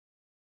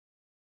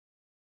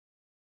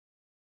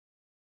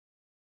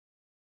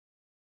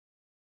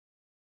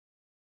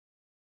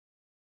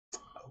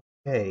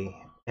Hey,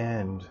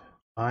 and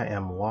I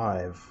am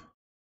live.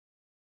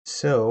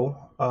 So,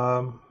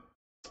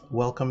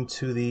 welcome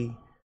to the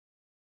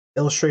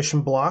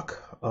illustration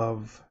block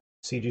of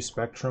CG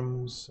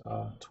Spectrum's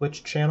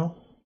Twitch channel.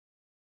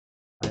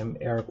 I'm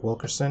Eric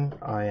Wilkerson.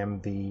 I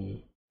am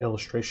the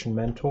illustration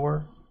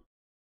mentor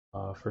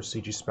for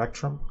CG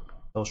Spectrum,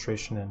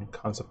 illustration and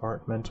concept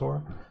art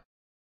mentor.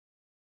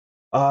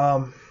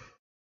 Um,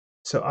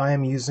 so I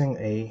am using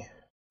a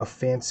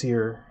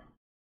fancier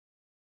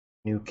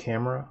new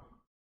camera,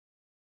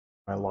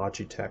 my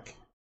Logitech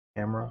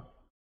camera.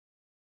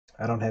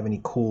 I don't have any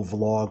cool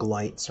vlog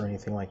lights or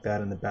anything like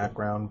that in the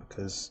background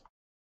because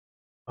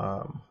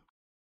um,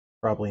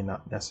 probably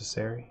not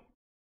necessary.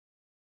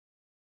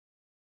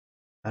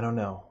 I don't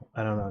know.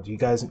 I don't know. Do you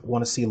guys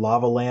want to see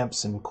lava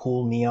lamps and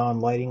cool neon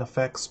lighting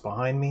effects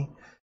behind me?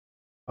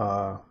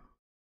 Uh,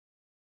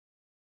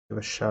 Give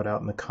a shout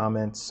out in the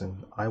comments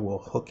and I will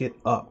hook it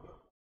up.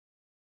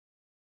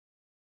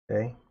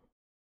 Okay.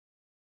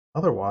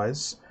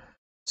 Otherwise,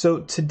 so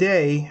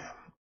today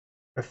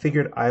I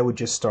figured I would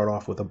just start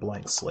off with a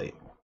blank slate.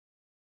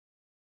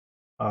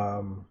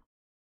 Um,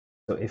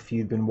 so if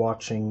you've been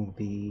watching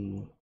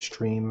the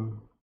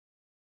stream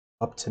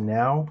up to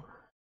now,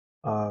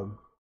 um,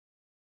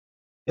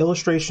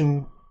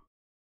 illustration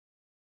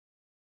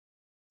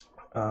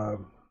uh,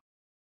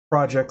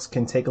 projects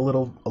can take a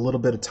little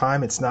bit of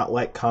time. It's not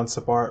like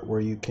concept art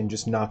where you can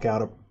just knock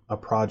out a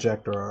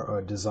project or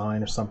a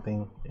design or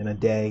something in a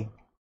day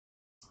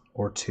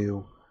or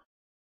two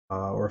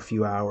or a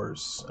few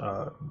hours.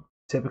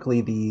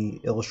 Typically, the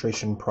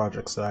illustration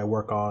projects that I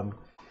work on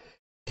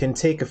can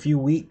take a few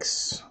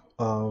weeks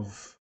um,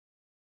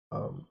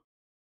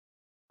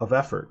 of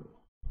effort,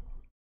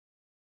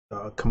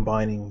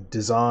 combining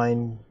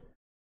design,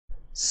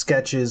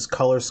 sketches,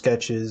 color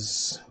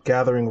sketches,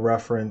 gathering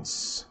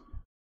reference,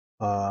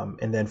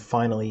 and then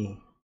finally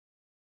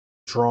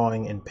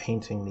drawing and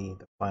painting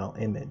the final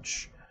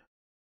image.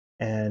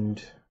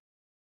 And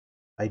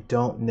I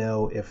don't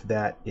know if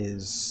that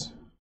is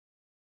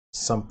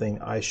something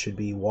I should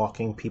be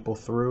walking people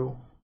through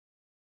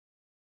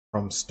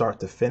from start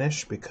to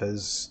finish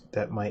because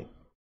that might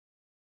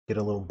get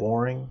a little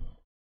boring.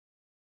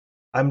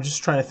 I'm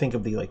just trying to think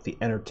of the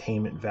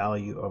entertainment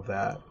value of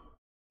that.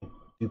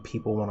 Do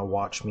people want to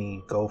watch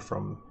me go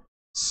from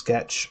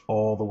sketch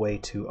all the way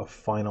to a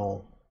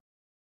final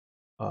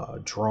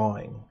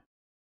drawing,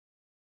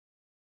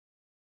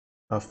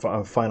 a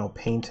final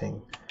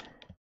painting,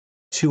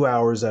 2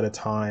 hours at a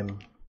time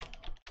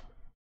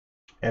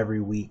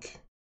every week?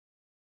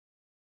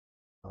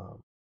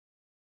 Um,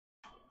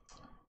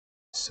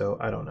 so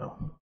I don't know.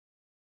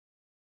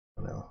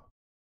 I don't know.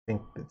 I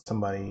think that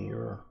somebody,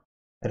 or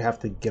I'd have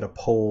to get a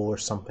poll or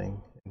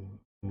something and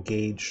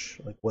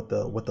engage like what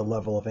the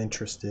level of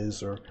interest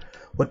is, or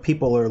what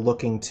people are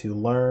looking to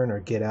learn or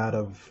get out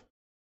of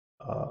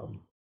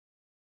um,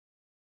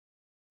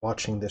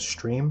 watching this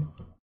stream,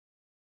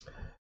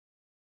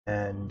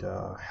 and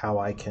how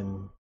I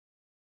can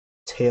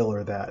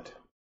tailor that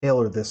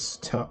tailor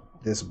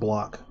this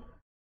block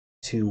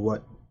to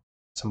what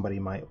somebody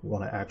might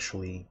want to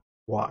actually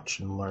watch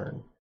and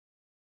learn.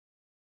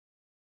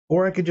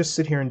 Or I could just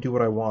sit here and do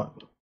what I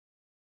want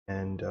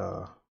and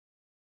of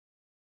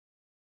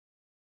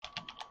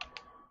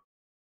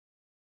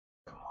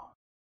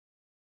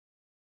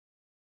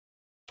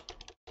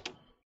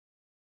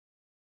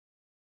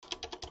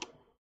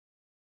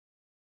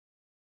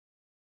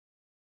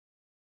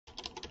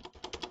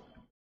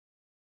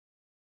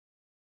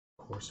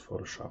course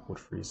Photoshop would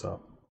freeze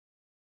up.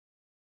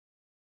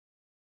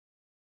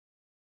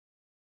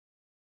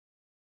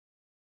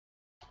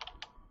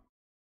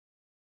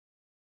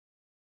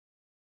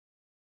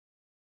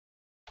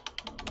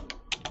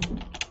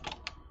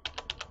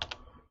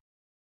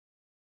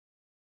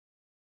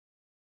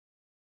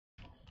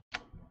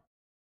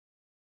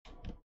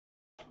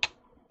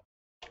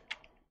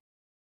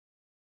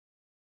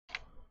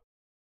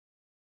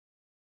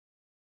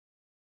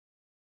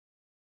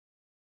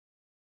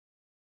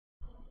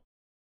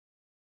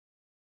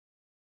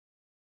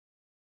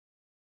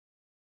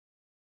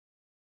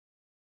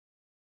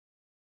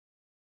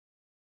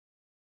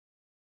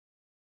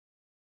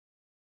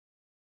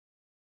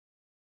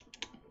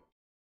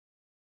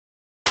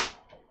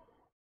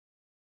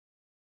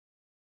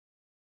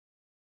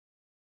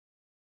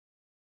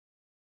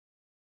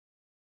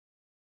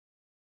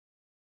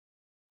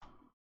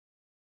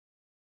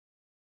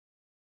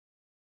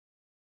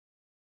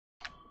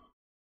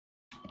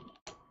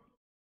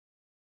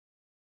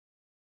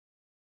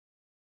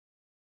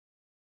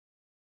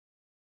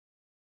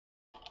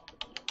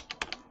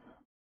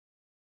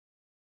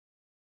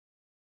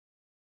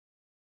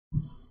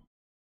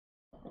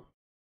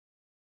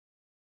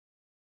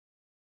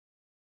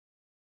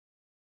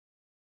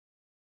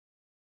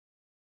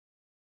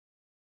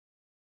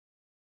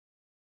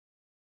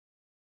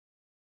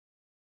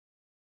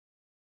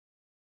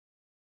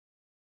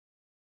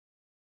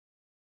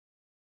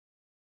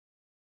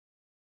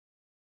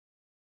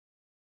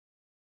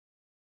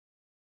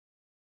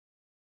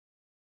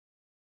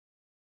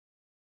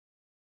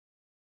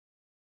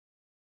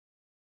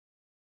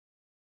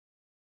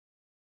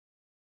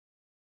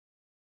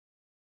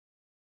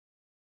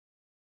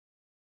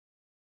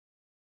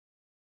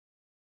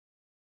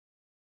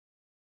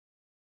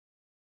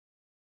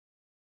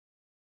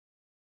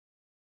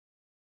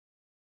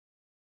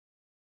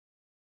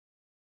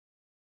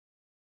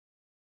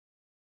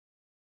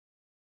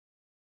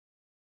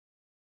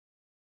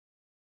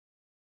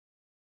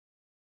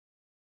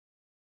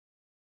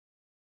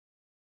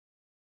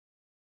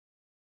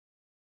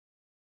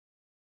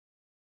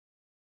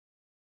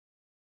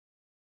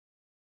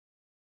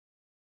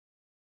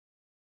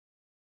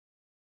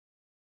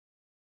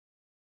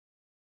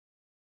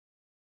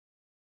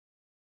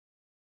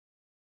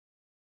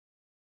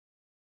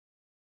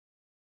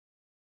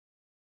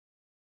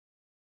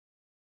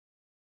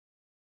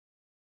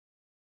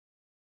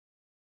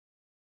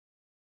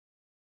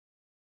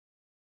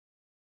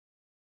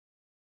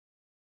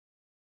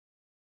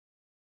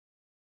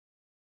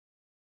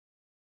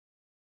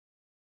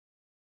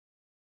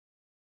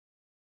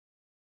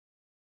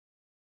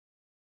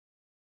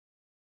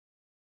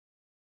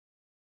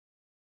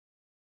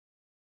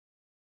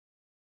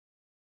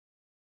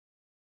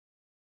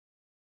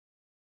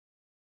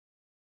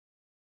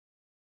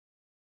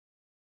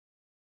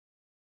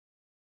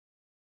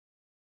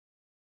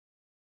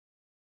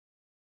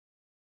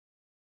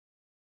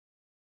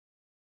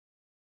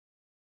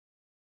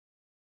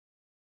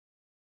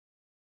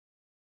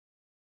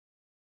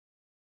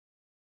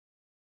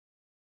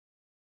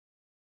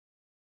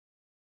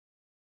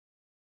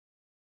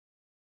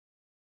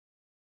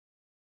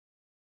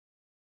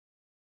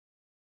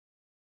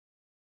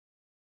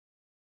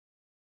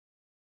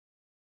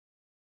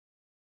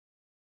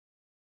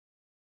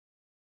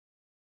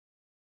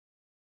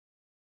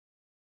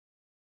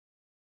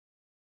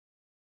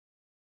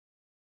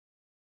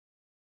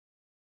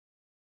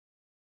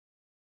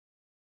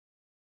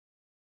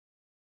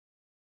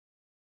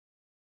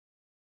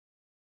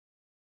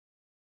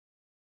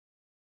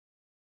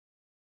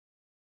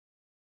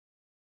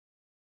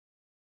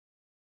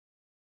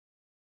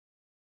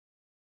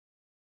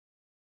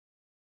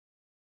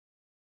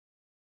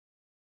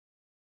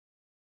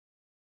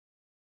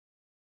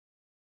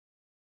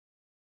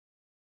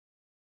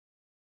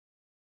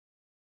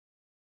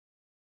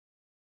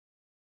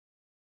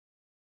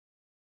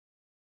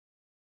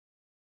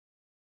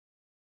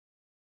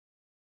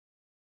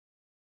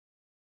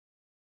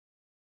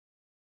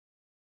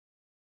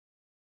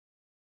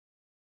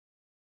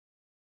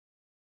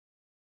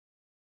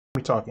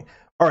 me talking.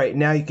 All right,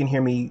 now you can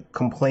hear me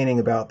complaining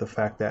about the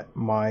fact that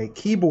my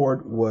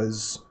keyboard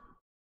was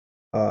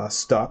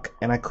stuck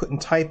and I couldn't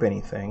type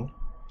anything.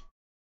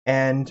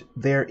 And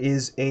there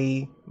is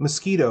a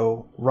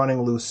mosquito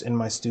running loose in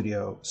my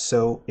studio.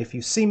 So if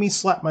you see me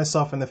slap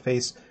myself in the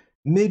face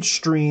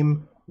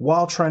midstream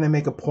while trying to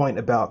make a point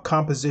about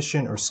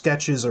composition or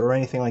sketches or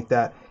anything like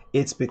that,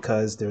 it's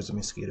because there's a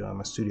mosquito in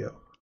my studio.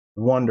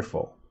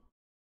 Wonderful.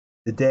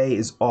 The day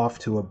is off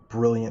to a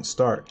brilliant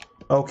start.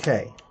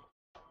 Okay.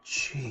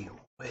 Gee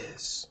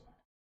whiz.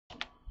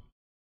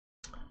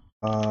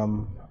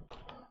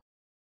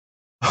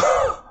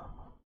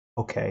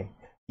 Okay.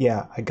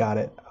 Yeah, I got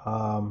it.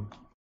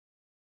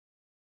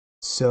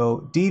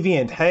 So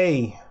Deviant,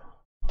 hey.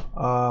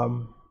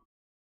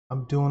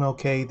 I'm doing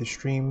okay. The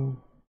stream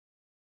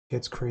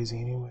gets crazy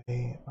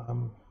anyway.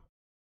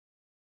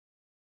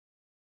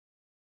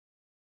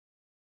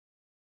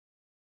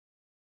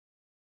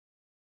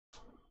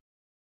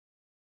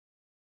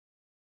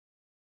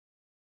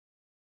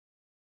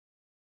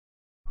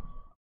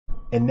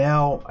 And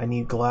now I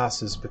need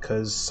glasses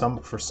because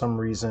for some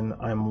reason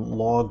I'm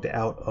logged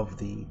out of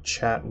the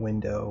chat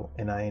window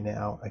and I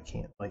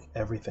can't, like,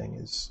 everything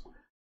is,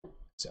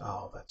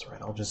 oh, that's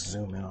right. I'll just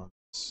zoom in on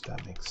this.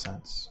 That makes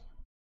sense.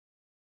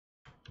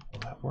 Will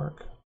that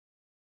work?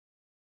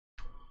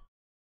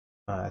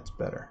 That's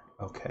better.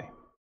 Okay.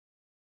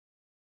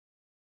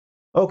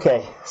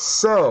 Okay,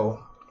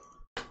 so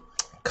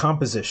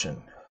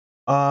composition.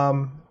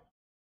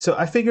 So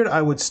I figured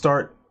I would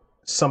start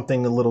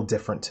something a little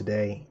different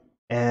today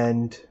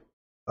and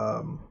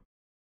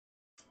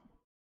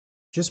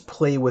just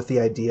play with the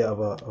idea of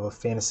a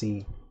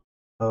fantasy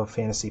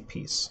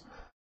piece.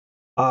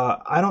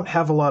 I don't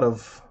have a lot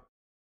of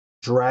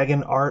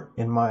dragon art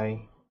in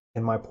my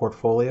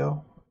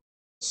portfolio,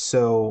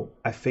 so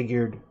I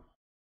figured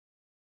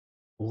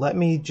let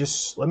me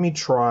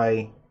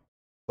try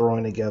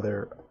throwing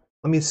together.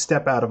 Let me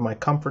step out of my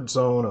comfort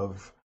zone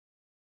of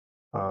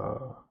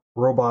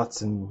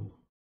robots and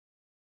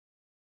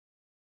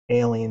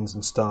aliens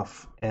and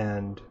stuff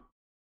and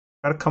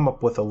try to come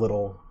up with a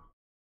little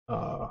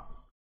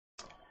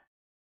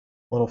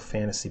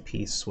fantasy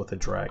piece with a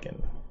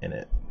dragon in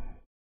it,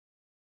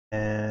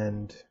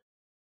 and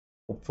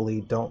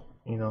hopefully don't,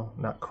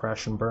 not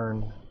crash and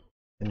burn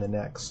in the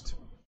next.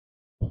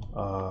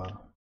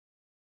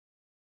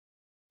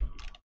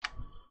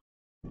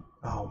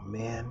 Oh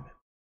man,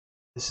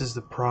 this is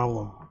the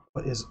problem.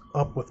 What is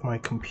up with my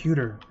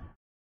computer?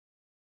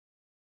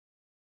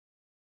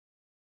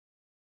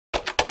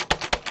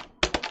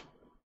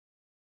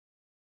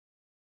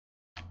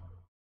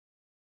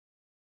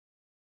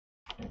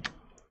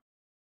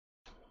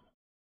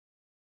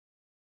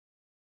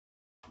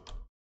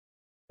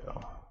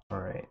 All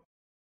right.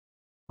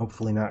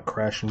 Hopefully not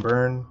crash and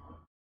burn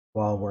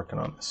while working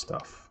on this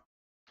stuff.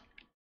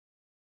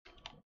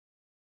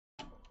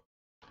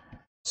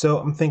 So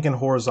I'm thinking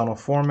horizontal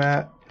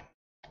format.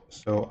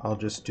 So I'll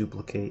just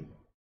duplicate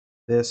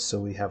this so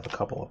we have a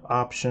couple of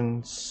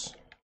options.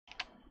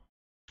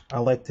 I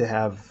like to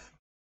have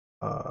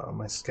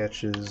my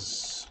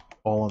sketches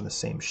all on the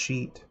same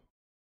sheet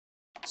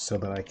so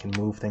that I can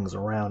move things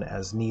around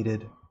as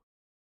needed.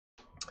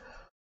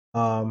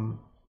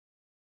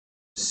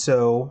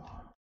 So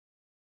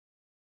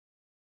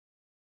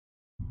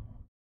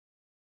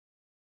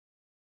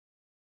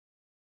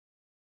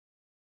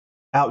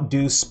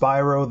outdo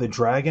Spyro the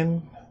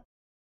Dragon.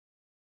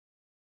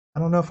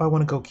 I don't know if I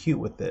want to go cute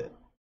with it.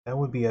 That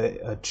would be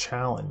a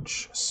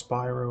challenge.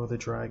 Spyro the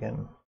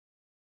Dragon.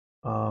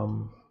 I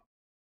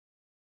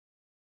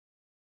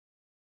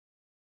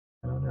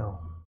don't know.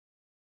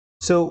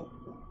 So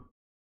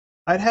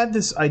I'd had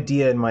this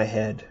idea in my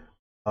head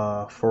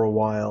for a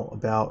while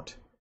about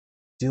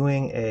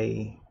doing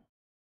a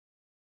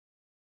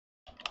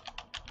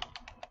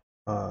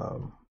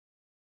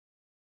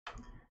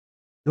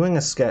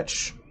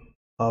sketch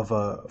of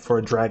for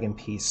a dragon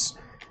piece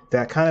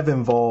that kind of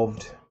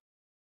involved,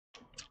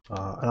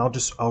 and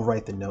I'll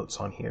write the notes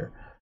on here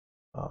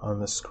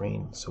on the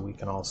screen so we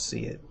can all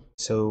see it.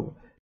 So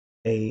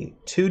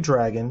two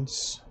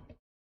dragons,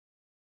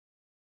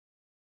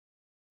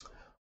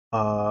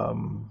 a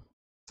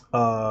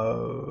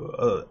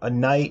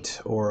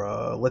knight,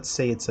 or let's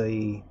say it's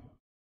a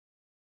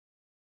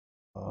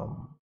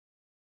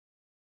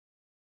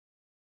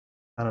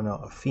I don't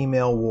know, a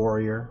female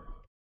warrior,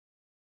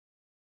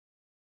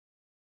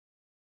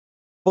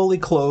 fully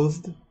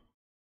clothed.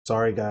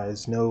 Sorry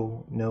guys,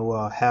 no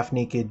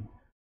half-naked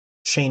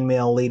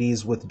chainmail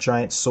ladies with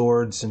giant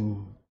swords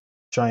and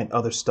giant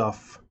other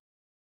stuff.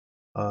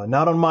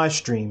 Not on my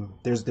stream.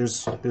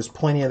 There's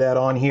plenty of that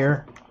on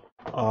here,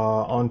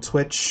 on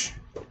Twitch,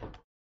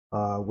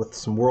 with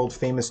some world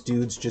famous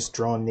dudes just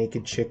drawing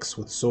naked chicks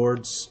with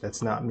swords.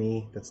 That's not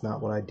me. That's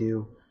not what I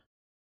do.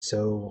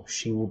 So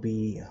she will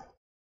be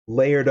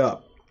layered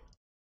up.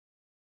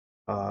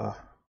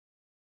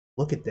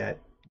 Look at that.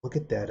 Look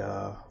at that.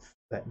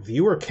 That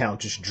viewer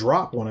count just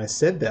dropped when I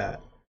said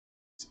that.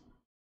 It's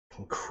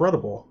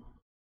incredible.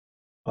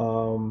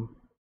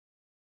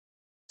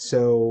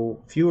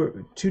 So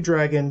two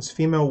dragons,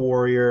 female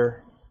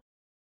warrior,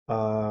 I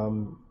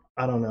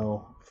don't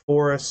know,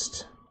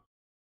 forest,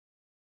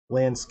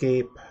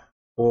 landscape,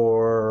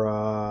 or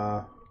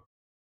I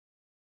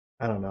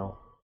don't know,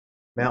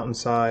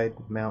 mountainside,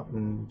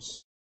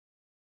 mountains.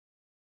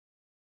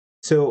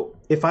 So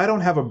if I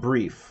don't have a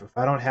brief, if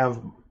I don't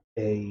have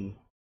a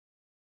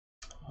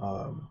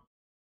um,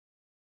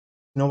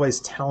 nobody's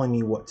telling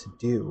me what to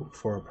do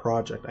for a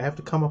project, I have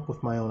to come up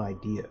with my own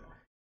idea.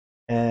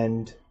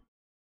 And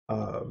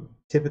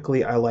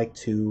typically, I like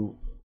to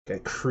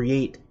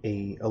create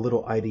a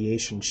little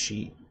ideation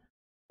sheet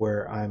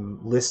where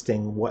I'm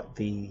listing what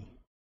the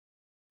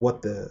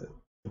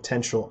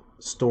potential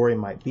story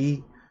might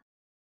be,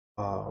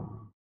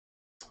 um,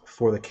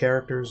 for the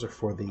characters or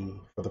for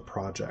the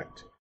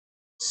project.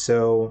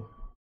 So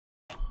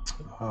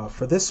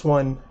for this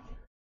one,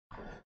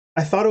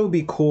 I thought it would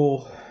be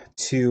cool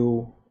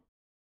to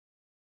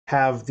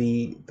have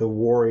the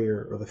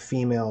warrior or the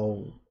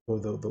female or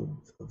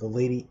the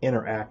lady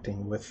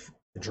interacting with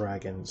the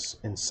dragons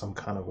in some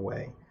kind of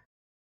way.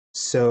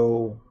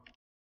 So,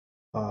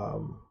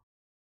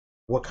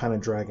 what kind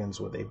of dragons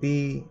would they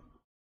be?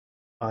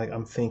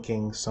 I'm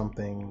thinking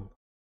something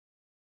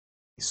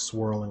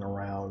swirling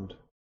around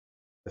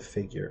the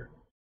figure.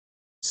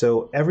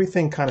 So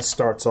everything kind of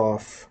starts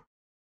off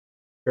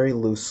very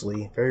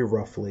loosely, very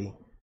roughly.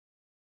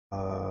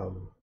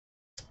 Um,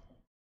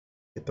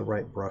 get the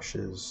right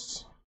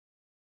brushes,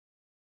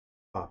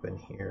 pop in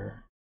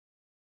here.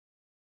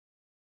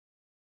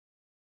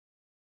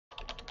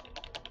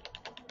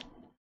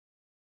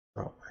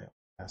 Drop my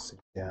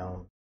opacity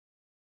down,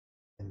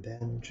 and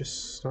then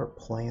just start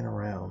playing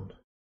around.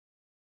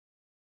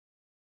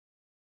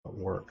 It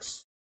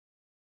works.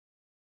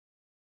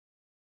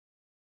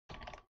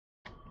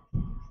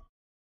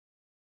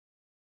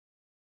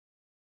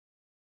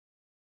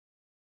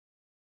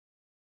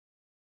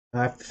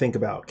 I have to think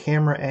about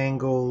camera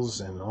angles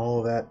and all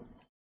of that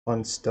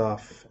fun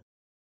stuff.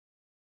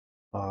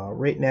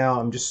 Right now,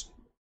 I'm just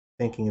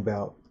thinking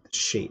about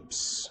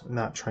shapes. I'm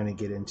not trying to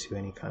get into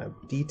any kind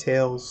of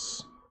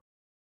details,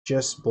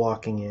 just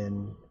blocking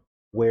in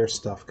where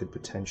stuff could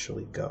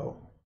potentially go.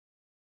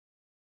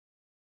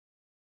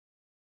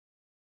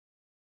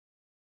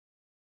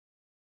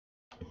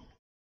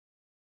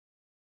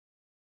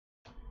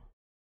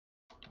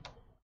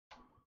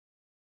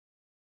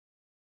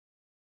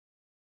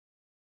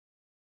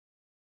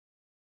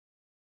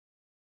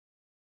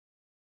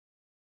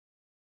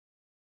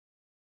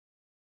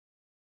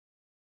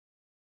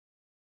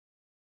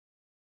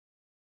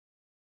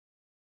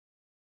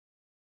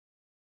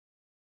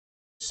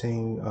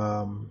 Saying,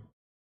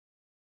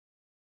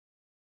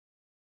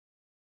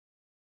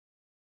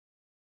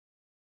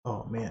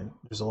 oh man,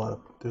 there's a lot of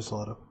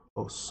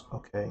posts.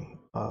 Okay.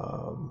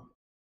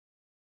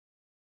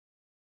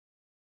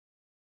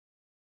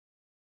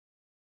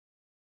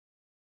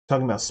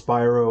 Talking about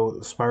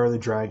Spyro the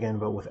Dragon,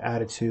 but with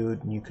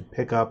attitude, and you could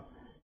pick up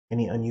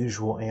any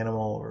unusual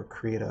animal or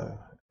create a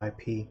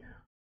IP.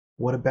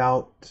 What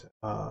about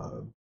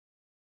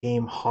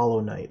game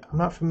Hollow Knight? I'm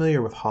not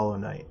familiar with Hollow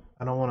Knight.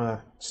 I don't want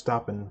to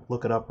stop and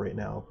look it up right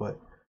now, but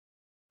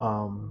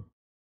um,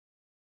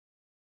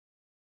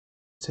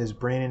 it says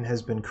Brandon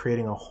has been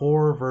creating a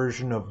horror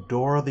version of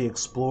Dora the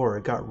Explorer.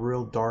 It got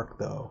real dark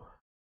though.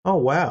 Oh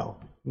wow,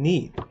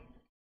 neat.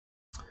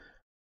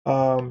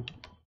 Um,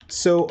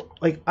 so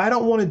like I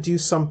don't want to do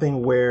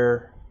something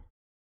where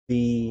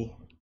the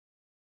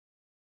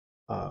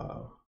uh,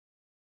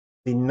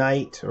 the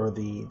knight or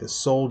the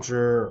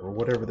soldier or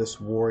whatever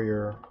this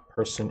warrior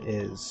person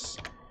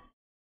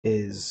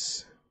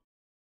is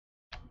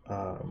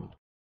um,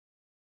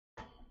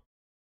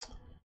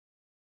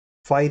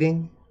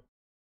 fighting.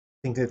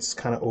 I think it's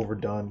kind of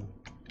overdone.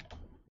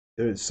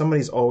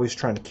 Somebody's always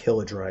trying to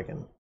kill a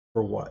dragon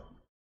for what,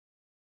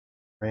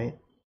 right?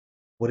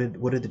 What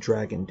did the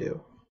dragon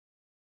do?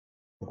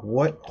 Like,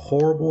 what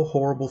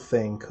horrible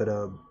thing could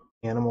a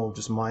animal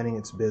just minding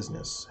its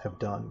business have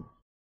done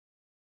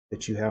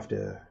that you have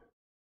to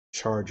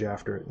charge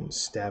after it and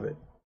stab it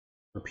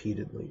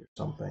repeatedly or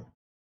something?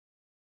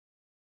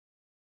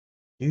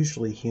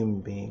 Usually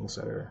human beings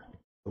that are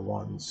the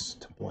ones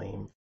to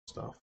blame for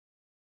stuff.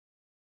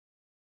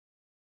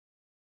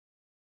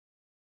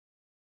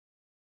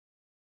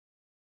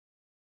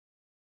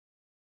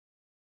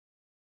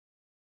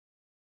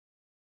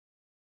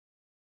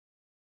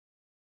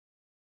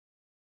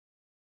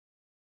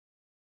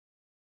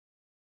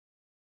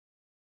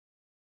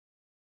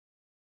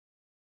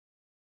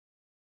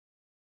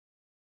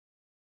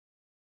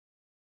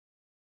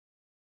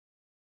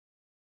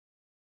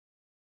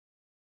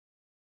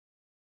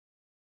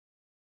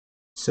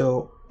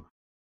 So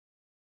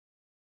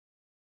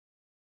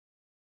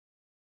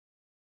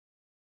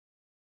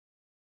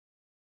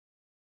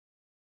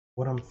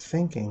what I'm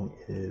thinking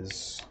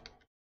is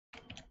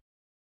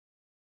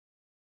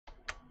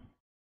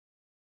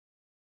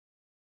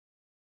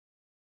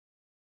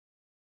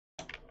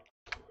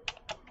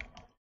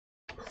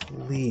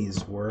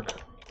please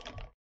work.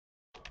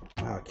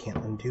 Wow, I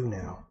can't undo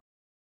now.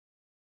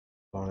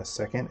 Hold on a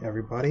second,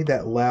 everybody.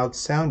 That loud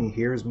sound you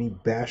hear is me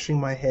bashing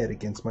my head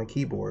against my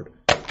keyboard.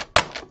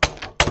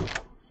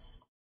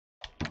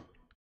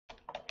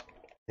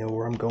 You know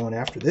where I'm going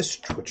after this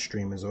Twitch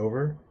stream is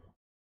over?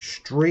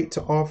 Straight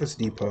to Office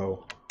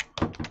Depot.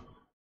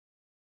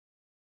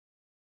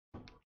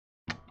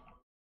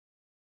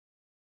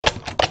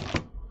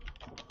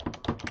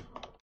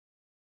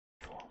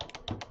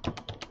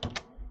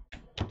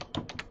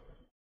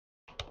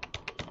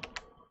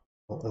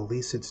 Well, at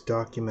least it's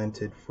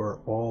documented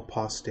for all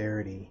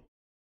posterity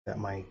that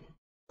my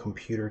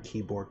computer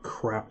keyboard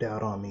crapped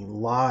out on me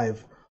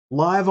live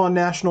on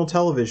national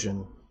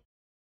television.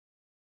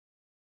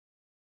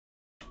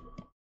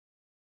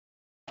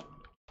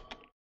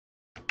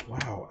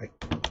 Wow, I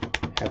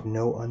have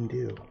no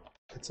undo.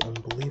 That's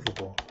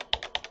unbelievable.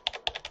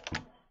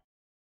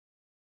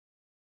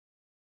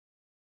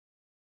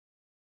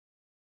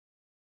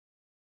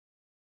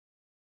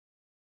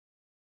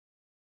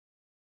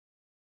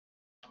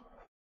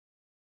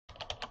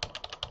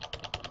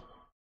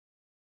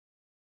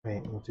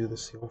 Right, we'll do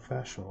this the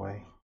old-fashioned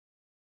way.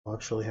 I'll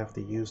actually have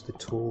to use the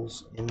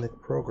tools in the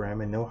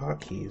program and no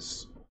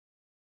hotkeys.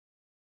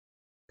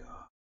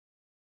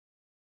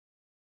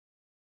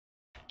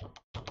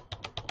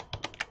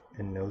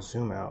 And no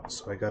zoom out,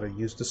 so I gotta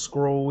use the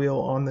scroll wheel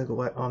on the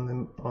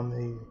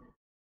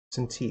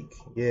Cintiq.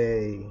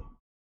 Yay!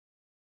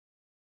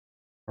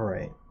 All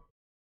right.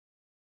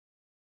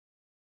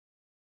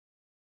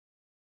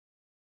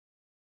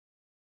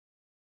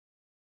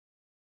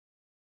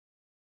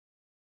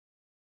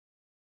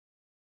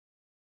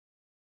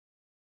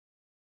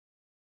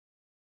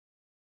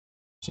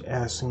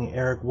 Asking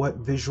Eric, what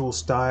visual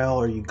style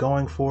are you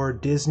going for?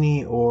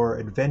 Disney or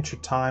Adventure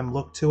Time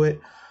look to it?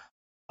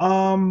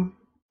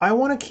 I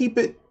want to keep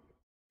it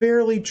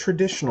fairly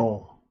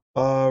traditional,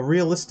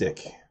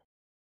 realistic.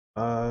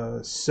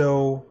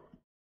 So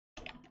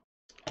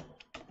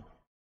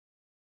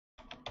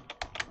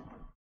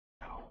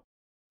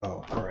oh,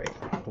 all right.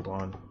 Hold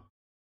on.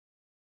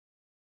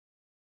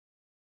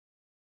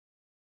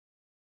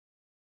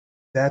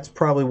 That's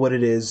probably what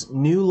it is.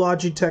 New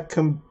Logitech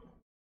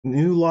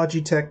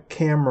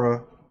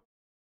camera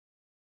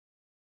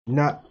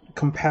not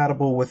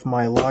compatible with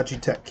my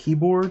Logitech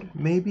keyboard,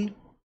 maybe?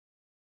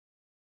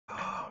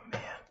 Oh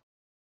man.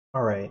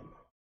 All right.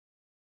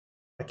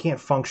 I can't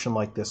function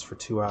like this for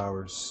 2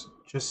 hours.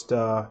 Just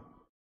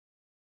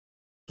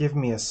give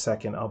me a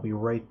second. I'll be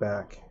right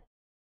back.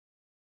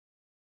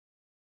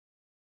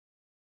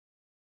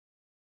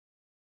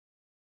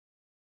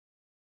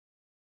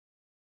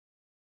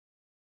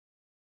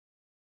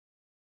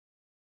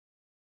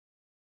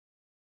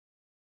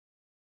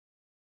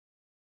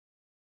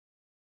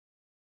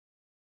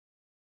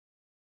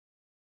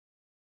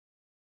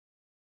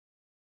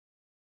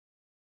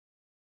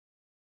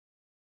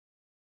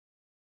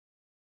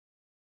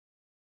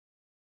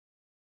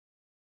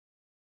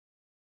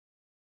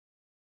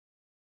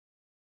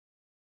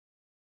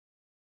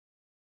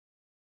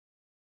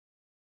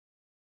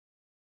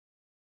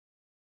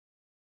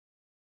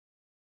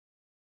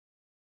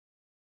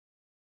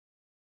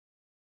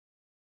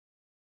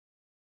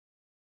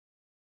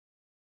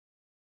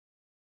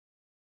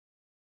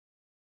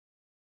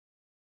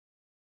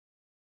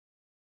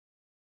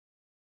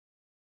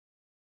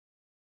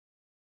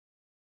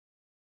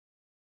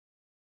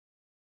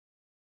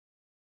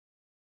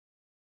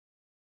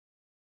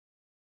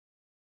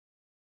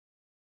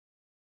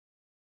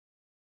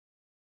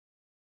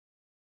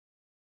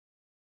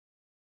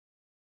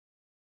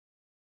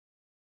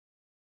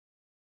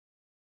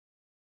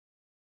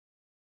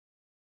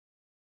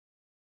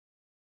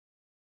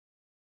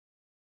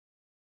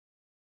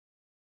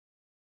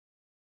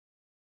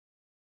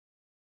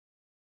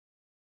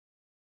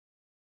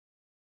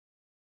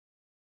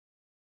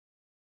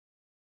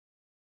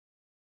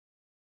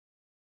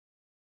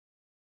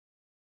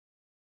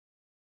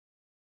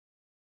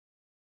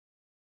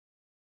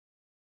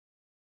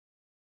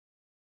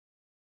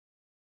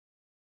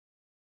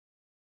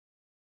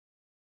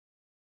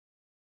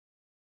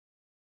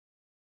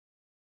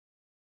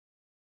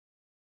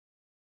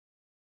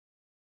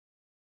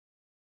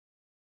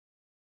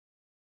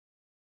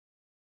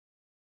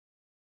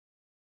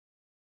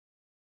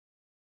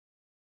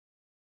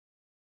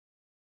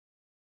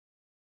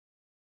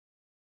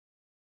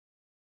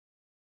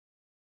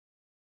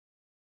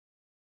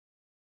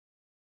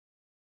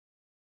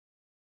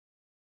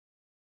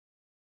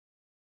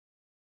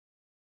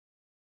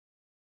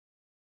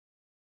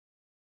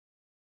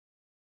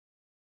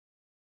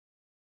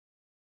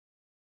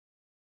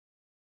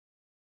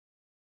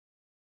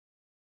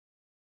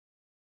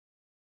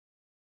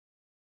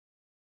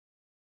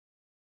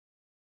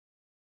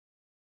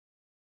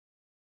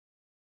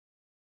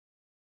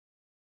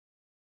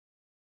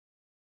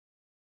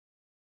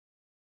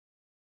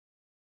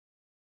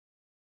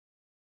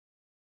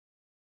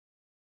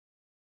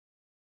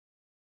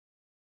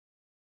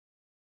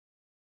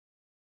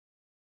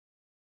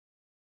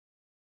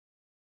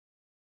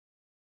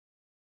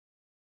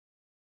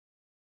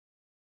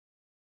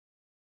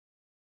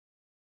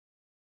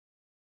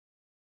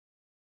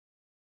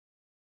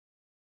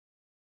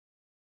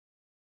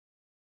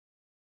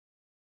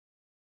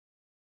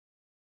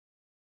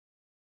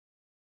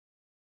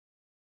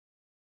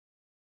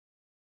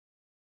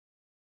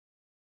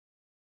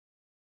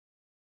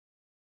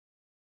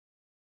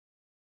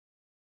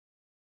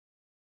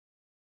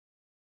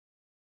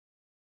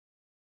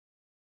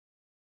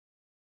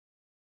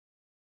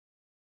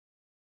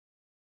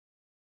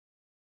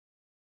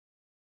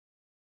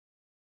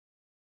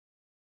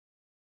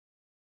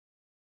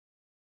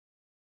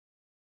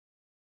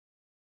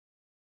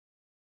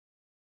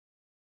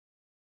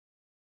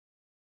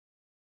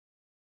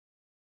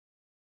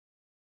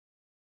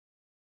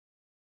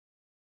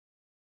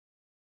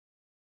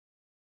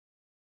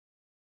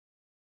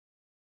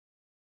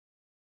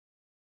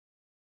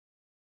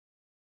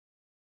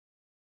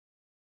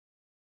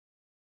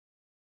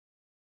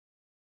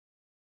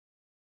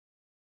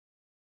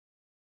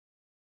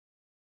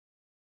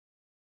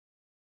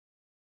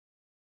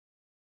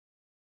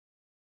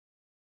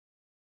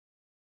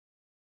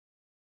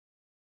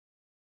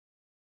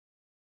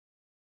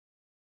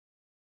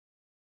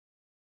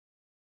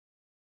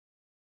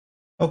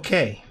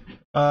 Okay,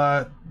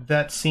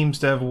 that seems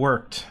to have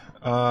worked.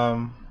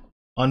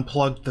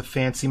 Unplugged the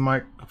fancy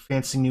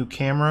new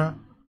camera,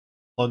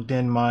 plugged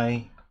in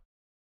my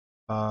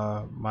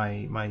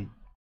my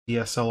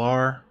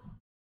DSLR,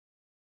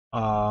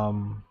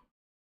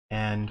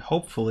 and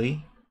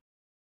hopefully,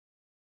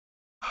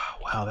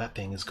 wow, that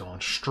thing is going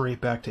straight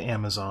back to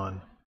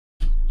Amazon.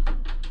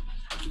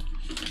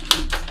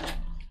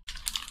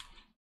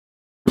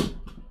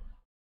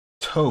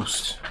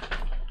 Toast.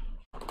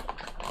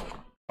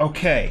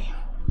 Okay.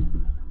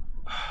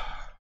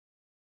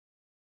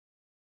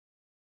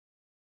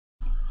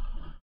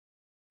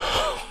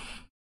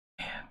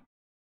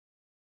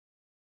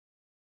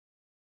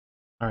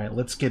 All right,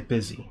 let's get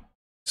busy.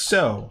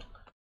 So,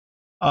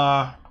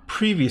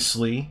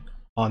 previously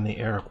on the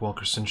Eric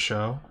Wilkerson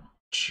show,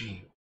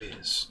 gee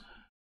whiz,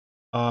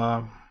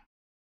 how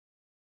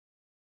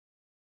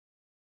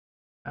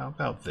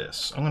about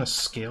this? I'm going to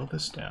scale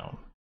this down,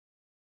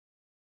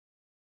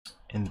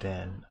 and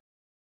then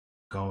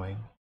going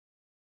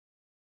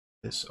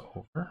this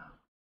over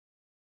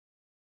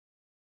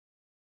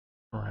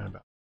around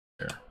about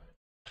there.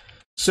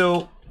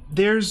 So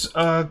there's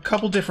a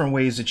couple different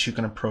ways that you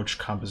can approach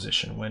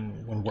composition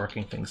when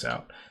working things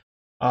out.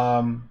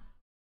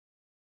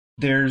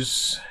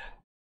 There's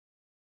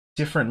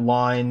different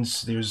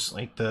lines. There's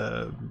like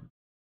the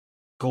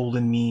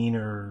golden mean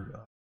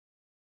or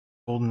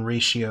golden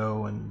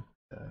ratio, and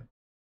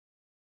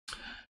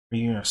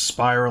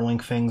spiraling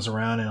things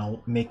around and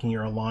making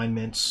your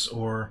alignments,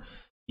 or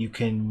you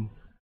can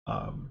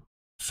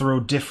throw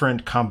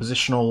different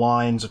compositional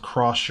lines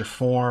across your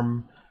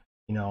form,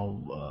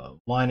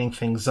 lining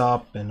things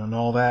up and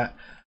all that.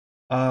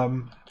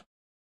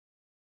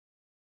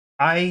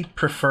 I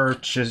prefer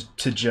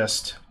to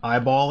just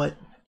eyeball it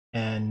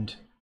and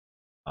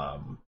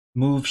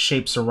move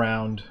shapes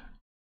around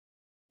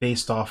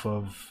based off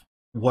of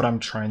what I'm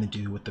trying to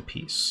do with the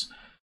piece.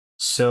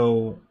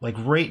 So, like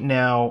right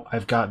now,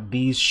 I've got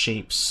these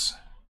shapes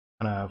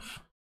kind of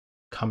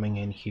coming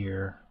in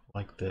here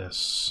like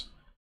this.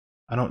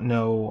 I don't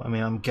know. I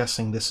mean, I'm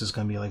guessing this is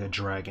going to be like a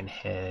dragon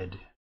head.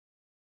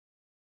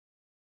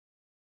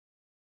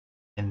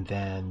 And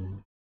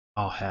then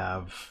I'll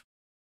have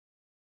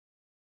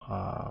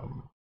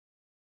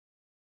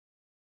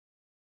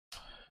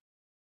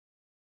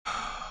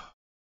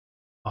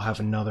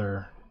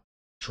another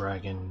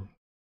dragon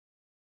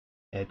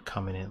head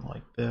coming in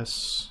like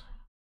this.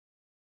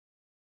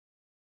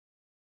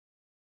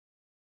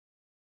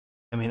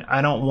 I mean,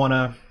 I don't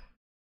want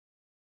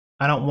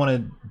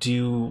to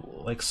do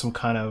like some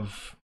kind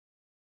of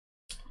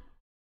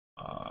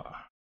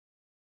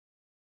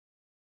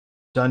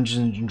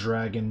Dungeons and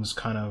Dragons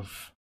kind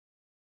of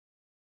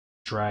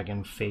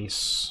dragon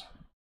face.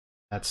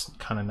 That's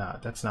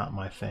not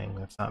my thing.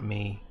 That's not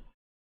me.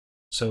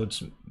 So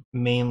it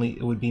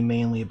would be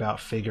mainly about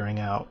figuring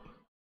out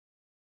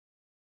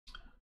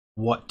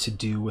what to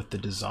do with the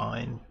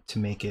design to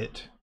make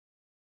it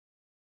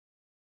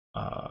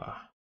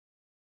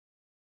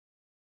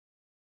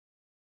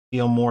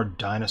feel more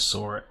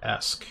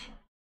dinosaur-esque.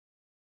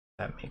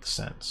 That makes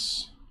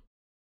sense.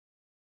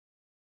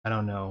 I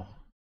don't know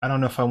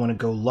if I want to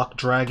go Luck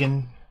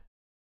Dragon.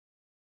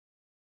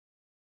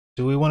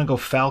 Do we want to go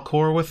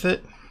Falcor with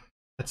it?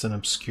 That's an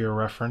obscure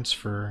reference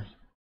for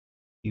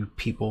you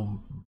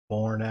people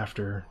born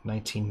after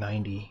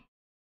 1990.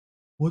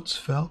 What's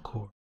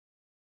Falcor?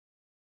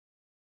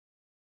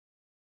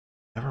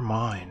 Never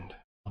mind.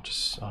 I'm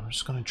just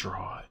gonna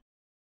draw it.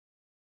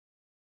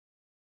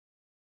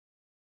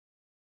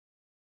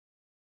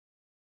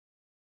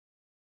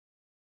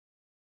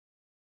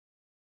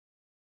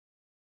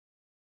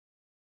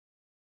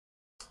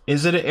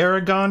 Is it an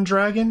Aragon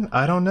dragon?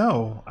 I don't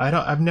know.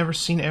 I've never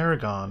seen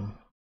Aragon.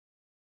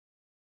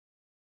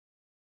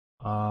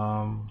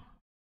 I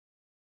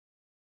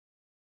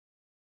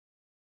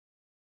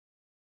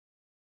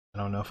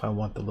don't know if I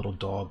want the little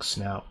dog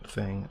snout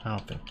thing. I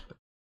don't think that's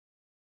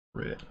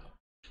it.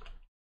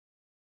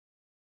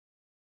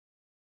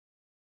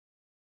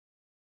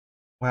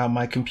 Wow,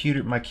 my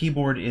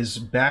keyboard is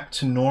back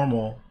to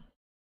normal.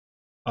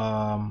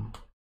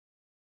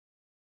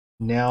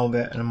 Now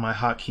that my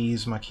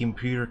hotkeys, my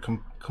computer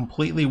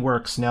completely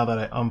works now that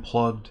I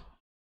unplugged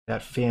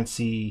that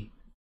fancy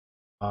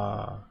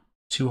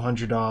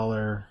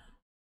 $200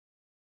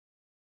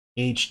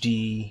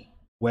 HD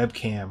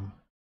webcam.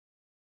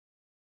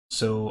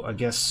 So I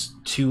guess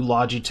two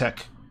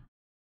Logitech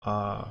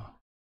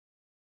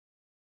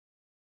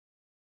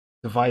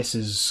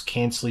devices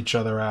cancel each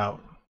other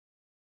out.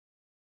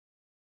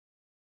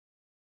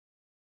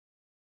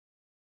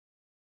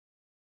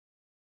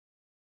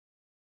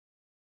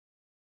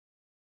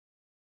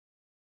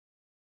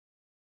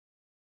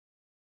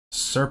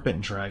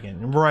 Serpent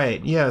Dragon,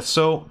 right? Yeah.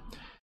 So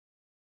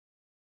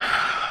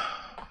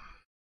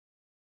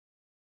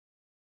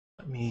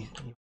let me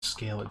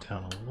scale it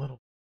down a little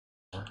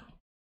more.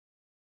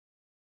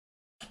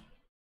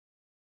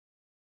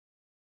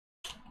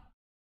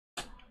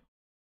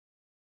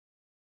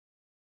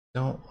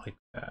 Don't like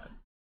that.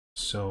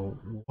 So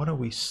what do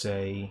we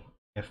say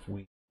if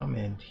we come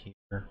in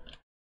here,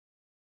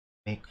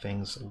 make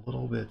things a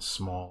little bit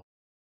small,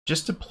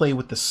 just to play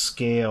with the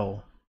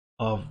scale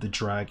of the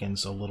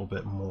dragons a little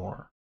bit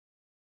more.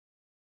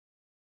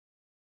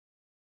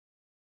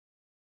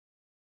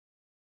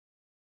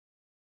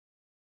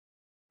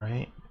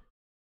 Right?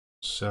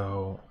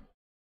 So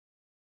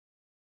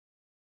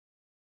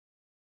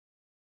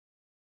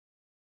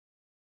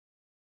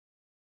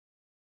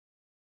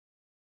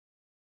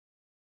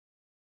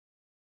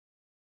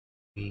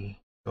we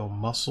go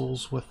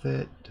muscles with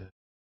it,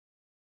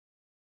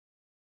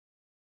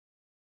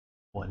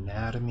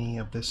 anatomy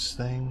of this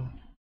thing.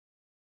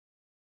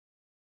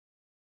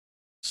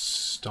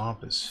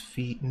 Stomp his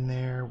feet in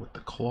there with the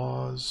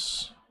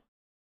claws.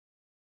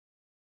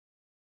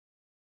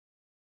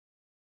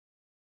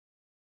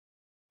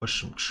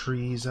 Push some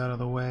trees out of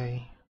the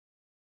way.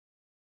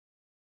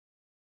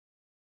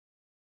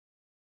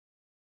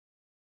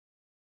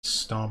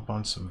 Stomp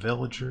on some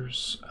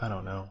villagers. I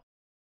don't know.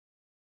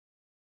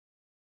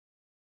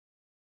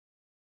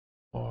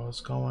 Claws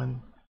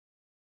going.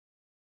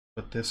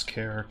 Put this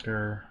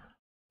character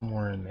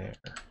more in there,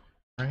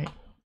 right?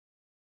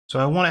 So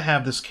I want to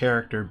have this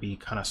character be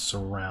kind of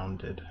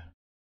surrounded.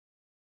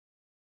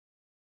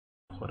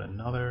 Put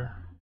another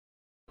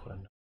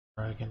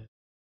dragon.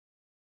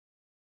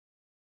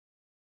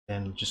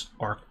 And just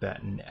arc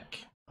that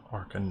neck.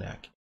 Arc a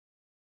neck.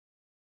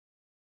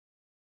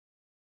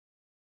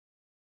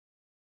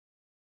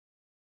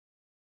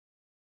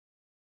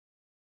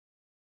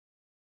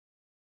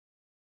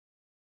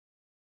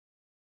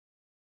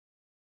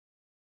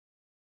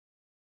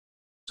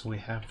 So we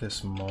have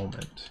this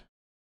moment.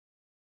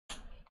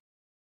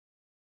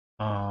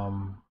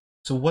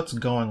 So what's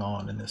going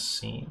on in this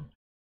scene?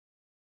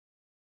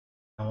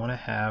 I want to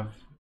have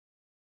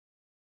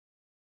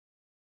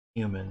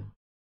human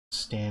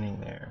standing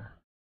there.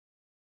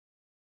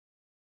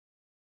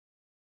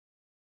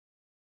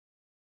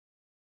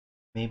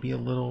 Maybe a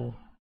little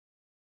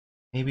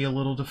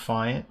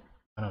defiant.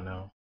 I don't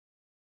know.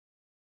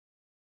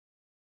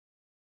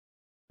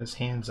 His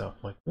hands up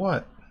like,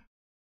 what?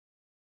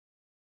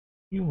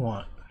 You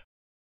want?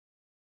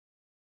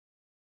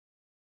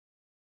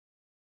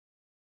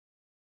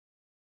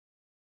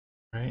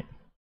 Right?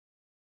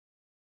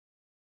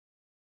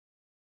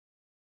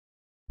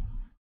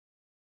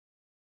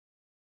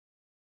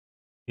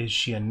 Is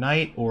she a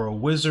knight or a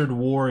wizard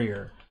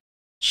warrior?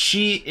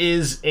 She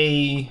is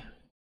a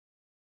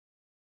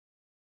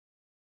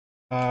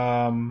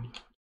I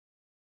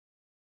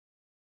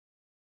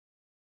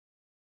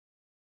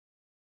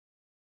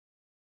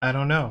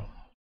don't know.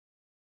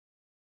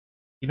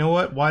 You know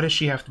what? Why does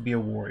she have to be a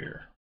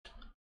warrior?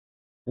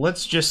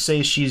 Let's just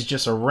say she's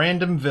just a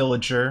random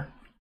villager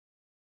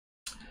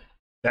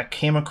that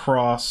came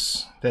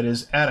across, that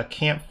is at a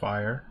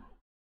campfire,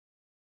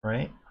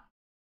 right?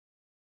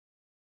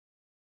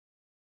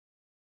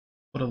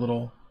 Put a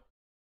little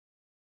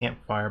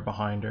campfire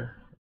behind her.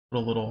 Put a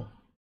little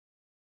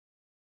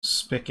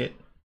spigot.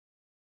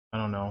 I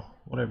don't know,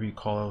 whatever you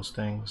call those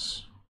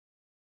things.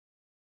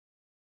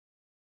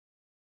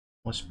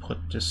 Let's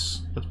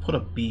put a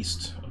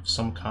beast of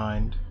some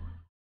kind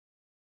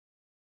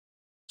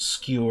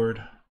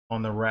skewered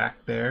on the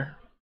rack there.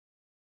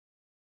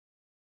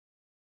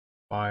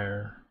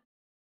 Fire.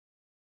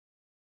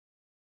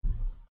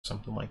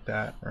 Something like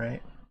that,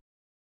 right?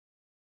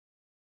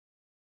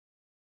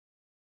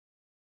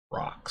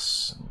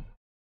 Rocks and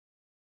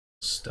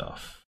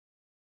stuff.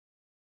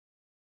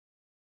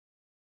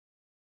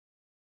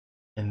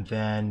 And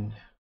then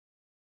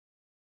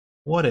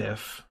what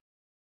if,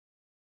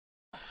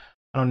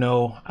 I don't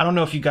know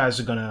if you guys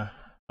are gonna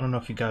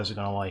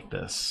like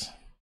this.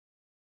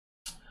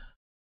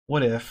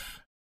 What if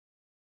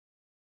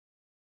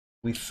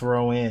we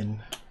throw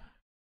in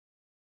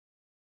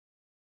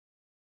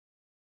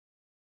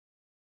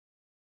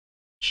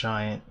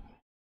giant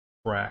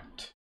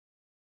cracked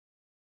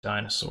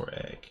dinosaur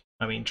egg?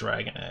 I mean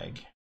dragon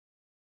egg.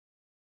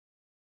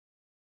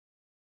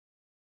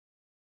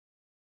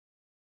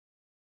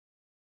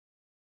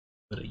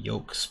 Bit of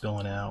yolk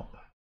spilling out.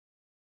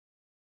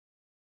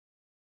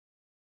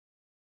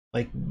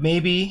 Like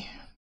maybe,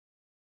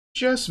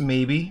 just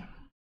maybe,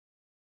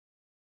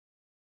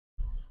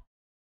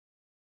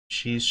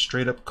 she's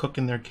straight up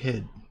cooking their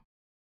kid.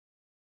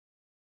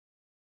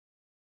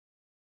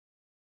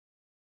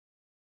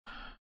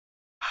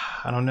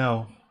 I don't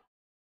know.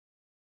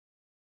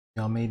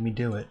 Y'all made me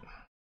do it.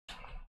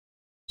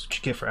 That's what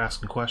you get for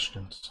asking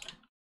questions.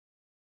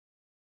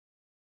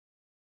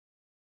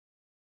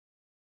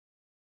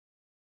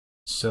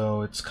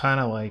 So it's kind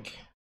of like,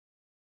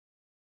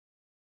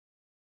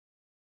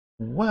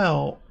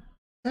 well,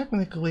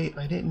 technically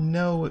I didn't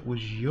know it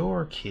was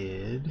your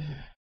kid.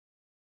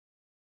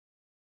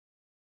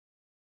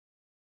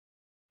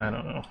 I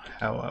don't know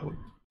how I would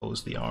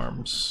pose the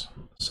arms,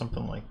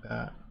 something like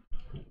that.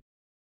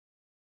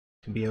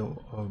 Can be a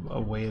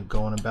way of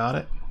going about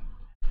it.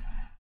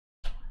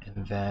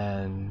 And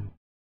then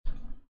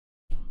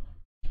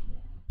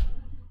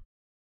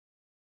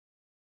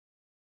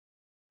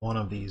one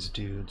of these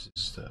dudes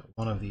is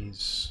one of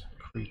these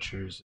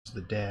creatures is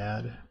the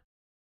dad.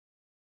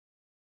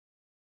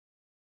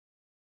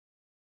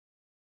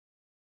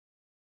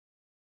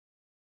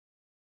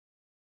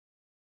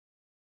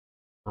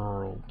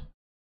 Curled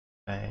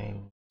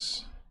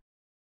fangs.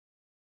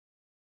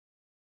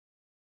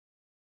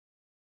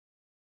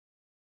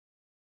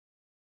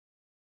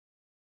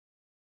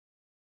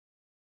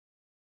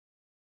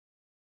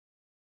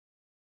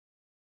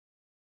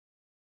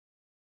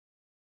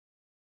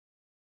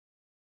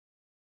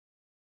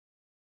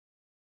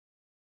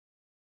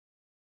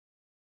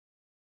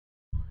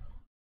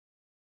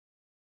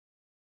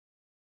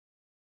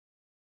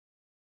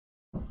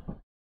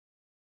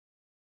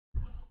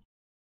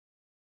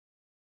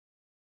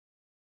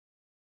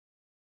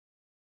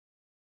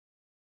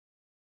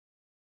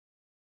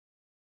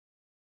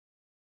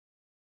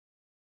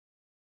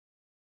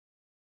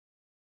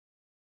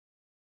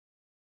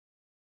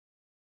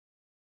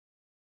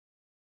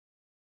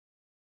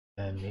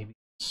 And maybe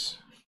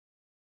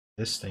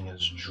this thing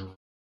is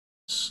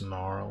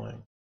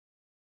snarling,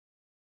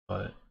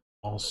 but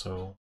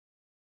also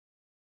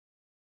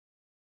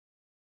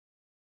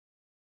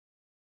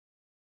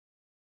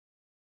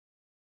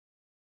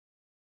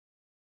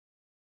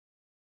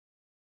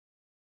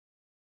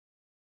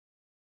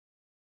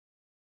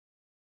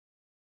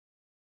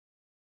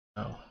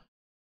no.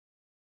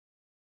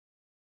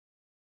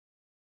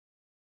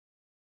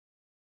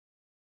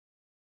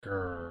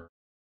 Grr.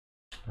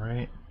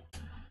 Right?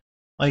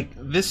 Like,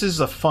 this is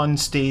a fun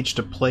stage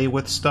to play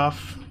with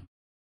stuff.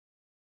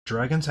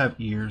 Dragons have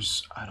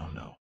ears. I don't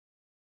know.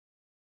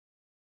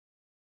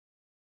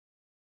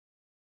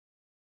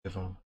 Give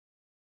them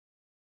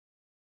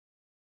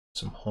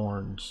some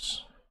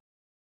horns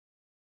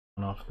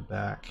on off the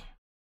back.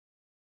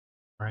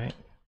 Right?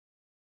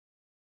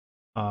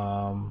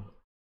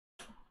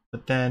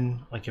 But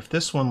then, like, if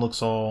this one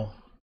looks all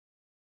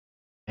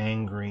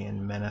angry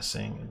and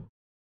menacing and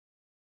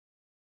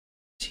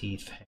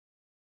teeth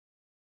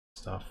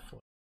stuff,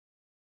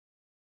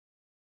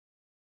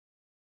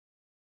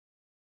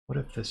 what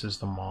if this is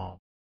the mom?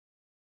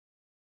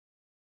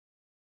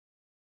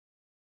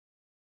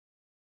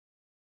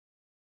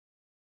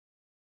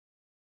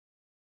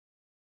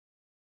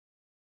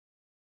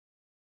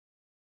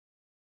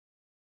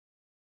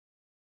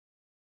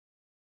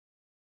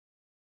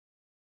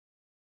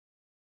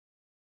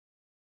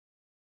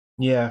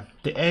 Yeah,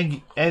 the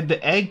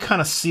egg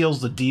kind of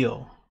seals the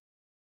deal,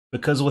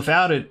 because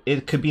without it,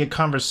 it could be a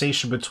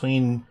conversation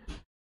between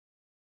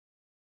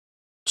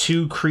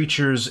two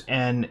creatures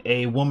and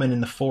a woman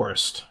in the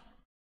forest,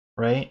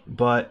 right?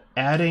 But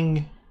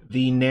adding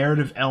the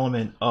narrative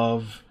element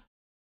of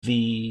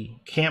the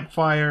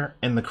campfire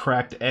and the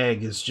cracked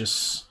egg is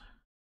just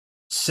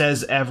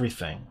says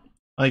everything.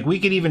 Like, we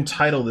could even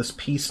title this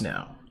piece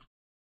now.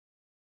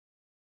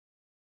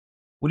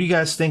 What do you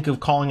guys think of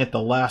calling it The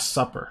Last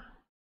Supper?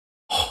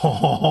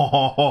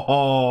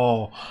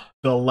 Oh,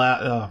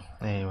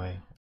 anyway,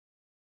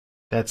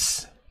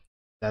 that's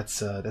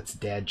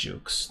dad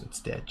jokes.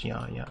 That's dad.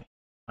 Yeah, yeah.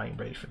 I ain't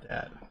ready for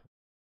that.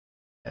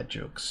 Dad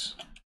jokes.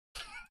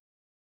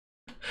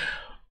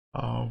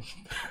 Um,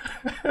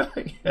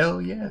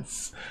 hell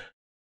yes.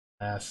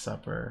 Last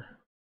Supper.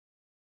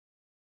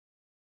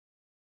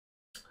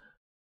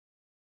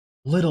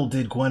 Little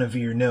did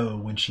Guinevere know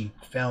when she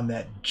found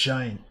that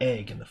giant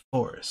egg in the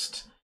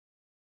forest.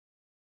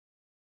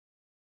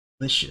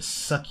 Delicious,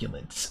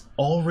 succulent,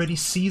 already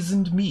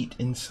seasoned meat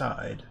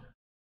inside.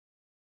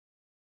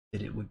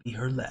 That it would be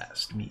her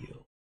last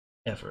meal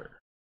ever.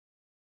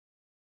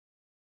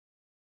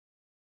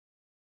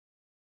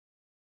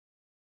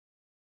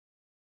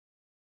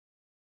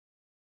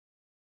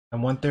 I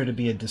want there to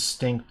be a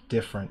distinct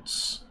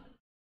difference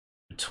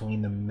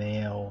between the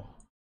male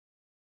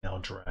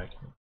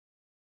dragon.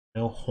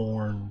 No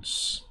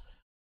horns,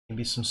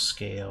 maybe some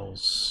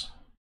scales,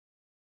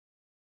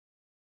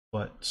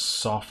 but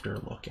softer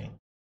looking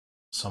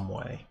some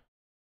way.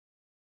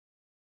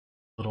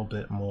 A little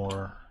bit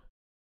more,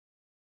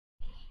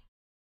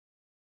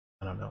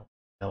 I don't know,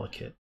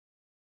 delicate.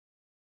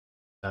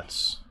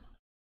 That's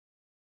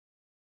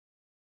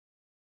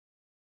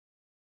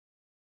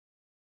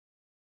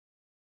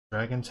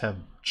dragons have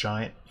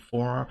giant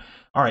forearm.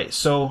 All right,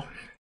 so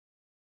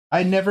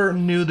I never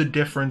knew the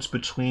difference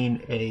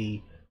between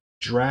a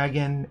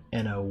dragon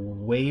and a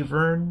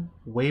wyvern.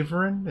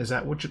 Wyvern, is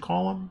that what you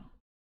call them?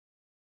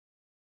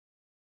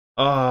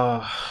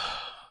 Uh,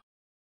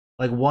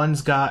 like,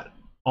 one's got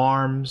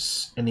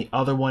arms and the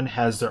other one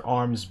has their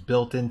arms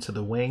built into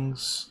the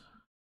wings.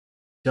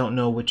 Don't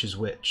know which is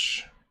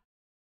which.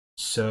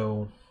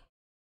 So,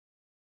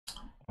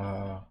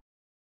 like,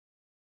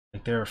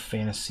 there are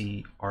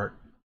fantasy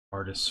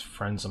artists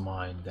friends of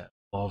mine that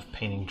love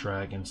painting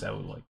dragons that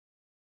would like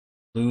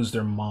lose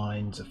their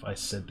minds if I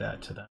said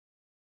that to them.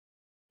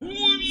 What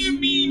do you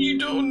mean you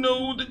don't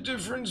know the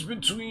difference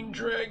between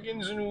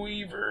dragons and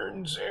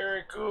wyverns,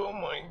 Eric? Oh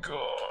my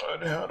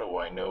god, how do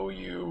I know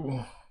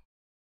you?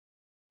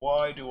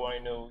 Why do I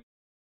know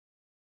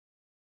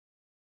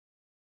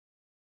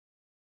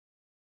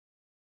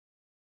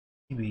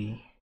you?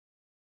 Maybe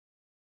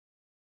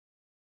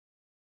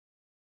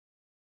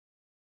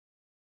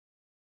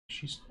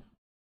she's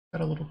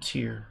got a little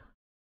tear.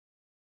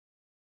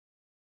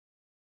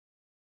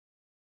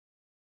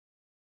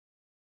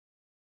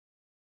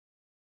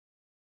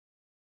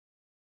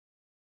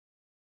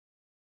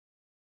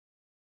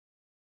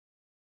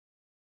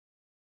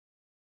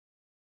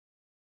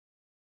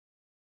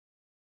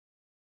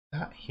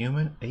 That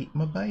human ate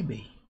my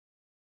baby.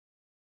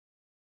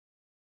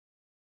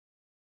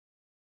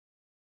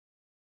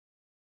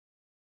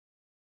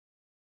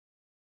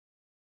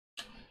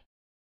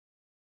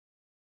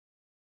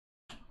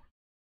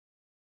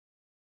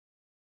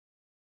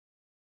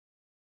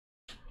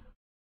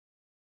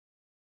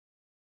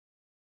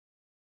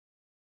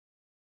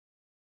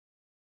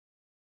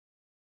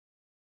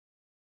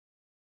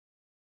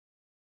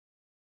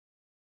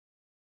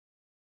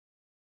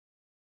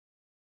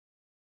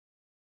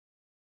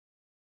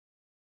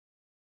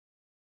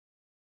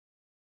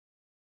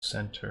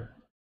 Center.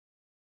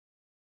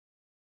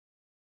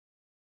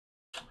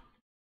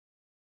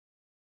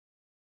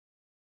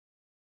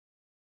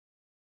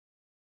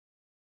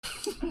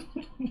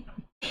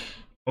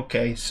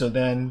 Okay, so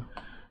then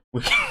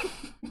we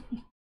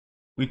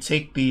we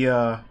take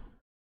the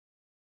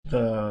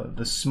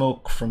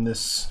smoke from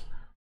this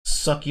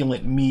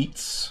succulent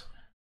meats,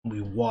 and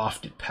we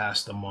waft it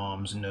past the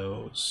mom's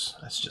nose.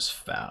 That's just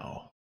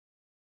foul.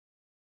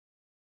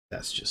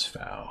 That's just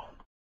foul.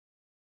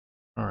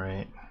 All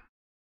right.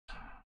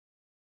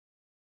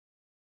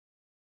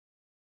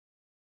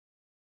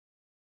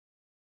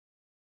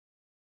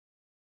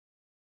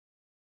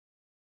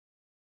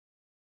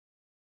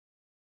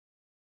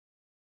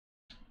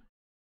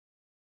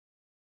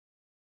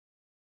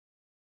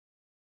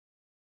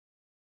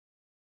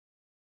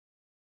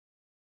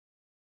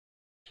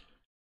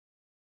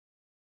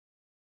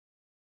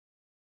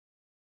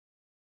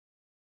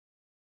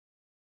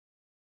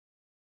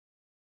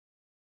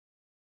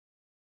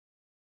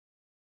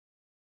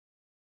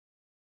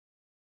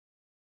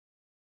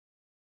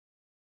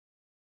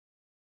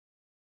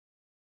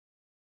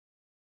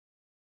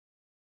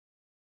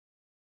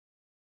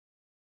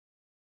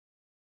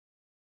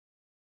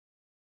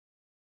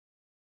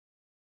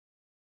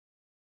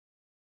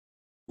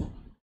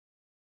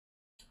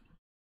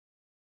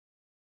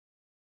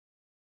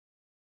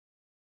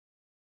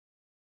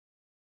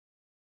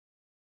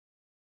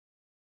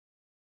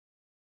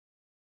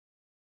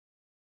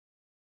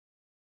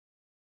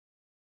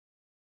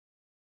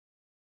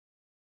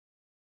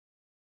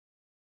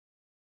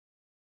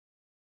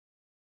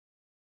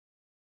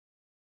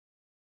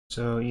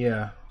 So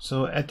yeah,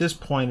 so at this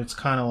point it's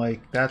kind of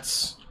like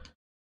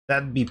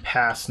that'd be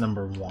pass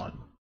number one,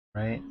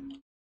 right?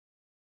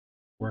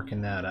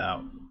 Working that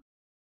out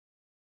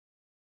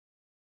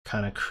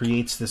kind of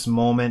creates this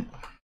moment.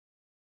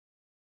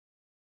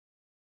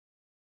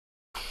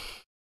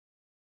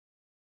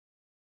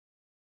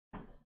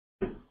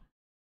 I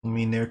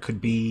mean, there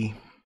could be,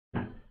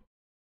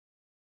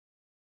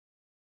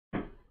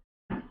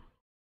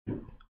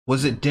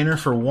 was it dinner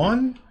for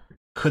one?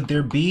 Could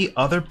there be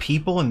other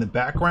people in the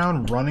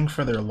background running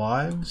for their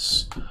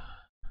lives?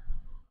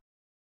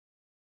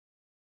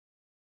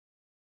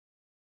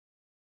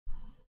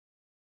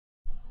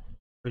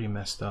 Pretty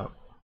messed up.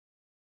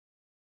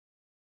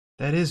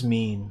 That is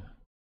mean.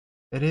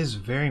 That is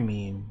very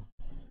mean.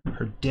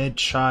 Her dead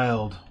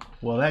child.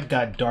 Well, that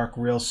got dark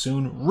real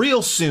soon.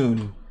 Real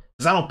soon!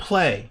 Because I don't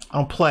play. I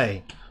don't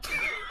play.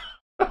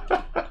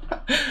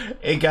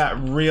 It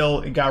got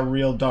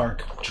real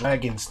dark.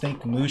 Dragons,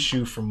 thank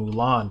Mushu for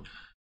Mulan.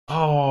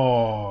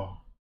 Oh.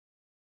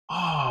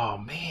 Oh,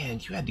 man,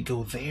 you had to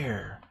go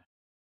there.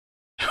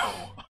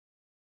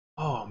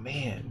 Oh,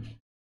 man.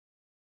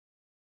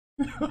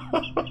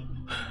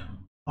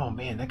 Oh,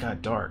 man, that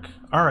got dark.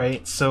 All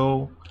right,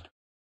 so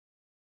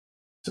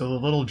the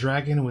little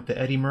dragon with the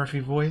Eddie Murphy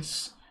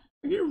voice.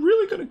 Are you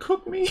really gonna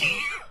cook me?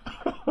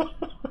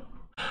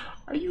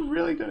 Are you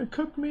really gonna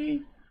cook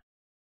me?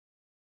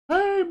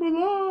 Hey,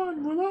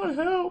 Mulan,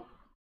 help!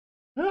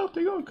 Help,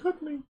 they gonna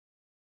cook me.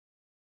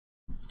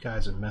 You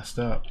guys are messed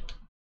up.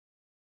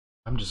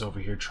 I'm just over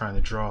here trying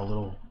to draw a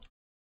little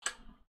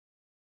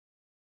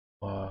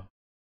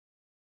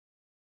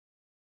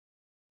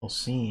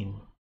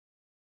scene.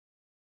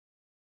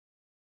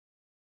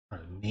 Or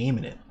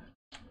naming it.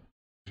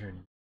 Your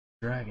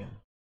dragon.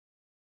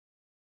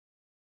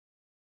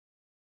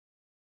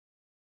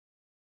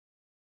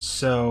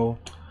 So,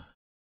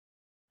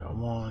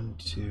 1,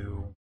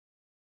 2.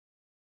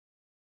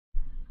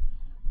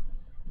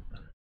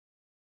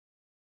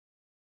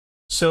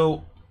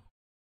 So,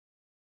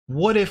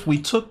 what if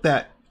we took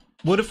that?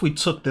 What if we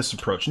took this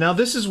approach? Now,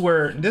 this is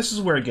where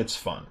it gets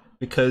fun,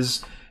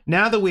 because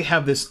now that we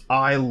have this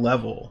eye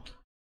level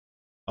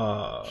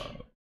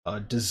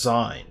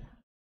design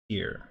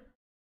here,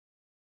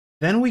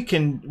 then we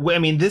can. I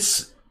mean,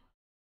 this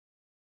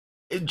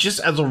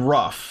just as a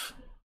rough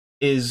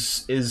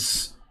is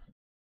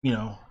you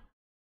know,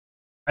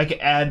 I could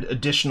add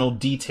additional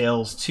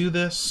details to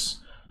this.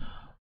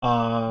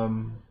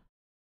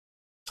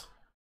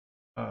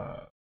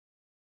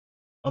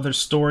 Other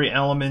story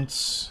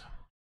elements.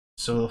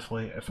 So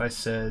if I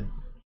said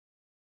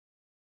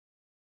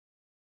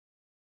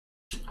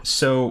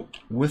So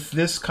with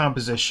this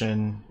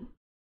composition,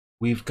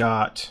 we've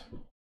got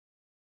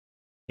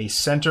a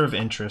center of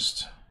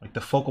interest, like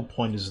the focal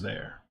point is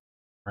there,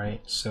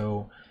 right?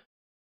 So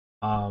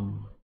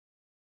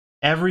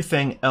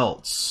everything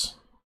else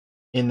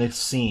in the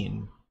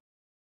scene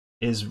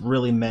is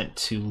really meant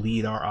to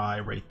lead our eye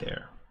right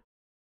there.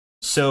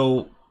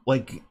 So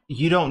like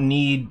you don't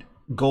need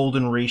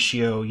golden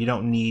ratio, you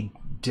don't need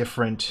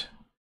different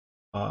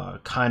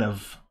kind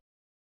of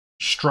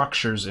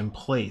structures in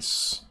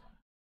place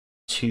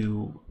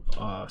to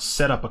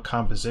set up a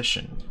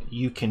composition.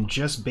 You can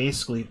just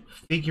basically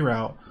figure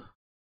out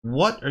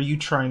what are you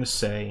trying to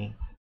say,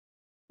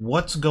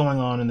 what's going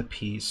on in the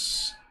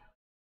piece,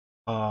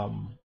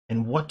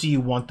 and what do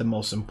you want the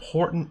most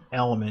important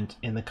element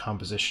in the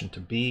composition to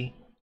be.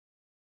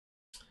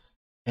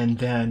 And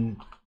then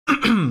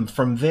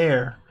from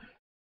there,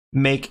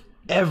 make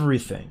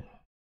everything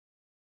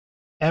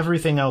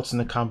else in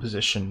the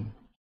composition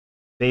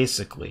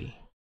basically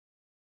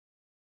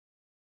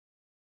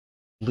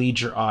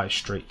lead your eye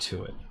straight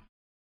to it,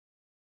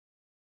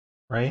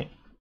 right?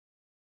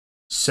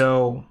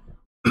 So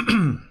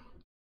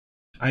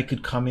I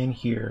could come in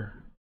here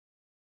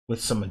with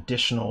some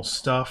additional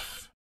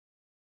stuff.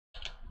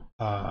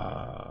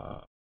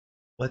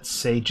 Let's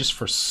say just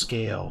for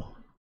scale,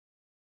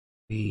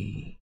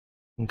 we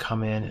can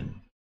come in and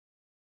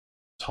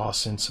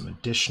toss in some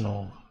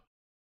additional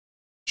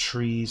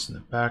trees in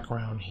the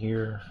background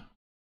here.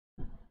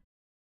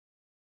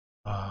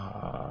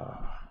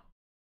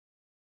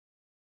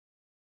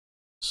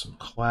 Some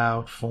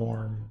cloud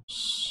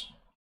forms.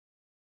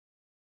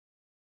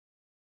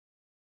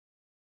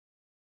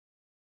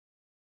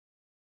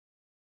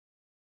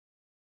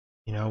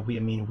 You know,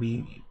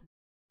 we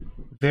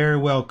very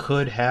well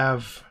could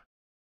have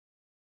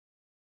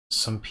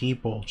some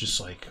people just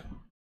like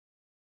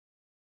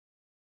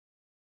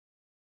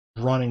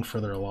running for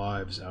their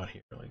lives out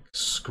here, like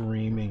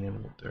screaming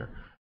and they're,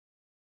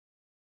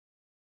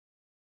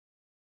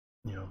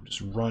 you know,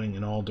 just running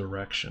in all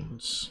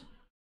directions.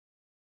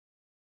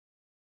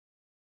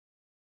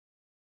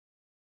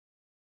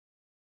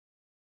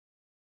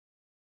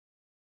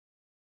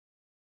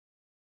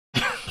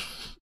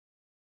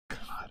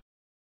 God.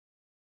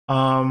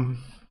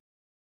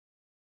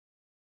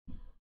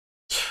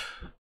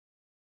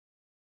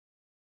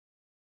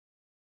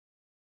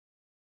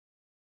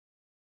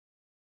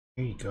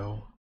 Here you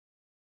go.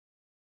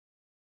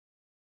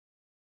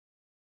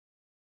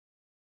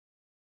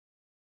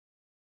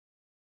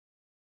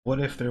 What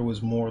if there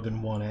was more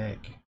than one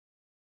egg?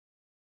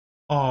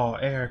 Oh,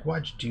 Eric,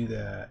 why'd you do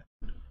that?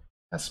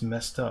 That's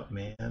messed up,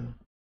 man.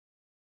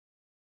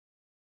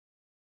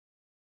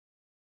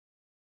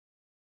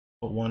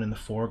 Put one in the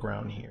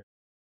foreground here.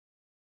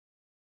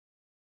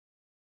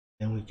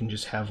 And we can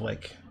just have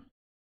like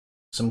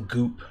some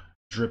goop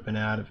dripping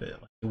out of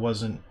it. Like it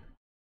wasn't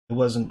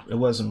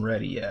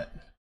ready yet.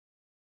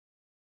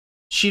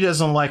 She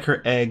doesn't like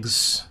her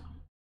eggs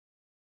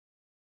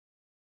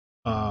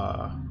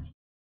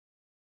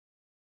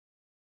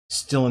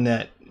still in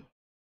that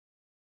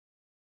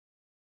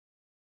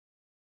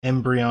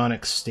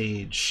embryonic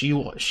stage.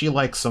 She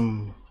likes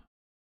them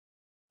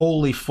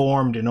fully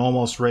formed and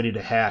almost ready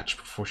to hatch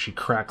before she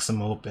cracks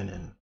them open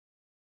and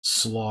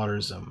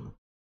slaughters them.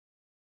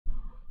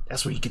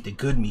 That's where you get the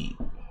good meat.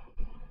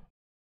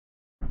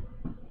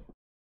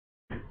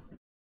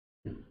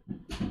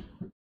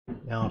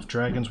 Now, if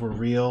dragons were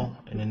real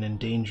and an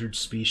endangered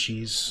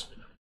species,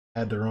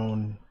 had their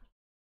own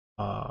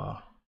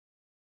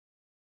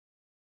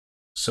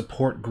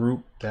support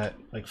group that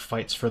like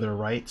fights for their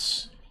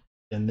rights,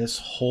 then this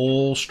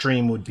whole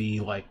stream would be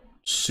like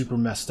super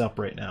messed up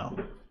right now.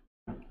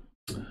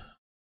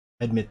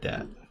 Admit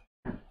that.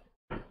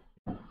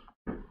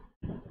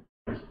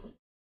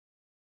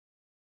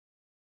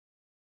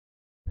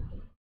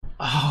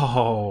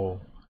 Oh.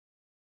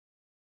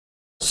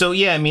 So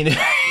yeah, I mean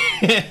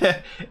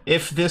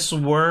if this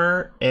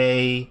were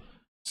a,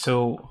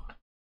 so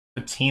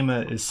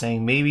Fatima is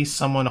saying maybe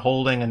someone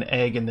holding an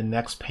egg in the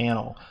next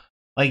panel.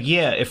 Like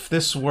yeah, if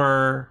this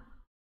were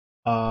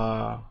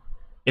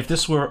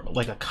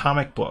like a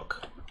comic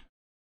book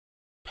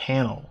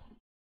panel,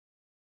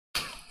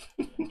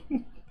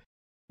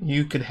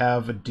 you could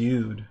have a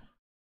dude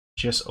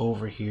just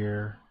over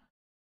here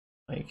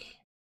like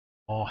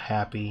all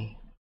happy,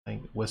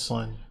 like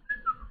whistling.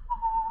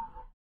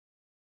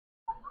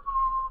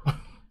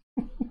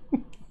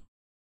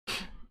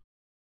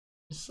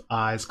 Just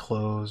eyes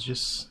closed,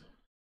 just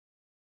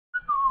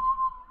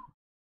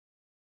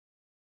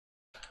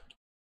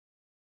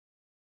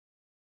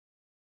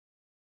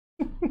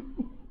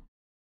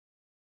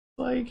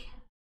like,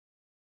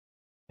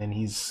 and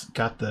he's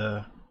got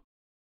the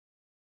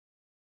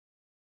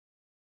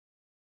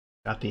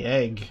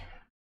egg.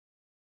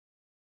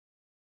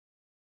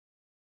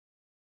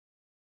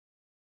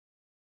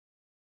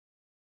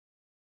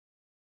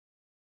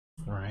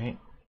 Right.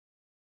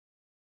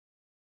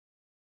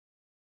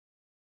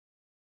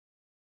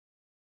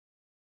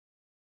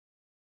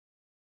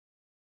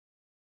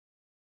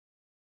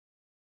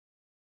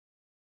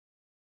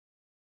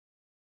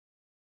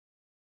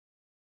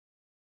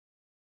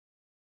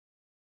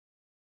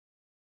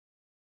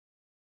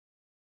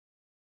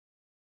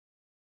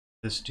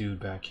 this dude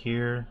back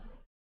here,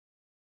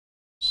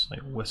 just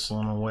like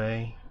whistling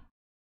away.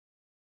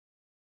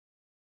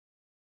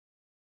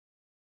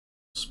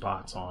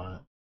 Spots on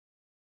it.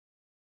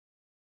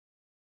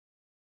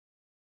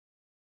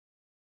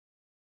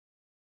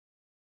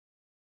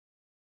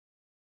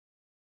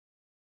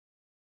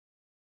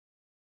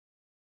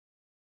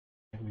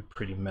 It'd be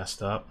pretty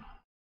messed up.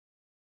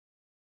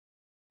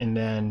 And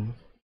then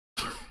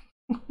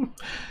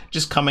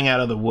just coming out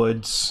of the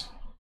woods.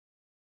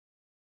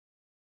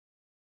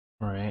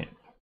 Right.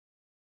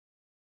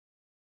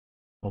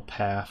 Little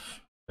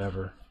path,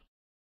 whatever.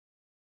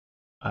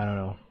 I don't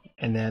know.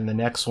 And then the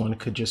next one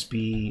could just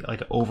be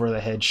like an over the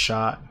head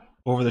shot,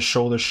 over the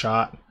shoulder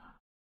shot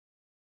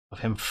of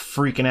him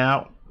freaking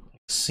out,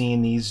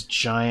 seeing these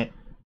giant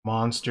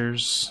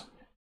monsters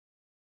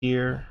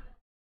here,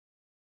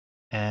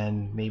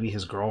 and maybe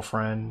his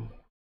girlfriend.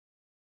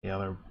 The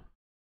other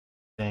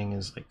thing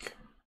is like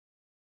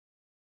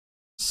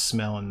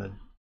smelling the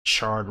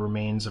charred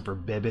remains of her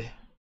baby.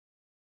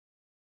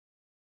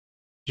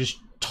 Just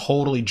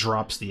totally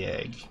drops the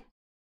egg.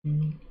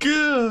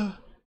 Gah!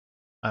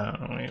 I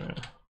don't know even.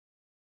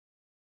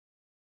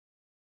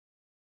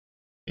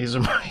 These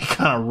are my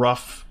kind of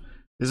rough.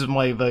 This is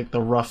my like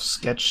the rough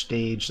sketch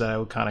stage that I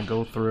would kind of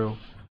go through.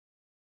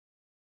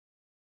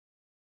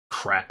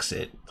 Cracks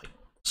it, like,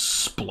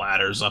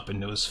 splatters up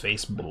into his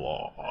face.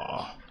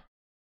 Blah.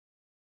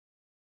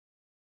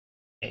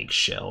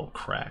 Eggshell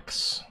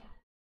cracks.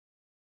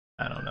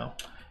 I don't know.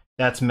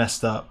 That's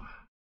messed up.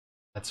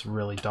 That's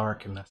really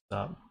dark and messed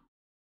up.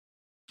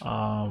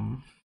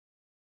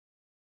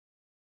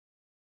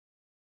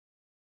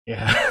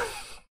 Yeah.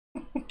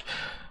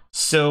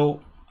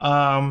 So,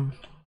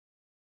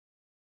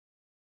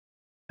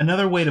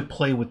 another way to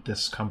play with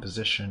this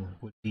composition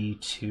would be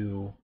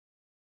to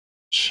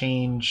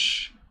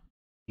change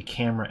the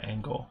camera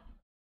angle.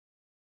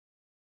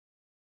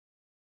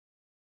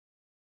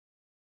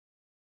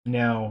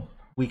 Now,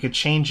 we could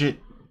change it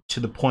to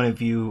the point of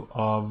view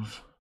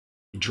of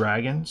the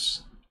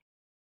dragons.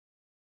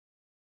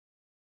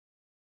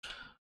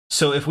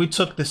 So if we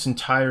took this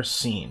entire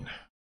scene,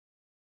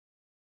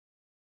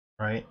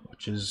 right,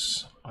 which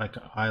is like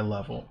eye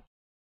level,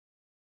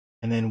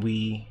 and then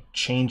we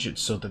change it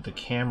so that the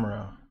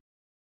camera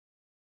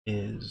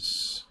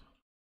is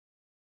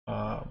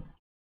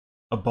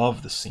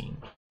above the scene.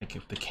 Like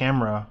if the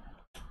camera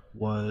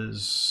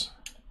was,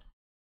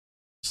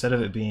 instead of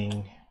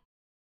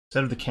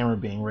the camera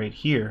being right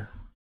here,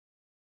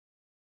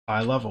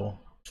 eye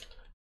level,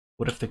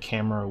 what if the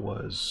camera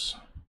was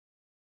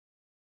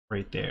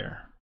right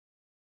there?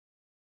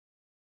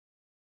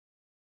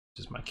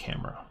 This is my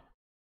camera.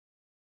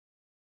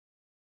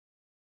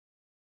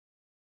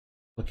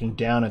 Looking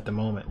down at the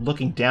moment,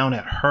 looking down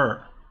at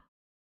her.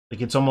 Like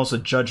it's almost a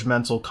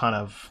judgmental kind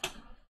of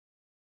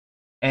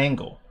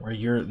angle where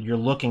you're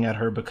looking at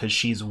her because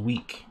she's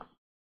weak.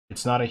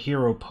 It's not a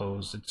hero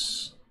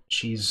pose.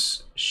 She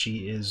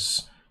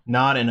is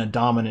not in a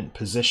dominant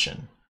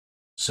position.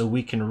 So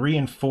we can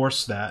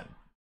reinforce that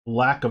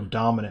lack of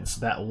dominance,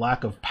 that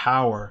lack of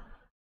power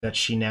that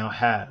she now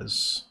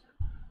has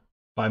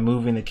by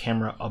moving the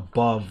camera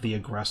above the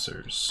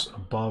aggressors,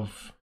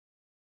 above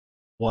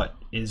what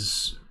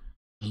is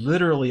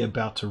literally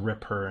about to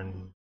rip her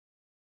and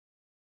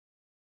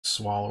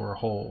swallow her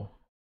whole.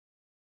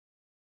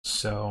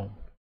 So,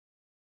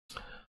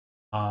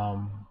 I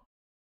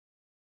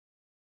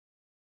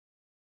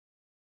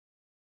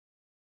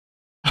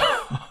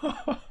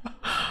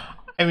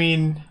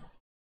mean,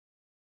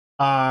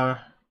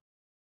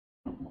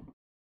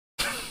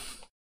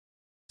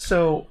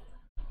 so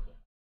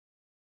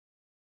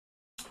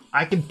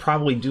I could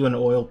probably do an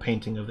oil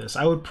painting of this.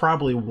 I would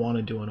probably want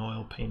to do an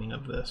oil painting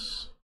of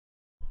this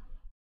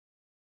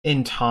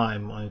in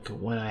time, like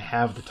when I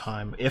have the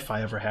time, if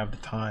I ever have the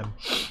time.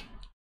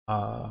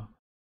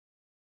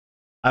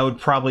 I would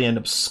probably end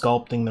up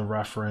sculpting the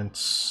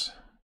reference,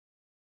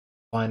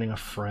 finding a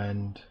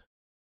friend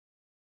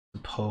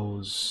to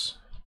pose,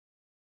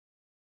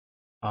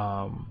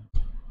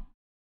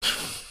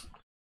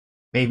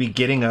 maybe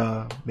getting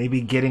a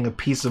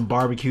piece of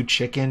barbecue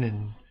chicken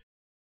and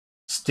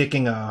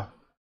sticking a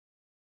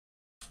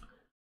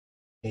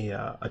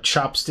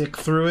chopstick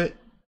through it,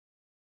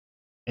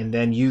 and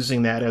then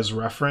using that as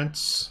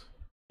reference.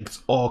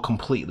 It's all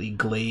completely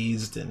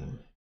glazed and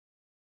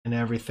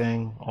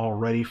everything, all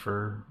ready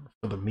for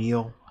the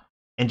meal,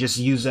 and just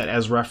use that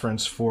as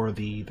reference for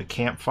the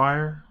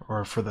campfire,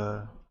 or for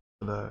the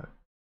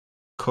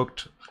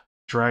cooked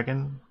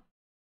dragon.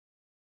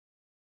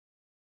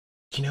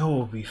 You know what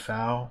would be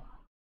foul?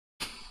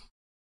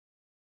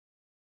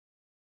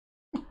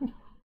 I'm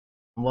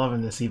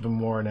loving this even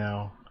more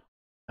now,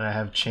 and I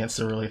have a chance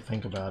to really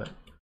think about it.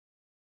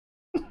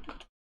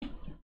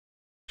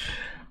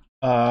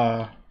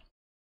 Oh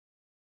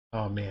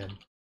man.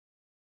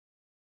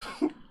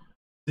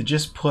 To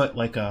just put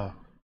like a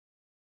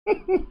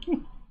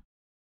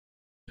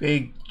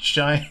big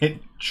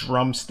giant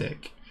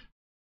drumstick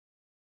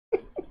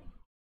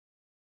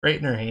right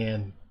in her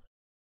hand.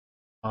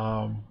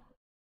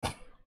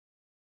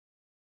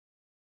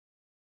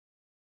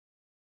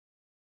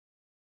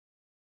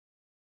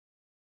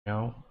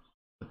 know,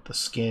 with the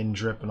skin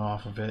dripping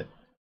off of it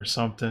or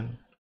something.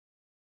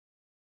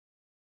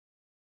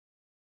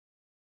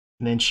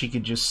 And then she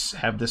could just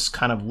have this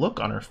kind of look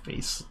on her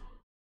face,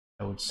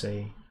 I would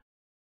say.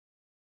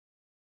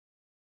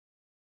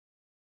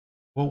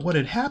 Well, what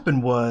had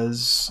happened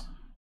was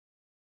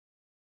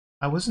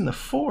I was in the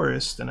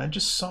forest and I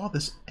just saw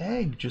this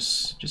egg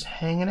just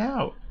hanging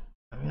out.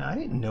 I mean, I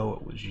didn't know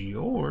it was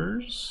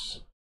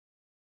yours.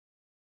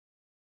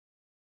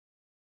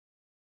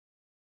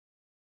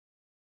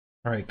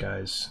 All right,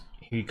 guys,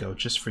 here you go,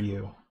 just for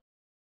you.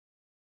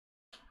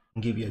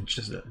 I'll give you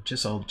just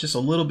a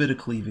little bit of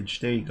cleavage.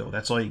 There you go.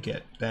 That's all you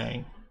get.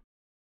 Bang.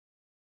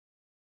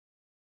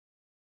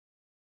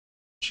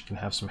 She can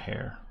have some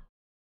hair.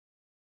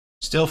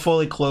 Still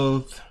fully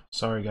clothed.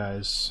 Sorry,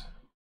 guys.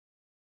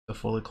 Still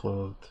fully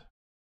clothed.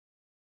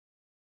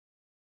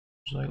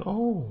 She's like,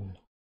 oh,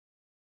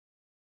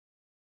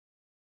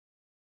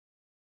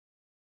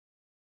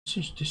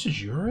 this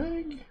is your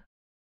egg?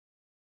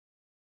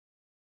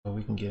 So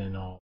we can get in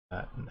all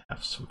that and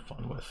have some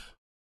fun with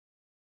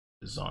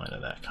design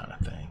of that kind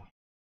of thing.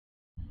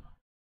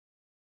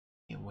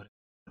 Yeah, what?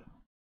 Does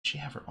she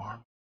have her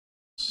arm?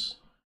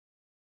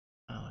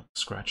 Kind of like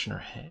scratching her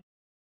head.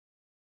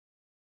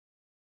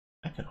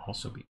 That could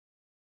also be.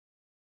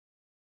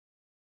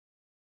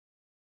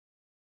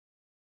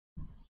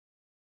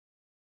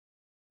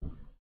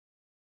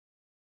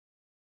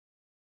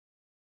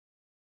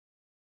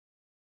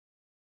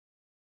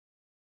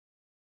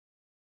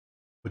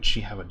 Would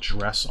she have a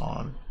dress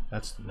on?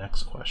 That's the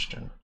next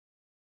question. Would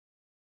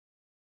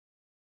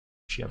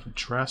she have a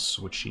dress?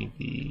 Would she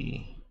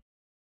be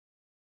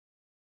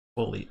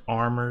fully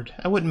armored?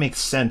 That wouldn't make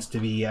sense to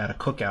be at a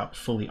cookout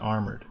fully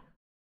armored.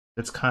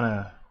 That's kind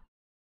of,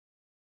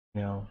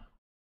 you know,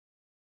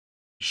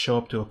 show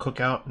up to a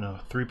cookout in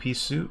a three-piece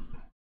suit.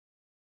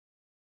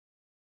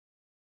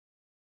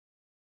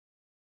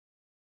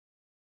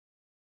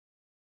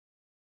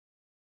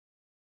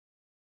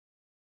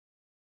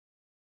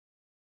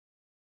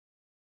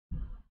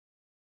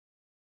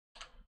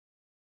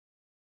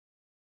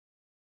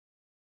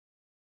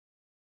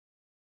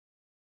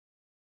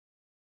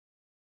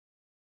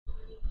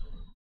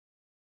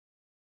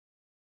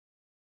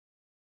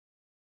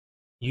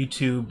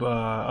 YouTube,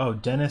 oh,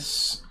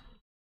 Dennis,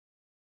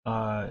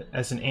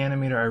 as an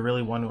animator, I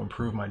really want to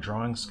improve my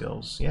drawing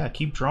skills. Yeah,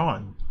 keep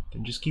drawing.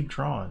 Then just keep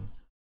drawing.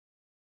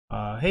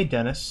 Hey,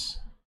 Dennis.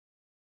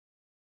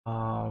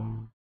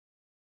 Don't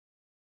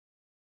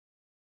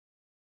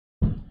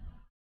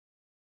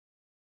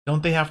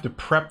they have to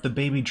prep the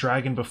baby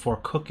dragon before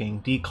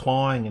cooking,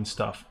 declawing and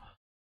stuff?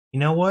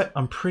 You know what?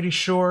 I'm pretty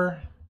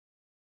sure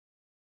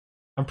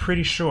they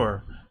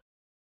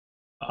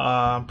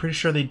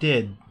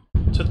did.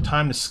 Took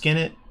time to skin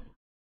it.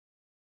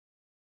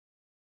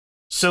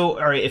 So,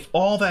 all right, if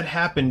all that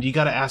happened, you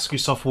got to ask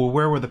yourself, well,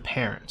 where were the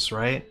parents,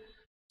 right?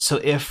 So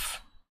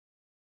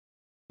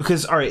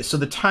because all right, so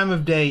the time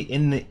of day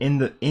in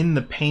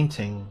the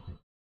painting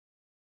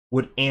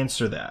would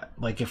answer that.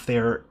 Like if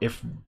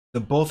the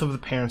both of the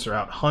parents are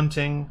out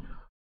hunting,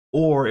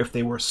 or if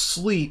they were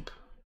asleep.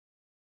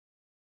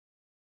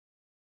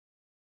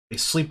 They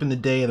sleep in the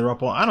day, they're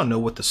up all. I don't know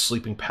what the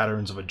sleeping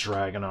patterns of a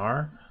dragon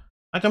are.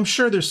 Like, I'm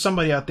sure there's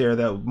somebody out there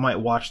that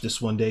might watch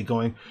this one day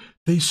going,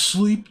 they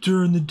sleep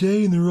during the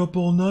day and they're up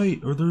all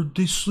night, or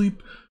they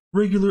sleep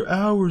regular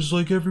hours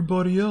like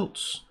everybody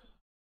else.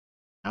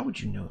 How would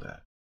you know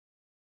that?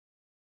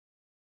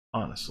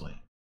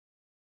 Honestly.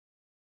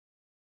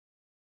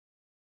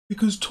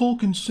 Because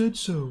Tolkien said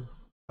so.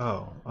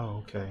 Oh,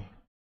 okay.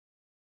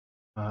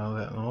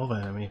 Well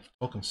then, I mean, if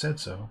Tolkien said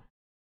so.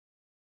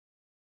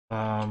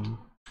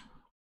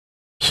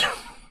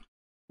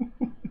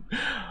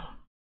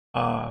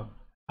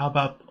 How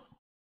about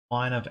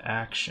line of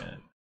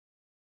action?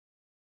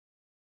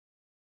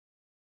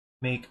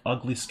 Make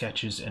ugly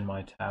sketches in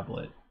my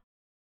tablet.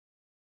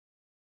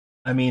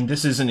 I mean,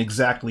 this isn't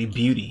exactly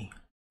beauty.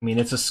 I mean,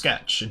 it's a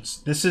sketch.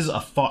 This is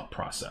a thought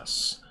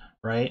process,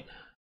 right?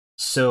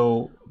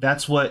 So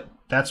that's what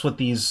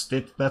these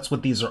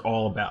are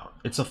all about.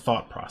 It's a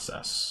thought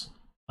process.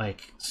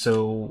 Like,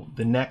 so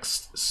the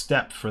next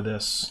step for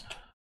this,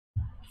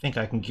 I think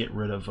I can get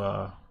rid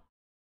of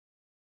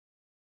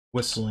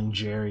Whistling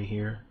Jerry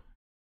here,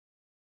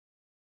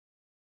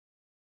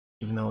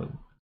 even though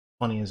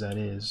funny as that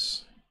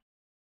is.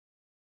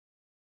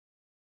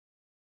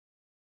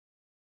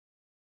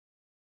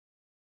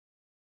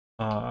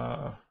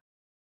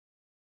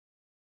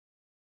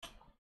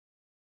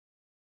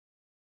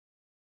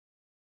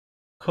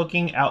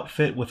 Cooking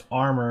outfit with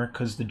armor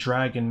because the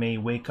dragon may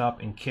wake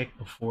up and kick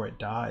before it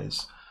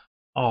dies.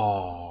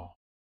 Oh,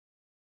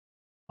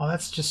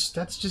 that's just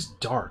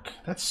dark.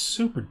 That's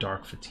super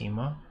dark,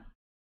 Fatima.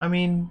 I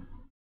mean,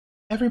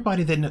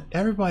 everybody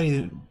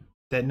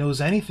that knows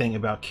anything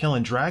about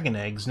killing dragon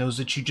eggs knows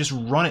that you just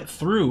run it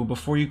through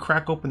before you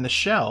crack open the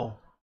shell.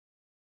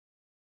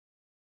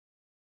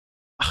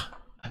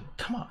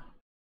 Come on.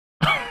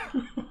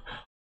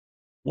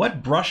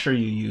 What brush are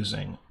you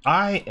using?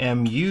 I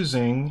am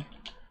using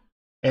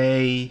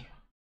a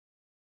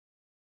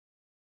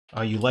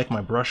You like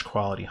my brush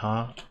quality,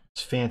 huh?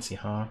 It's fancy,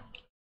 huh?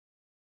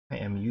 I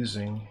am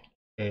using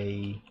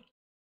a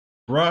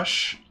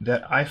brush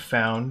that I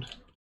found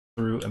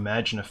through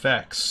Imagine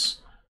Effects.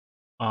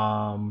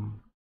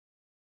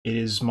 It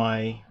is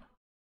my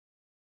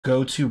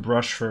go-to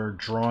brush for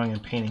drawing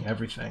and painting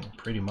everything,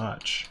 pretty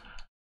much.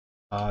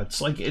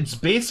 It's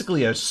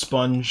basically a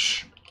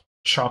sponge,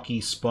 chalky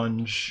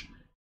sponge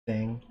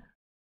thing,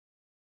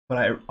 but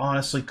I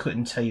honestly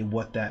couldn't tell you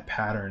what that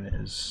pattern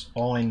is.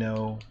 All I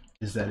know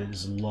is that it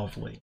is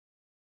lovely.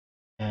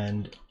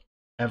 And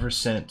ever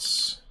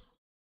since,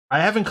 I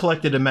haven't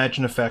collected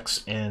Imagine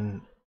Effects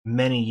in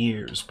many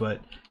years,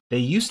 but they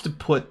used to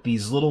put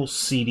these little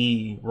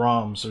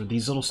CD-ROMs, or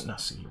these little, not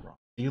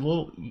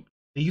CD-ROMs,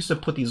 they used to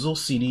put these little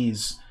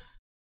CDs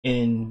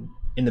in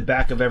the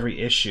back of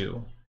every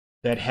issue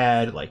that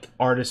had like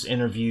artist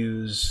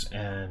interviews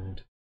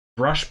and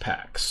brush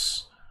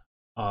packs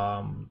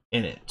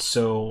in it.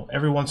 So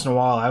every once in a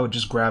while, I would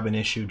just grab an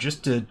issue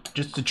just to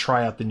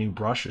try out the new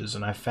brushes,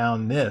 and I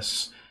found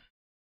this,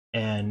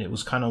 and it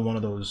was kind of one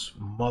of those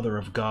mother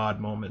of God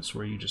moments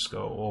where you just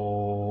go,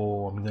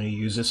 "Oh, I'm going to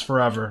use this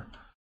forever,"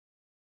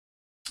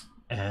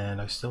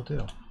 and I still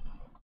do.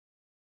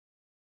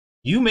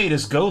 You made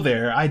us go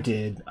there. I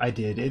did.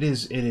 It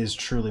is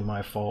truly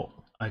my fault.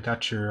 I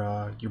got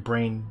your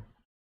brain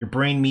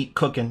meat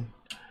cooking,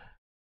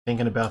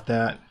 thinking about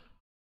that.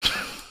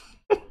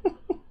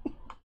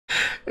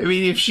 I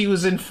mean, if she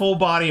was in full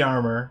body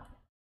armor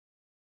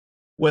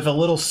with a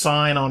little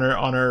sign on her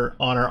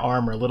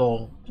armor,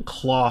 little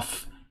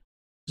cloth,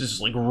 just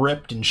like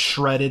ripped and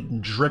shredded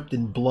and dripped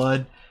in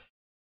blood,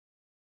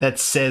 that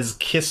says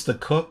 "Kiss the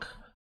Cook,"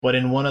 but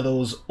in one of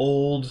those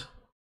old,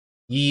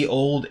 ye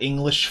old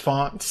English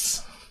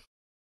fonts.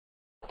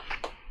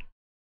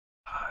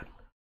 God.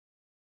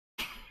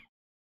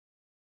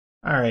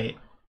 All right.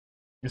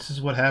 This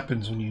is what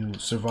happens when you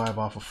survive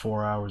off of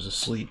 4 hours of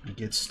sleep. You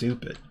get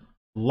stupid.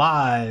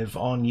 Live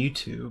on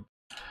YouTube.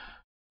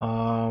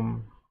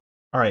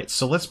 All right,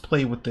 so let's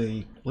play with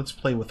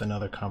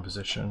another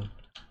composition.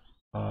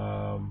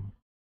 And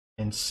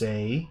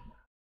say,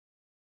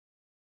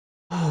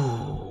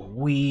 oh,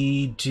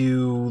 we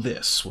do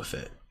this with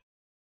it.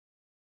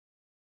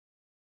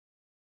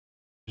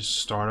 Just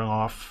starting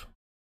off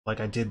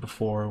like I did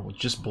before with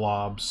just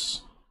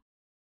blobs.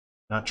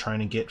 Not trying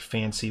to get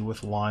fancy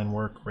with line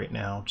work right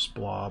now, just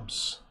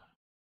blobs.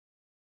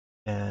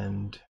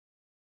 And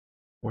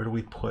where do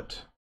we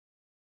put?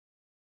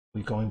 Are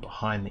we going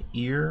behind the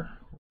ear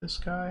with this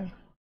guy?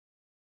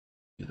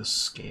 Do the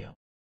scale.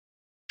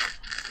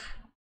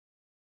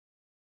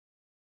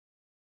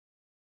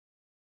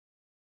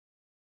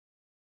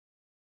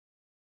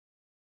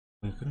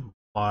 We can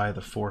apply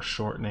the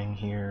foreshortening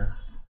here,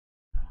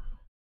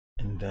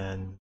 and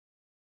then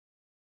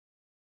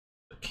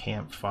the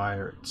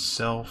campfire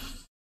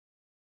itself,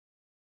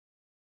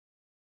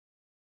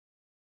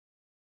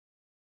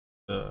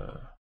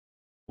 the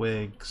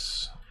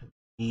twigs, and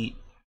heat.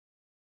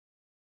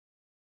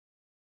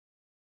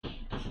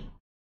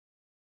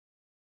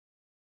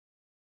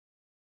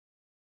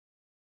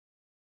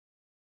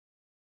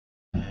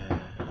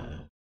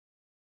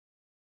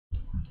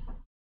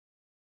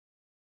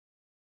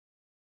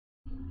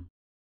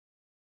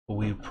 But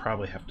we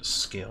probably have to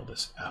scale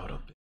this out a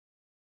bit.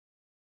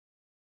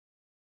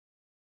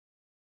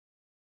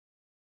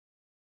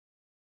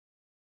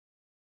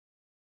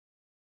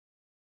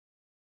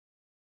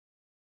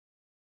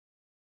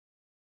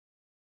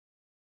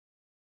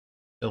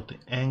 Tilt the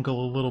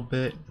angle a little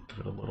bit, give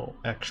it a little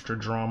extra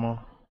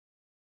drama.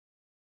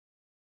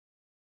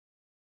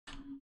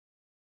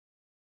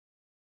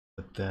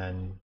 But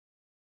then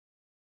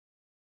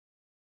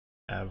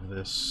have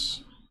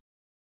this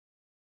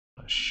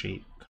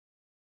shape.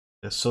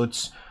 So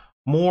it's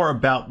more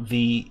about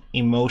the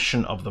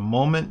emotion of the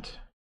moment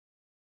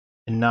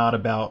and not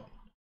about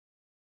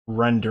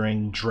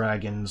rendering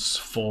Dragon's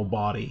full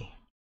body.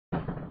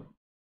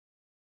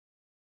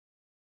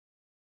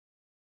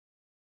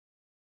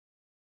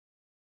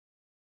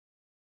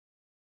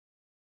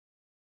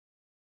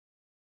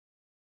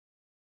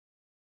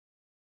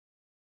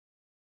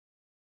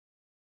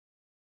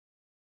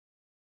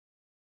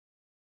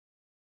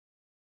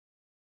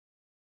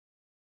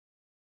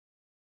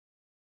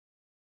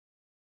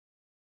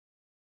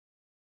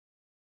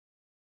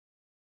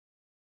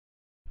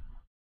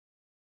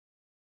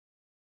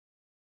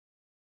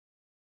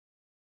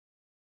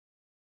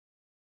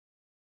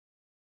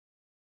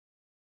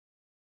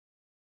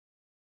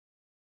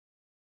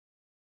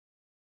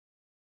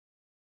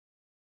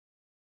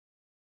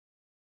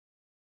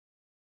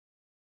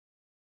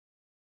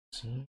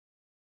 See?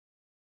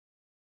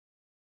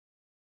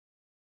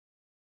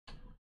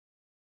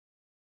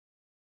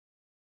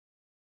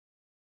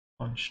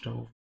 Punched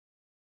over.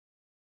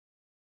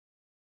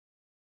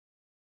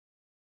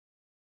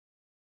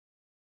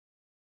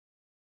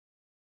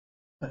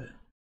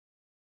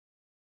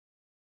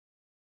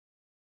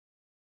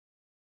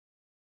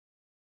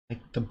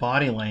 Like the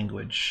body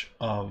language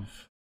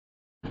of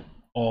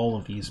all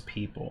of these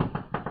people.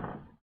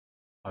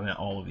 I mean,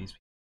 all of these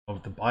people,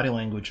 of the body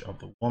language of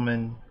the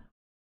woman.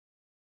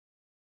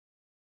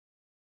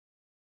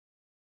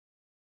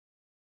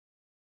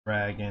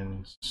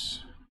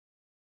 Dragons.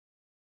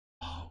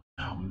 Oh,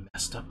 how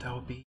messed up that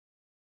would be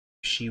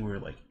if she were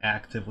like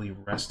actively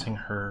resting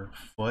her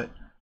foot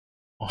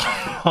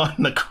on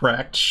the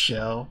cracked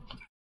shell.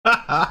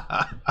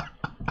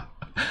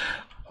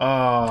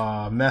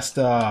 Oh, messed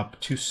up.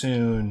 Too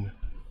soon.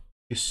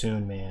 Too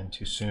soon, man.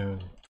 Too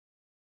soon.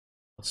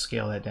 Let's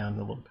scale that down a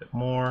little bit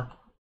more.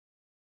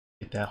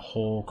 Get that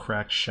whole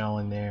cracked shell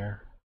in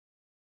there.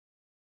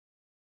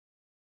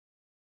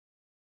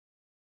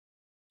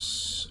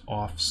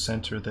 Off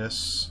center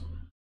this.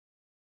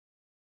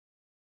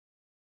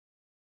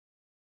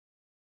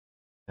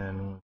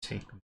 And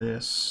take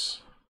this.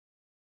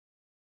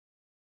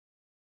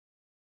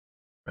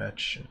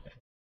 Stretch.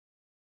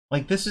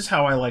 Like, this is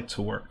how I like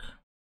to work.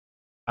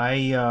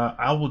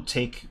 I will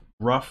take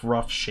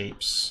rough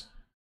shapes,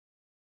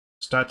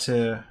 start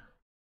to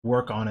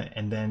work on it,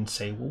 and then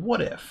say, well,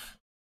 what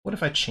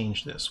if I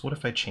change this? What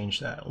if I change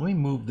that? Let me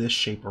move this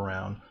shape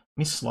around. Let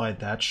me slide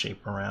that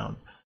shape around,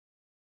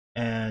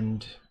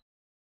 and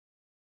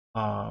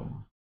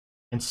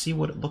see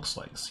what it looks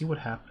like. See what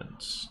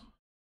happens.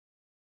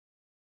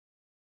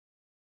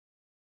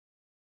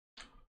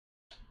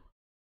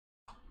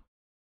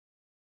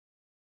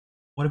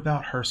 What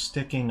about her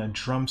sticking a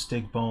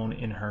drumstick bone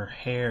in her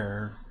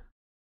hair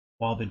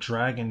while the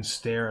dragons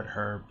stare at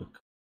her?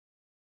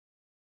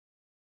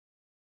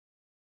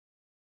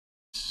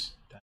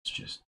 That's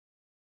just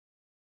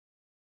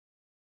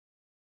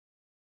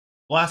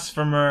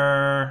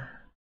blasphemer.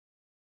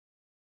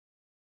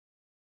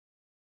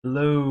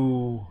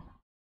 Hello,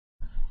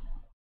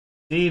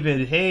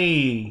 David.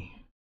 Hey.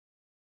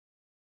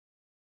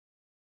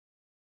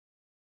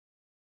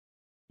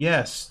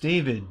 Yes,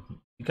 David.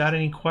 You got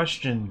any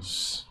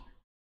questions?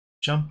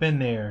 Jump in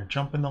there.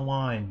 Jump in the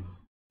line.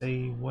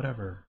 Say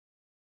whatever.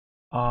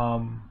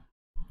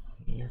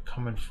 You're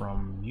coming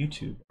from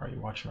YouTube. Are you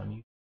watching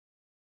on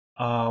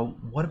YouTube?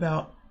 What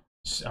about?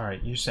 All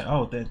right, you're saying.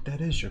 Oh,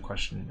 that is your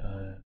question.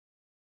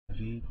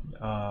 David.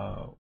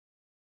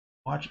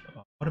 Watch.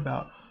 What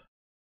about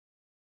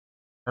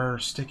her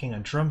sticking a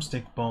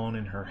drumstick bone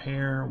in her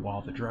hair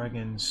while the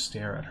dragons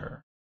stare at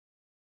her?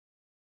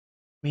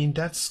 I mean,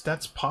 that's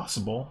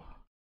possible.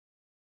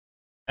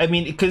 I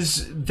mean,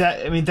 because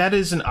that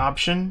is an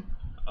option.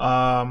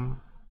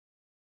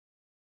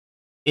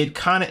 It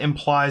kind of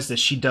implies that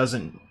she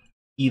doesn't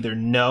either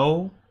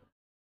know,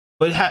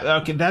 but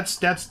okay,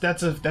 that's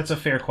a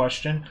fair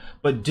question.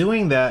 But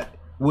doing that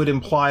would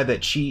imply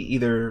that she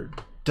either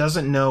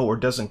doesn't know or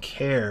doesn't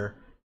care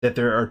that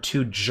there are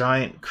two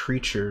giant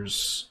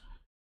creatures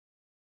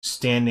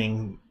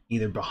standing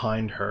either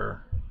behind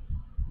her,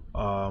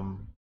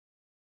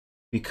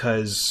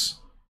 because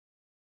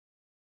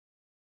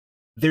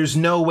there's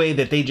no way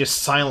that they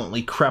just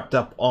silently crept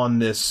up on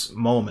this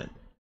moment.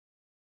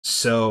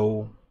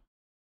 So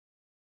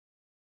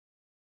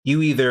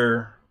you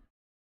either,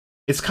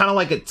 it's kind of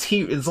like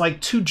it's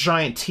like two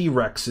giant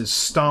T-Rexes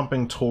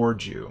stomping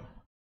towards you,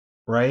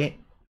 right?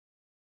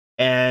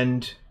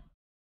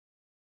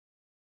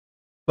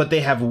 But they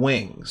have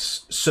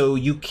wings, so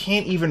you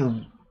can't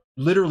even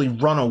literally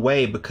run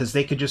away because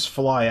they could just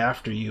fly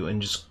after you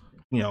and just,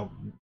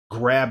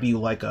 grab you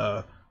like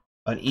an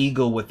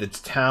eagle with its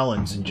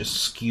talons and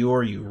just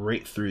skewer you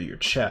right through your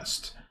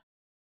chest.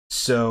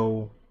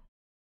 So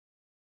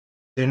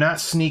they're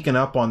not sneaking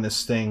up on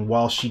this thing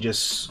while she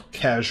just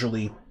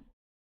casually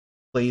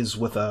plays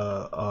with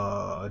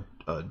a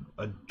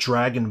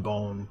dragon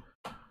bone.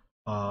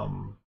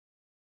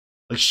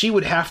 Like, she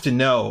would have to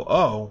know,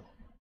 oh,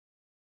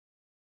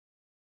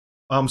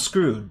 I'm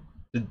screwed.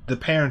 The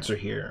parents are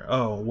here.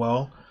 Oh,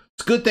 well,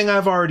 it's a good thing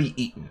I've already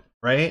eaten,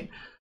 right?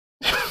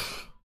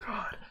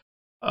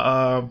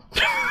 God.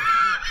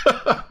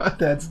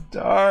 That's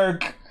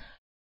dark.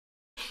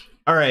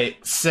 All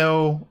right,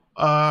 so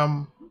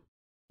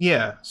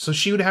yeah, so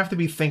she would have to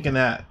be thinking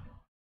that.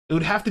 It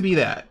would have to be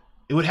that.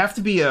 It would have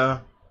to be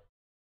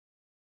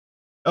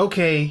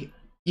okay,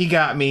 you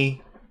got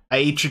me. I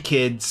ate your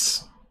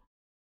kids.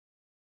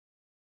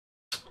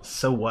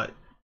 So what?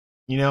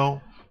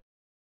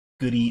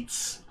 Good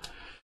eats.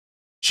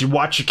 Should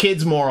watch your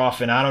kids more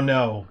often. I don't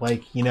know.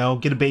 Like, get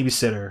a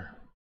babysitter.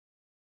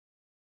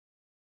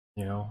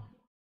 I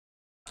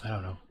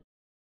don't know.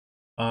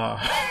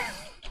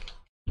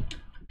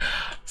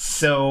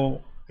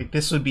 So like,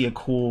 this would be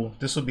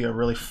a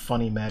really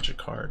funny magic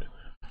card.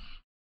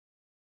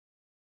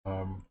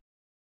 I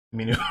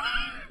mean,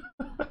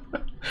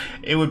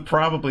 it would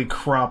probably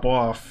crop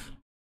off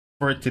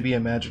for it to be a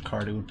magic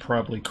card. It would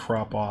probably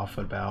crop off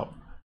about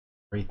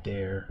right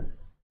there,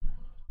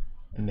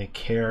 and the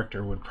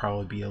character would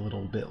probably be a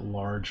little bit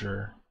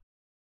larger,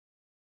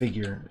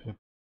 figure a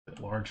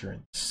bit larger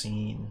in the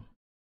scene.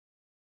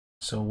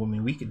 So I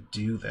mean, we could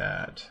do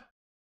that.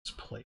 Let's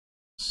play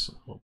this a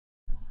little.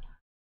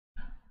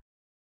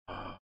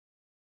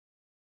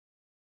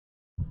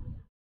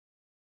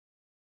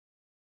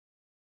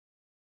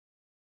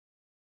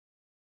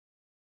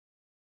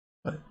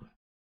 But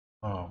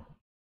oh,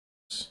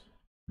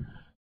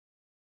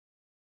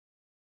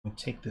 We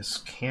take this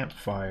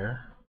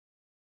campfire,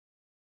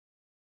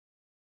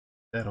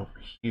 that over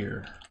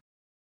here,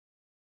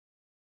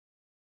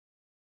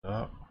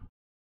 up.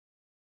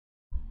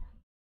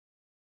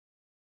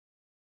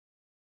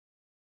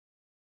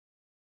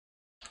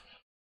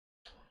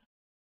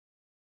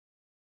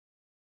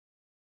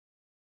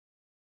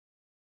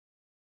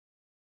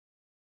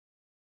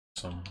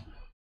 Some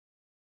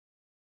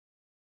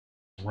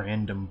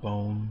random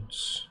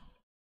bones,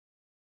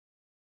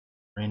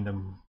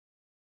 random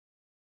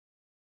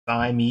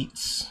thigh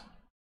meats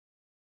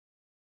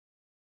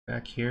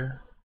back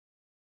here.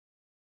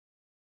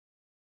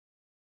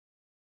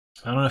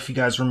 I don't know if you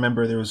guys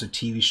remember, there was a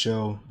TV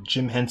show,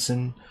 Jim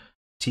Henson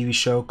TV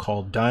show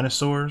called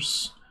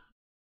Dinosaurs,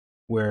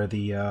 where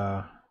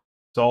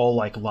it's all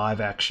like live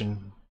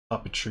action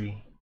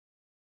puppetry,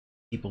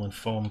 people in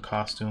foam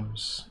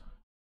costumes.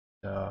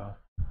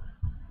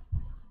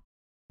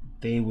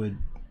 They would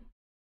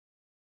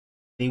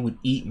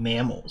eat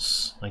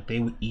mammals, like they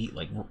would eat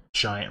like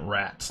giant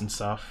rats and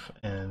stuff,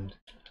 and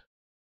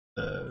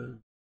the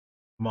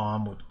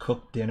mom would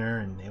cook dinner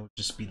and it would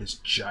just be this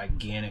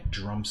gigantic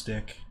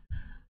drumstick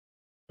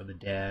for the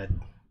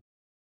dad.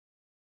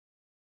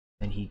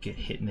 Then he'd get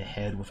hit in the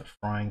head with a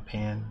frying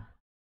pan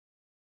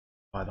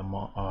by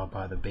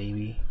the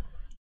baby.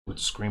 Would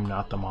scream,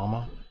 "Not the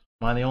mama."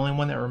 Am I the only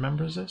one that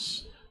remembers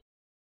this?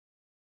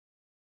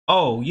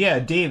 Oh yeah,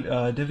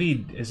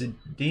 David. Is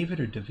it David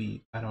or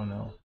David? I don't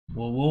know.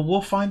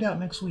 We'll find out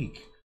next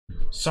week.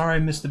 Sorry I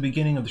missed the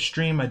beginning of the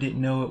stream. I didn't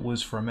know it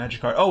was for a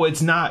magic card. Oh,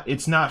 it's not.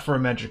 It's not for a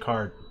magic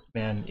card,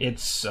 man.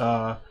 It's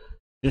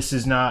this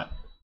is not.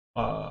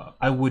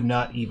 I would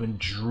not even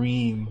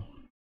dream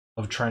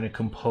of trying to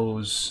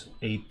compose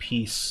a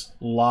piece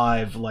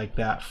live like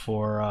that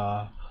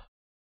for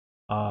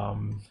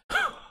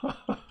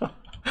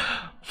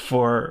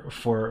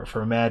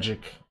for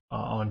magic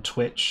on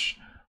Twitch.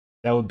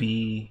 That would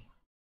be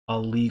a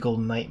legal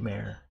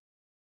nightmare.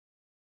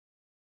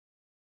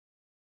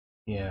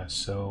 Yeah,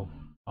 so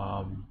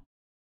oh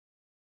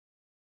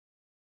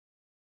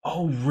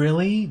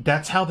really?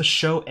 That's how the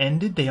show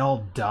ended? They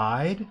all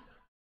died?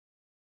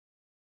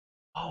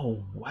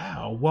 Oh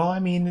wow. Well, I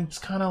mean, it's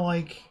kind of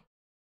like,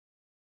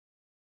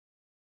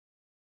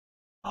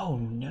 oh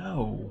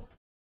no.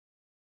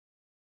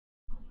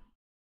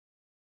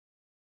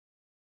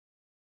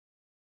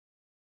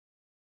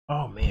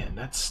 Oh man,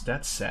 that's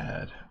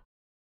sad.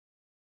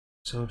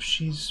 So if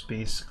she's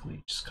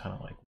basically just kind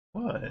of like,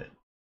 what?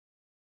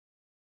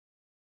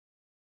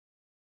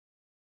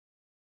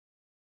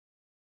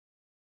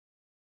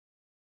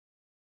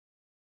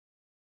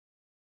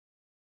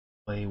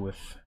 Play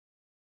with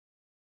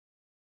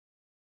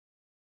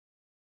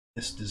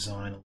this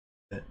design a little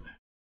bit.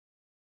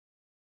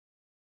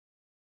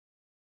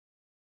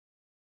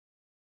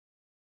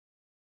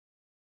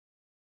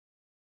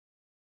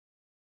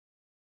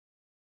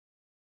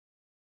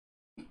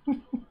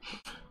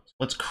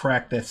 Let's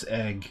crack this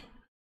egg.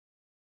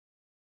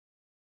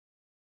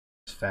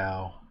 It's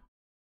foul.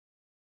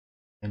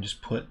 And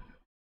just put.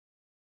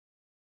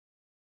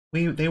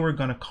 They were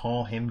gonna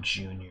call him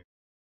Junior.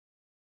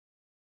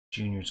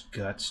 Junior's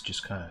guts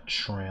just kind of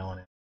trailing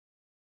it.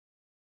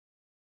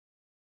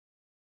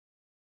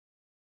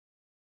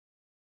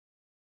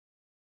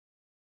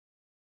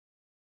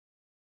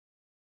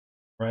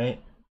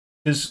 Right?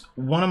 Because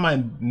one of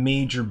my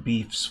major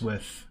beefs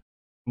with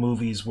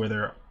movies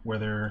where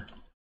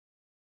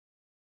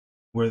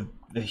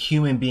the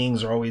human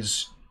beings are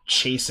always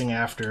chasing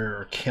after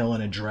or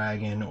killing a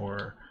dragon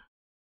or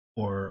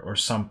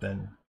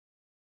something,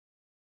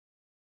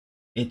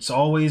 it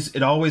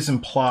always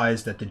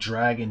implies that the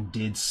dragon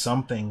did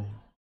something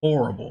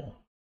horrible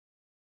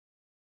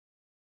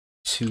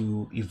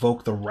to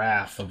evoke the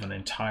wrath of an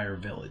entire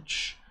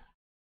village.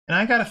 And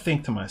I gotta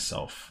think to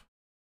myself,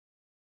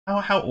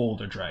 how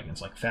old are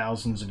dragons? Like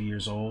thousands of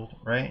years old,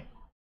 right?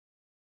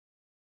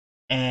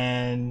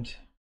 And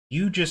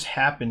you just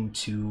happen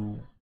to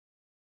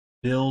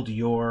build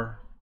your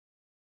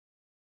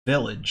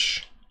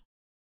village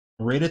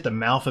right at the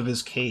mouth of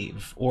his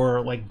cave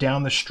or like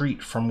down the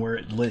street from where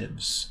it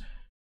lives,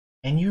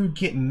 and you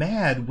get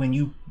mad when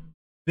you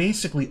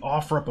basically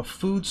offer up a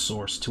food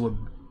source to a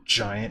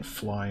giant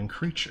flying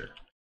creature.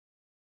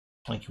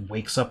 Like, he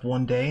wakes up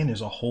one day and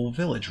there's a whole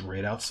village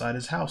right outside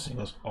his house, and he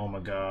goes, "Oh my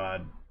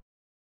god,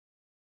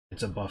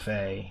 it's a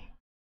buffet."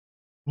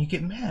 And you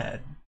get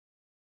mad,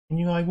 and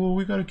you're like, "Well,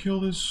 we gotta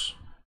kill this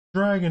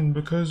dragon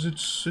because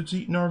it's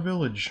eating our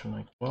village." I'm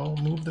like, "Well,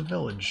 move the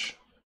village,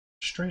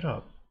 straight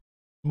up,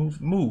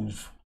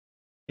 move.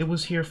 It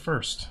was here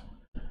first."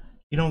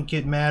 You don't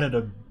get mad at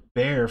a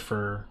bear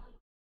for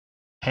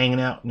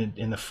hanging out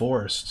in the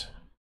forest.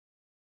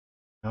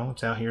 You know,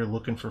 it's out here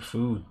looking for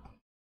food.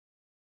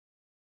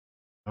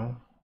 You know,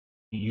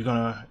 you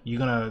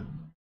gonna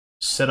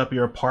set up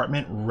your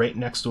apartment right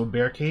next to a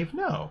bear cave?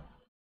 No, of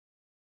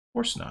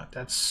course not.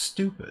 That's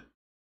stupid.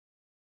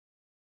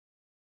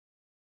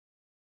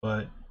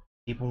 But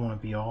people want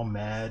to be all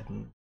mad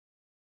and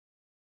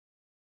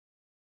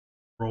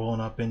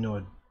rolling up into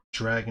a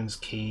dragon's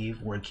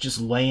cave where it's just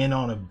laying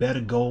on a bed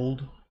of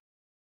gold.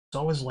 It's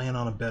always laying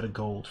on a bed of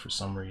gold for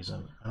some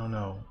reason. I don't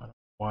know. I don't know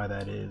why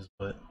that is,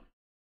 but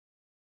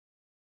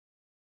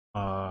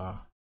uh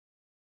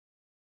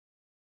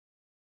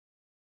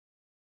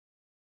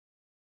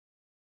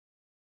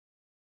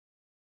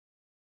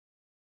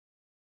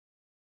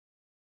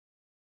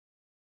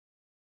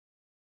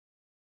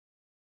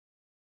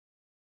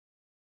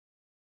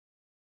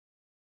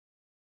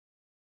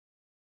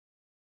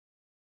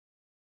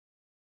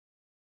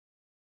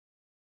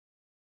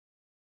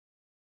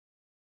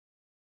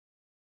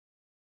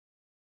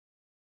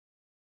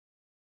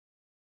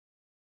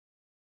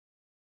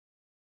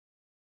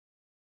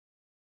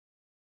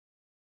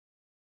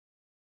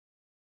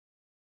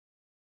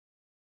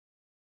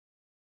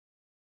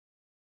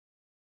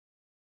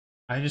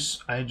I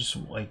just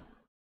like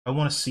I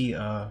want to see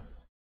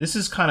this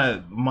is kind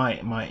of my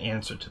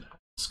answer to that.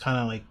 It's kind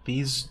of like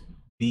these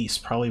beasts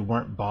probably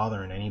weren't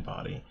bothering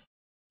anybody,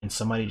 and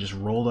somebody just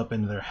rolled up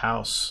into their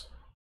house,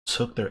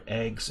 took their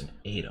eggs and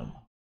ate them.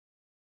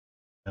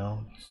 You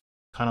know,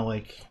 kind of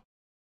like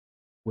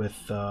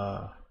with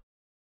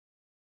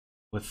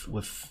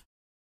with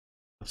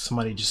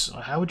somebody just,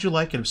 how would you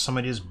like it if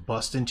somebody just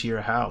bust into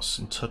your house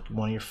and took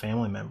one of your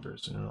family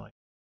members and like,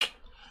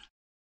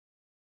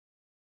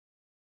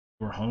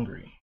 we're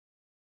hungry,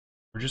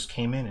 or just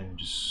came in and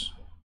just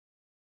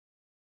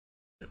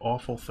did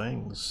awful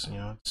things, you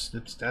know?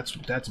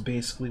 That's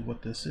basically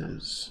what this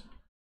is,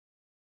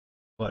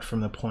 but from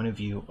the point of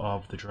view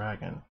of the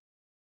dragon.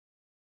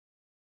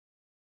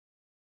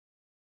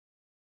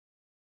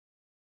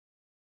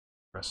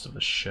 Rest of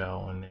the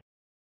shell and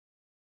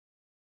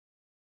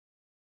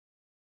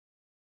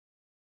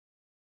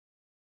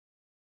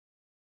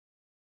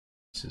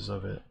pieces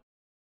of it.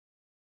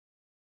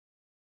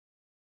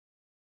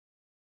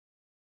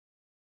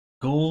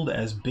 Gold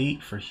as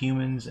bait for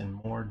humans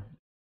and more.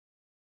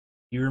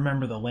 You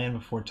remember the Land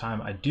Before Time?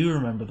 I do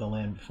remember the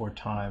Land Before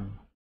Time.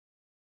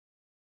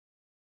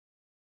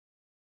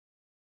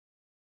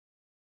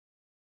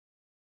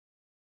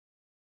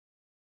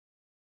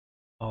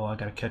 Oh, I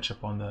gotta catch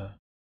up on the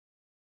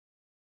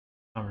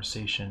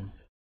conversation.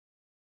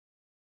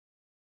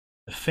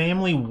 The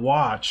family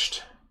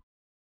watched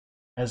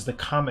as the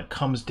comet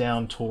comes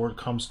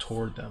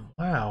toward them.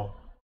 Wow.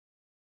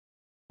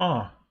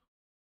 Huh.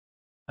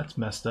 That's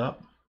messed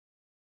up.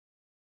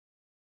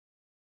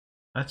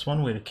 That's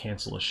one way to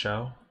cancel a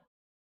show.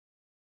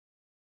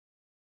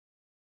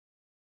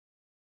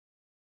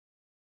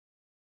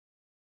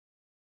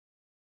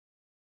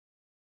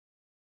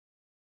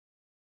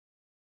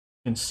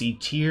 You can see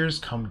tears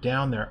come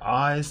down their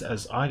eyes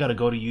as I gotta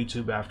go to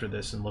YouTube after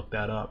this and look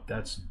that up.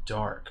 That's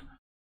dark.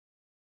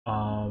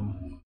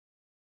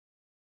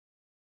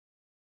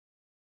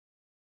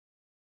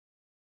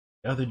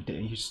 The other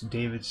day,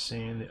 David's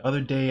saying, the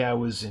other day I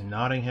was in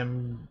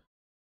Nottingham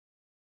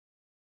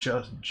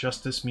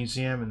Justice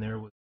Museum, and there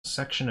was a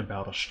section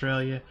about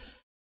Australia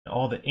and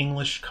all the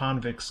English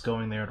convicts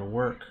going there to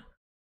work.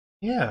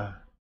 Yeah,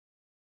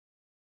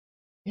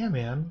 yeah,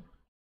 man.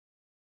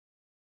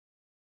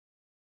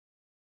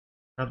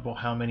 Incredible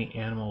how many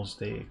animals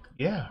they,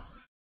 yeah,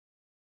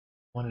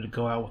 wanted to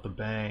go out with a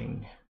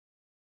bang.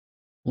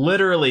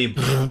 Literally,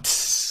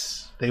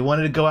 they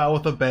wanted to go out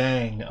with a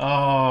bang.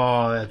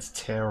 Oh, that's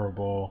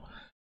terrible.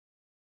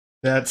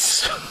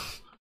 That's, oh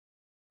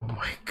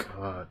my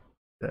god,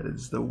 that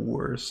is the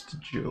worst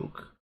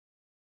joke.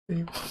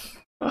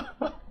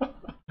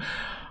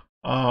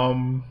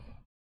 um,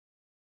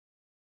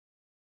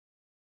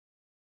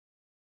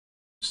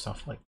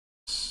 Stuff like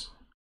this.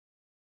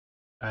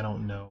 I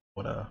don't know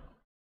what a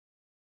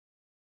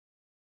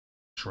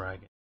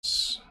dragon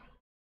is,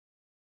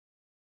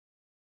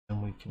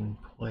 and we can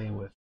play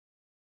with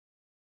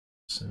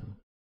this. And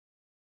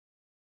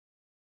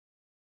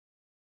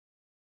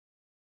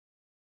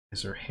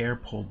is her hair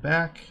pulled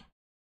back,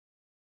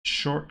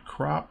 short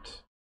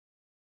cropped,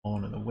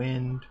 blowing in the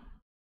wind?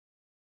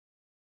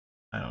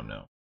 I don't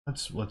know.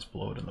 Let's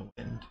blow it in the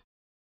wind.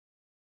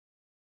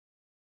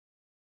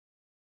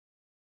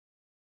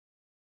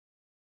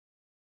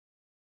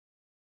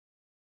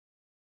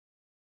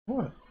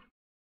 What?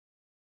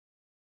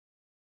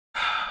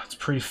 It's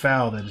pretty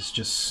foul that it's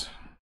just.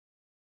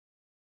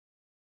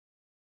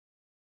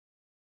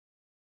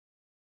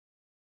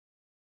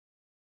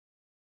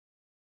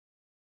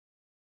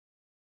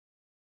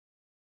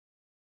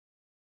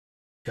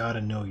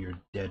 Gotta know you're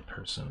a dead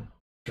person.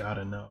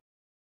 Gotta know.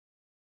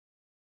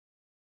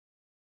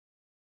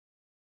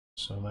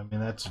 So, I mean,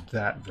 that's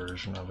that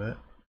version of it.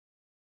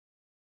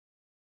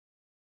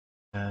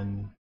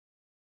 And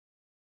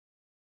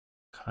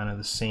kind of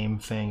the same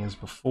thing as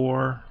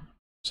before.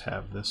 Just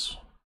have this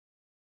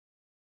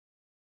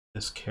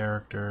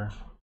character,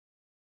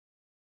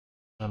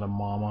 not a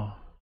mama.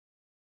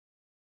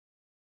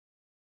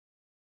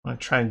 I'm gonna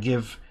try and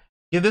give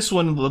this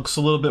one, looks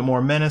a little bit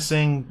more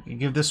menacing.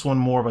 Give this one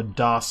more of a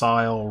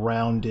docile,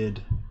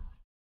 rounded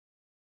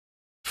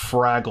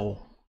Fraggle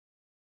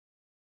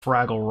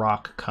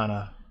Rock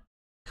kind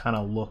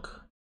of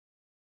look.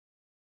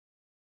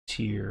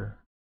 Tear,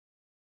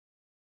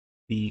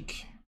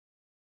 beak.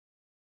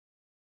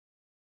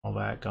 all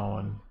that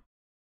going.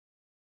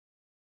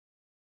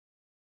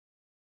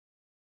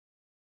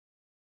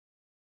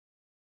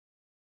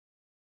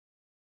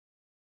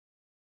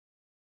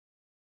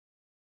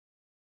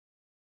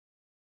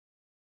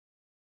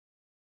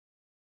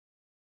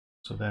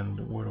 So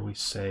then where do we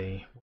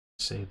say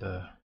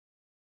the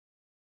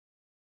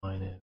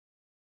line is?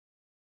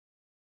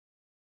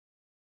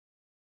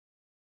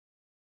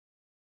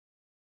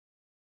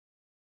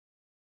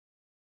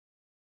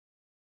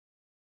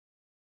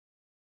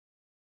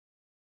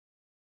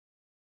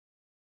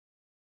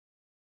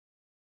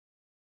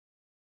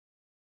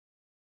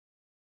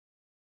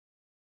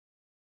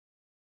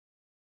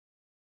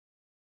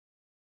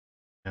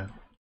 Yeah.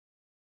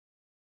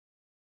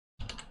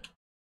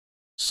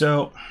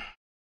 So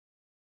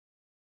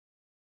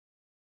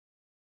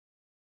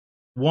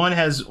one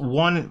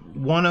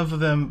of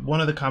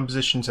the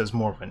compositions has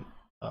more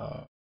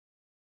of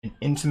an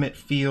intimate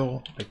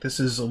feel. Like this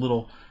is a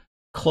little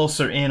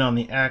closer in on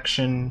the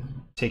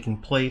action taking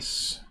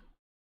place.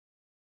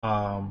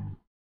 Say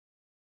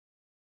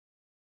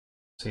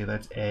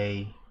that's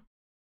A,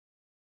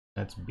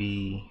 that's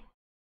B.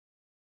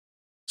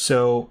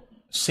 So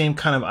same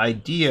kind of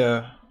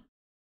idea,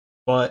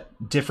 but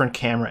different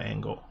camera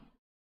angle.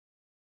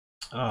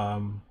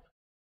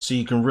 So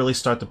you can really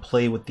start to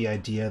play with the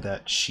idea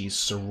that she's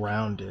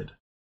surrounded.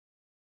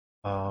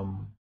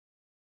 Now,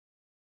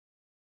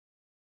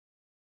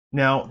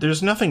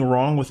 there's nothing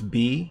wrong with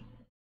B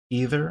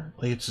either.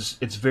 Like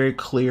it's very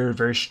clear,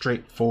 very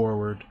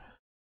straightforward.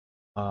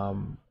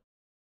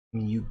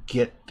 You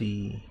get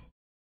the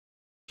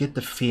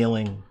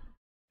feeling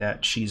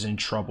that she's in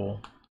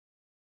trouble.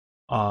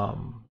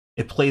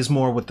 It plays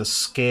more with the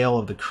scale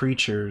of the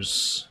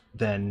creatures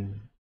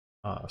than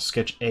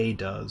sketch A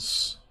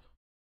does,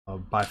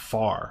 by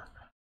far.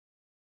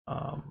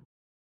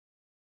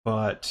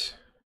 But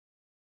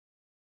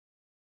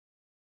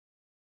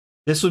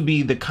this would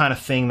be the kind of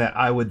thing that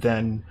I would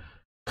then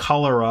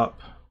color up,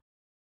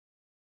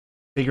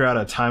 figure out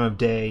a time of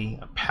day,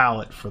 a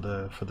palette for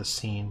the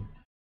scene,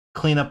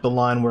 clean up the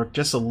line work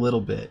just a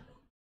little bit,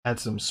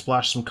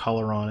 splash some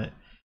color on it,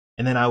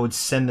 and then I would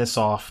send this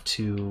off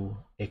to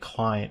a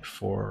client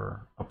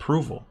for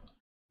approval.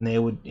 And they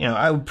would,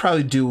 I would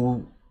probably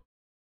do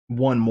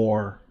one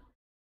more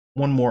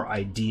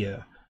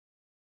idea,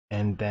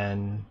 and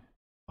then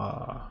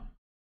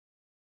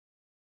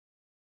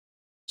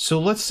so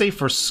let's say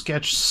for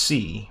sketch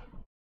C,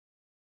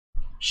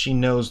 she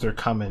knows they're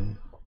coming,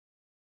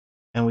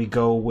 and we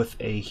go with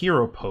a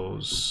hero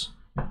pose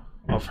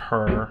of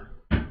her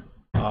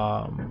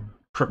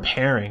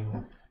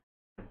preparing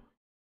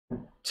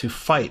to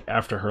fight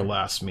after her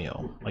last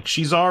meal. Like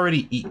she's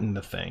already eaten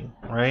the thing,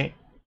 right?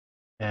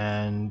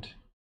 And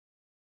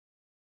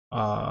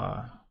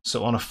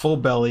so on a full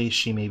belly,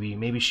 she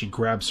maybe she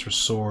grabs her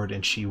sword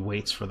and she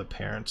waits for the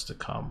parents to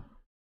come.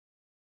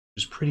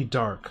 It's pretty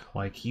dark.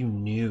 Like you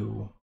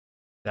knew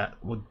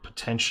that would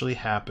potentially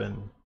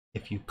happen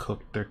if you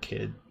cooked their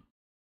kid.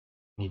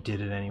 And you did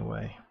it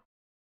anyway.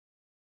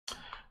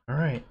 All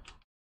right,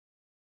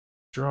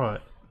 draw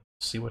it.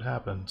 See what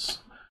happens.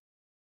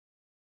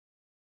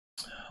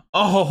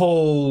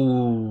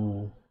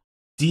 Oh,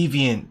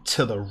 Deviant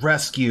to the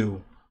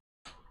rescue.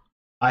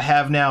 I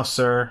have now,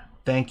 sir.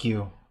 Thank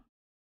you.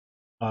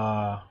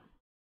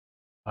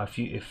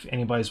 If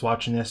anybody's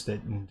watching this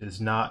that is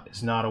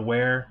not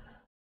aware,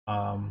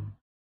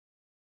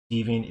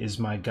 Deviant is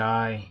my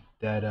guy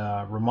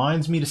that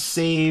reminds me to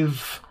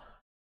save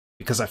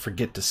because I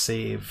forget to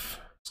save.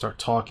 Start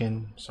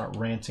talking, start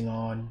ranting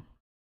on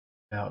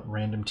about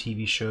random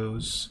TV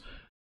shows,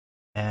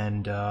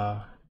 and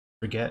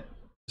forget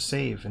to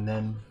save, and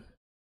then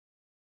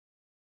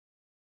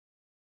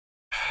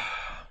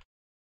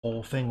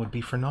whole thing would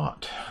be for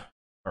naught.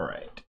 All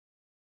right.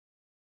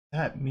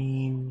 That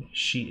means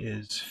she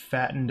is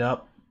fattened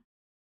up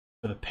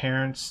for the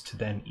parents to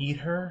then eat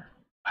her.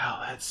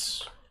 Wow,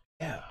 that's,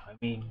 yeah. I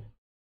mean,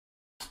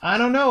 I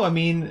don't know. I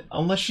mean,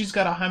 unless she's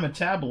got a high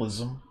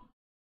metabolism.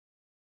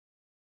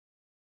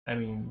 I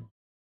mean,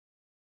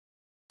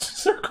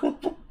 circle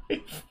of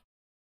life.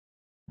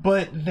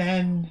 But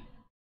then,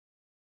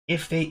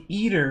 if they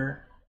eat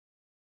her,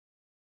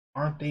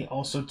 aren't they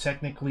also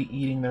technically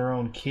eating their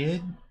own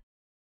kid?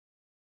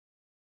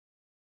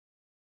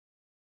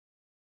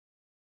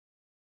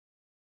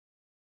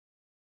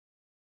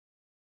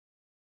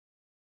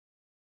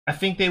 I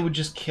think they would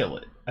just kill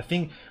it. I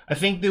think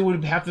there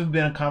would have to have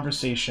been a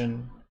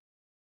conversation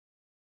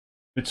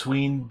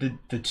between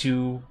the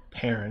two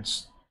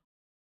parents.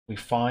 We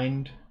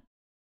find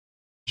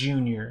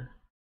Junior.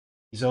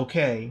 He's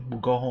okay. We'll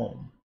go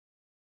home.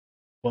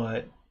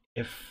 But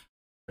if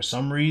for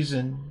some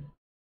reason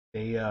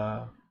they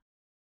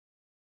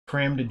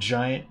crammed a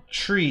giant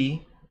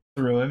tree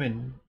through him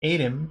and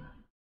ate him,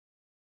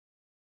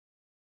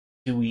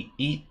 do we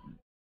eat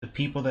the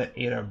people that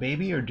ate our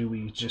baby, or do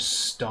we just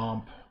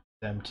stomp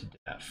them to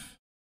death?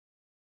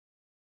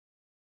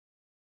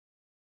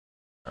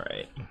 All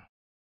right.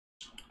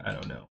 I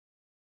don't know.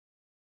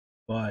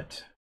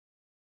 But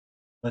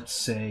let's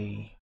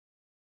say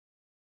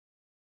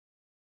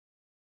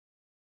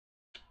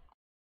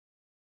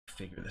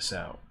figure this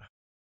out.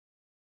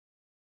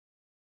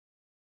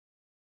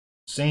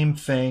 Same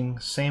thing,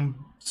 same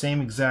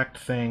exact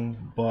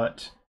thing,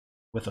 but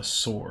with a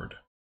sword.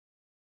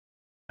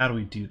 How do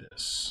we do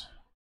this?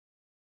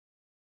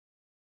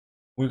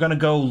 We're gonna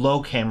go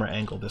low camera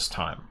angle this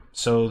time.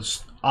 So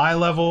eye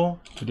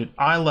level, we did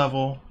eye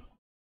level.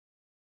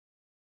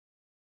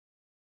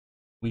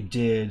 We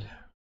did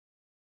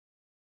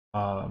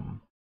eye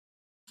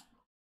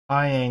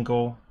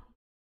angle,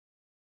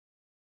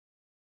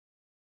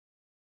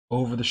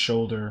 over the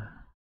shoulder,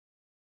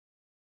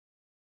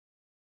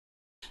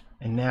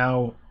 and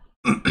now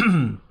we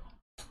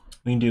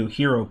can do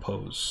hero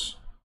pose,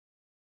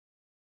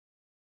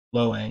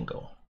 low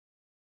angle.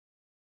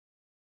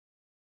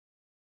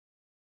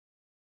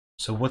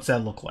 So what's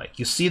that look like?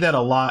 You see that a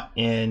lot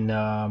in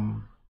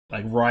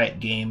like Riot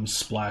Games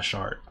splash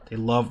art. They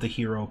love the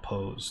hero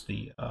pose,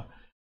 the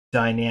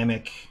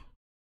dynamic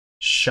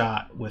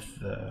shot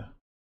with the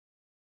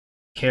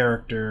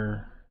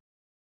character,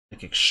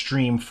 like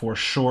extreme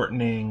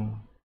foreshortening,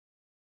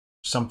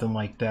 something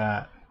like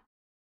that.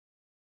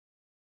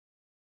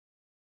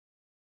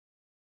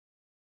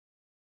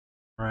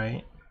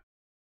 Right?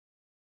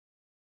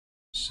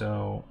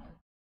 So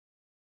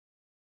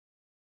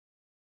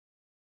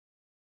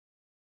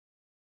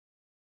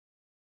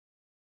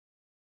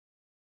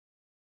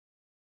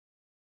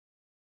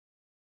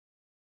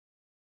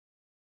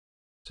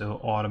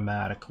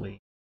automatically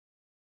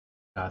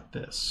got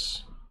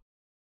this.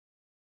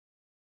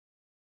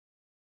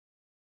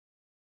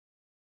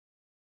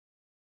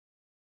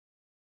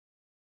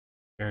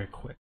 Very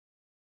quick.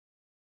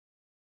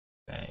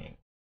 Bang.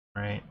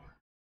 Right?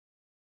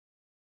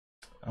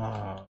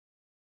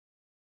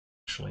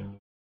 Actually move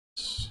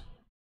this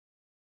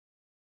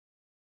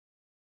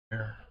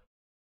here.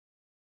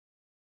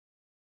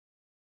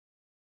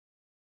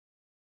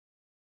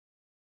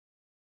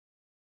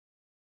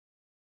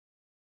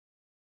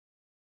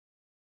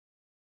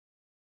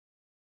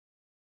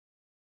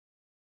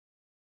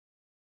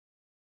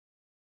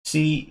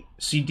 See,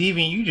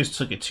 Deviant, you just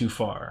took it too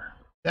far.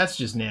 That's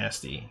just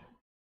nasty.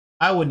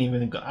 I wouldn't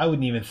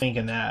even think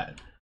in that,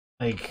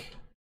 like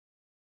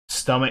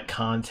stomach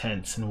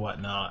contents and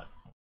whatnot.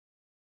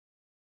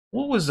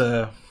 What was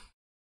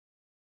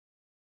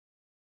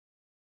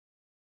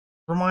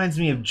reminds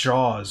me of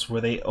Jaws,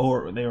 where they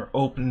were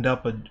opened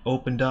up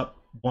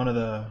one of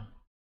the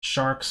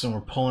sharks and were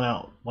pulling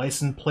out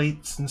license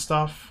plates and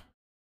stuff.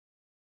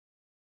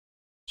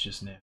 It's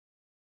just nasty.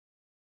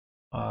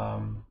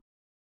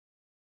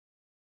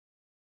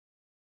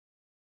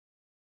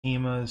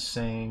 Ema is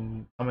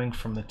saying, coming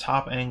from the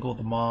top angle,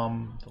 the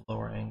mom, the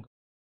lower angle.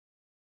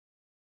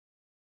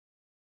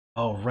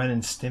 Oh, Ren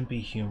and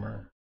Stimpy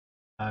humor.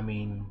 I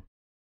mean,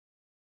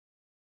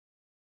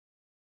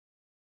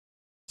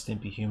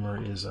 Stimpy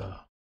humor is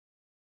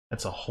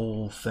that's a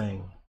whole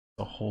thing.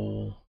 A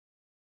whole.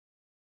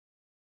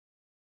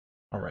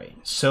 All right,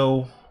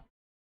 so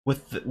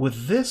with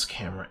this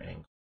camera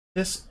angle,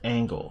 this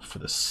angle for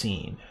the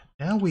scene,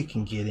 now we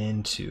can get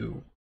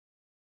into.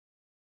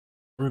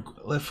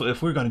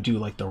 If we're going to do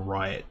like the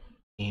Riot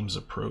Games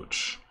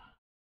approach,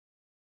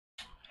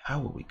 how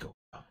will we go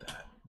about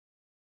that?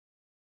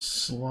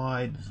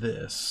 Slide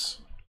this.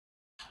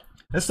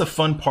 That's the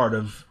fun part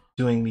of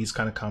doing these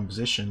kind of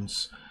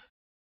compositions,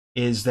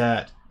 is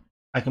that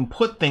I can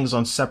put things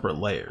on separate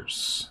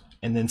layers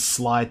and then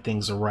slide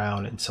things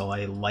around until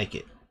I like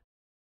it.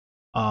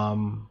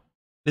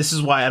 This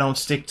is why I don't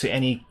stick to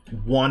any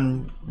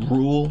one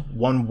rule,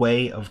 one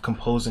way of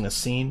composing a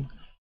scene.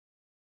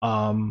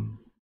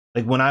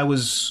 Like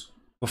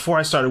before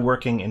I started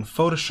working in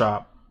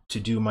Photoshop to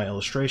do my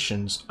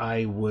illustrations,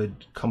 I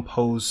would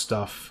compose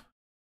stuff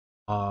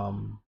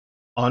in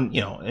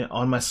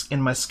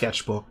my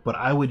sketchbook, but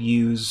I would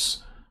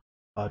use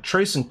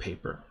tracing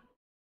paper.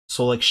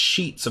 So like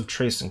sheets of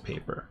tracing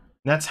paper.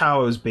 And that's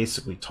how I was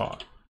basically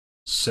taught.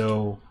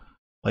 So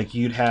like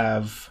you'd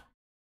have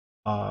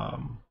a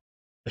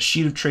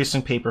sheet of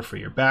tracing paper for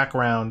your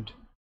background,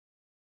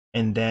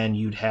 and then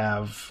you'd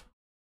have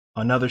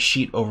another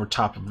sheet over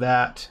top of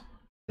that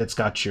that's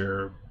got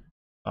your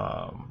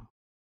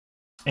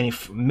any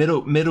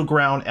middle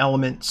ground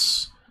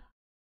elements.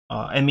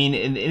 I mean,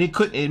 and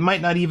it might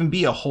not even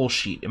be a whole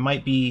sheet. It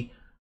might be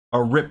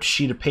a ripped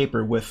sheet of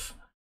paper with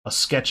a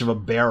sketch of a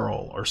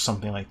barrel or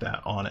something like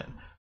that on it.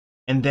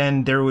 And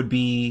then there would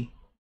be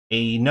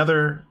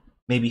another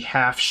maybe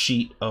half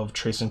sheet of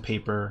tracing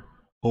paper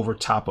over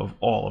top of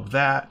all of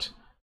that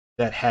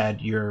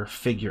had your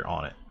figure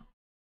on it.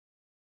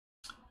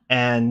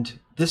 And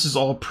this is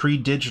all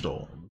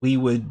pre-digital. We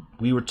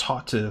were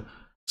taught to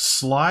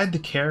slide the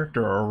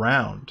character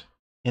around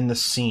in the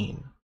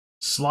scene,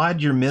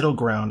 slide your middle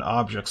ground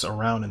objects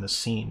around in the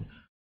scene,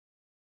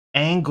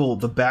 angle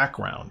the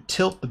background,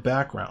 tilt the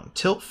background,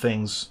 tilt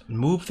things,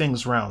 move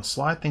things around,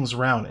 slide things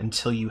around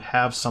until you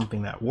have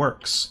something that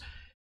works,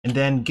 and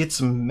then get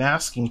some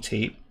masking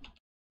tape,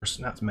 or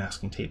not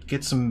masking tape,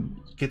 get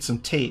some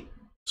tape,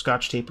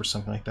 Scotch tape or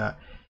something like that,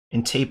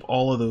 and tape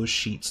all of those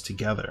sheets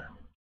together.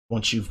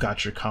 Once you've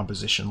got your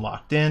composition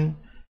locked in,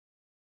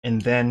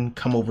 and then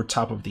come over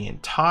top of the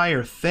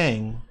entire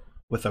thing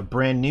with a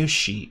brand new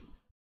sheet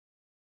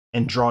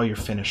and draw your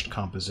finished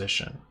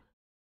composition.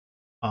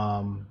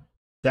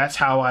 That's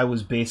how I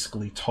was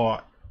basically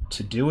taught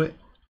to do it.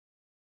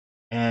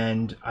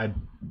 And I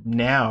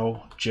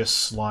now just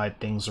slide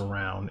things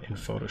around in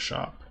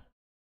Photoshop.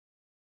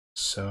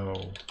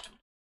 So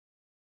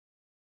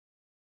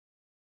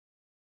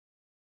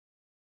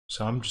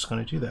I'm just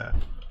going to do that.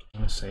 I'm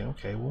going to say,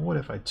 okay, well, what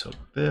if I took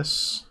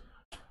this,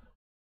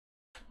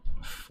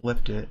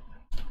 flipped it,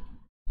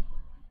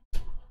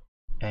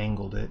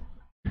 angled it,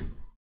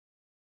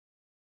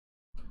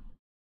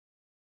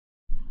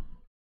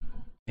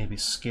 maybe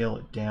scale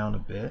it down a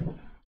bit.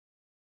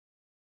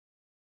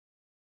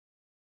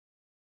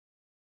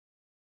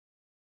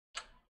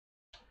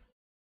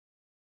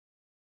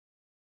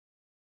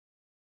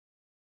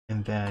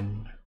 And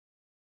then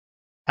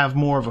have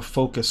more of a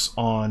focus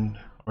on,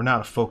 or not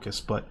a focus,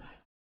 but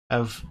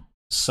have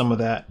some of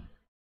that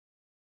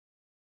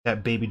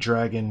baby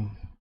dragon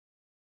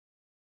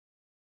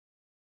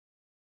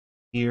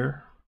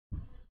here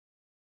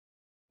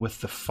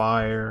with the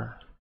fire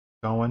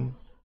going,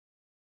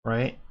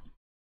 right?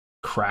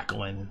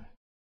 Crackling.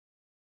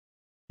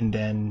 And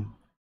then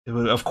it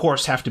would, of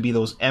course, have to be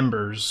those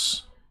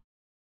embers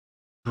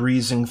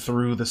breezing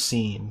through the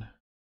scene.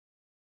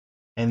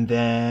 And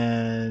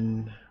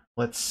then,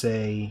 let's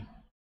say,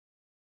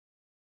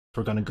 if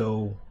we're going to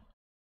go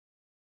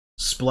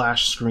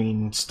splash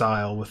screen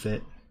style with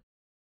it,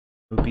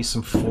 it would be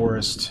some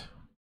forest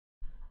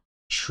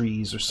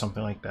trees or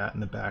something like that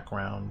in the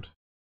background.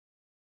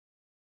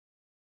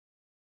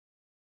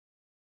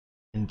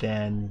 And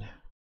then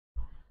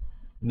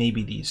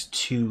maybe these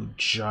two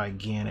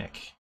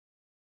gigantic,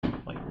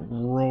 like,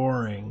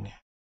 roaring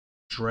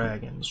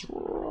dragons.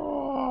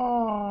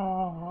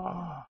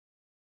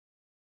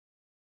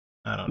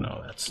 I don't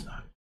know, that's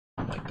not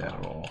like that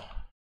at all.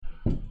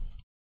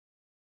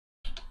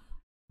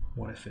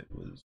 What if it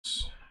was...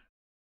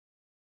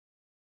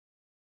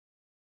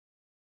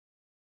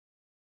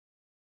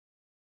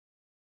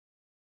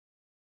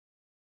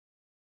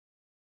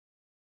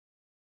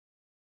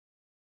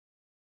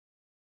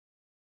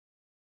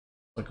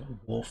 like a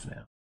wolf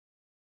now.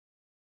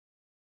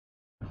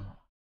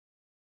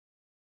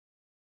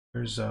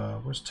 Where's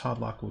Todd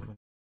Lockwood?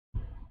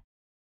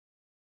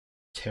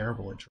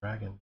 Terrible at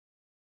dragon.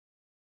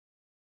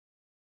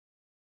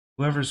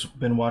 Whoever's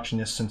been watching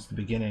this since the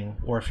beginning,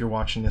 or if you're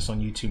watching this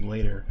on YouTube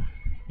later,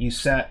 you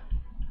sat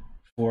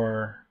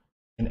for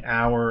an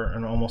hour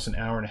and almost an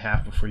hour and a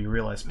half before you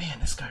realize,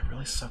 man, this guy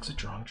really sucks at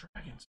drawing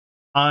dragons.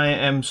 I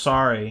am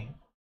sorry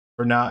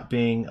for not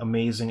being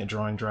amazing at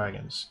drawing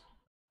dragons.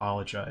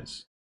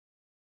 Apologize.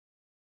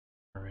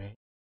 All right.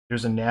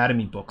 There's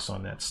anatomy books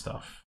on that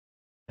stuff,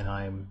 and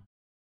I'm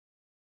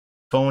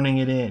phoning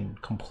it in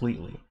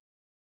completely.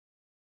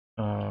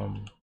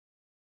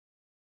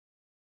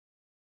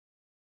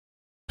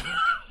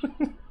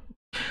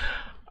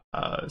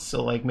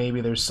 So like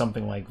maybe there's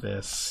something like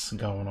this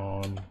going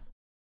on.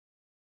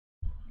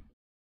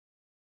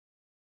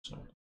 So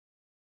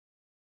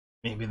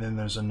maybe then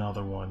there's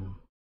another one.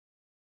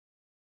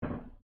 I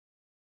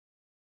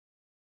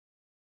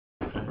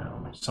don't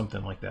know,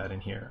 something like that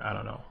in here. I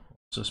don't know.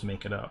 Let's just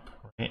make it up,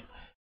 right?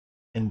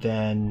 And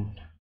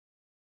then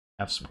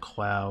have some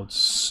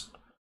clouds,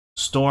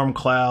 storm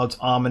clouds,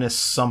 ominous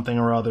something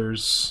or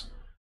others,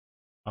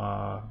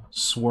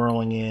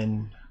 swirling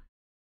in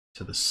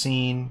to the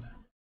scene.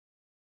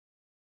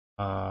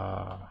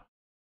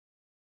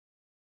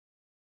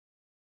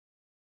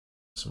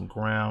 Some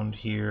ground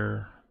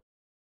here,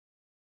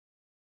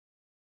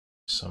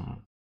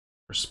 some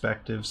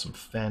perspective, some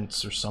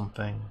fence or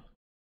something,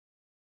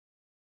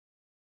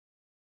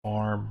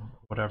 farm,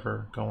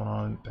 whatever going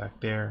on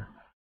back there,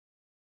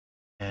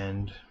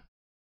 and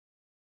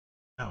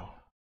oh,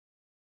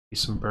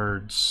 some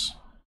birds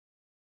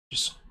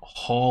just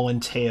hauling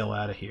tail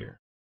out of here.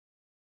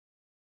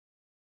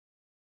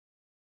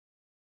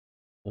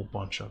 A whole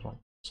bunch of them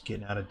just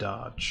getting out of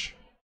Dodge.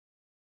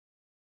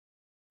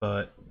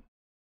 But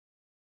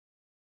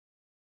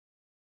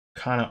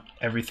kind of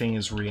everything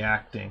is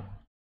reacting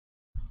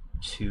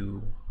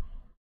to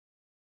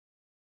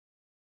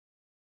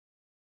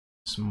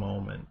this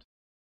moment.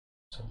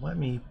 So let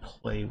me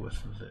play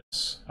with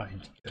this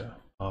idea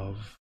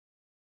of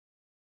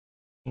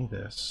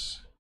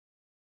this.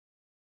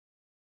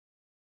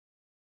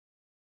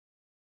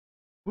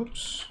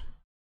 Whoops.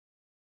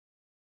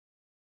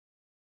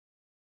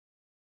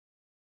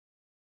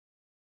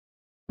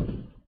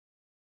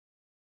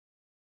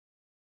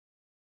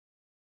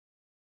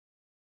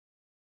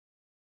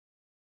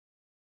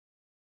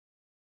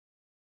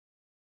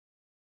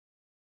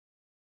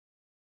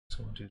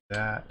 So we'll do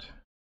that.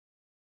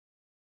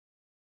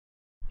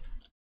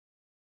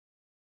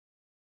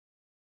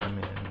 Come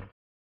in.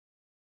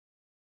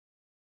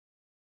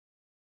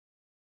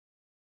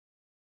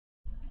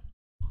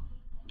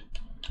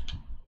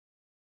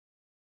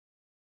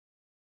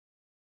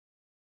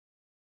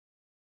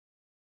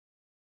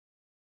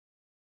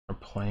 We're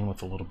playing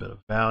with a little bit of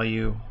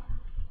value.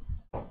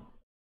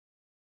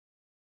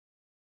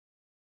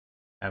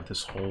 have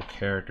this whole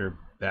character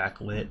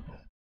backlit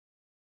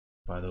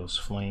by those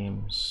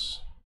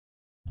flames,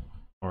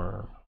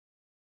 or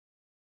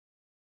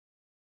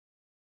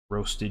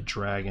roasted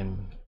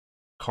dragon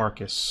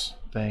carcass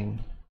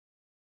thing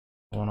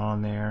going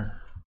on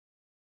there.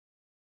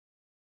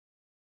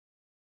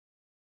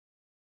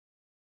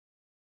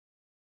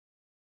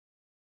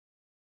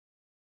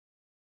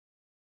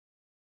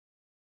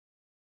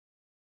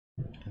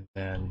 And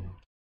then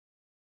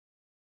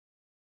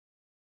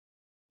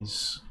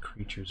these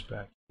creatures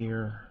back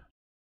here.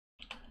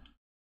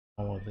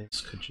 All of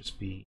this could just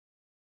be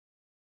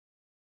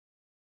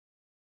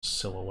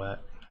silhouette.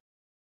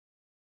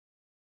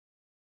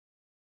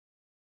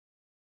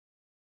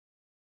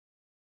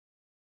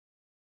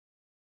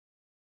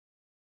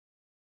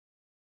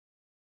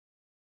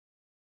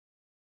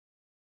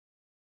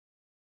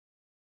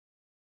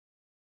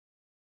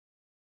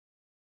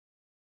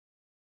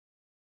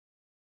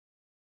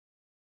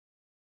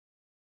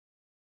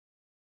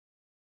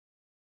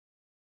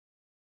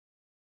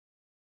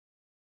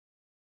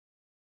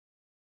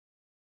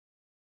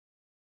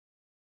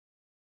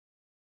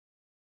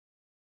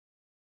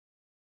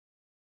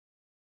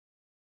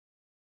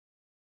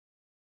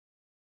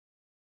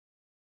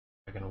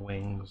 Dragon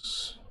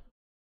wings.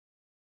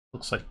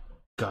 Looks like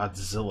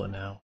Godzilla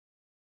now.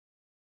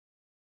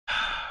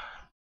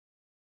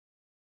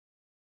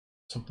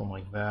 Something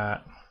like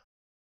that.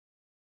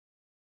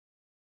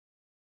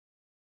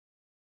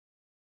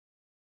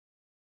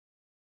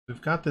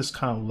 We've got this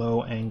kind of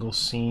low angle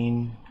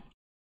scene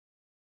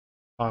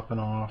popping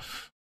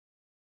off.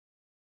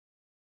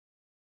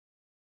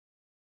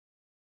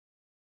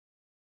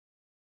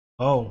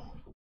 Oh,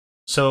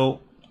 so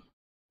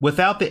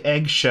without the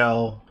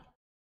eggshell,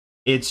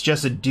 it's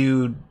just a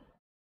dude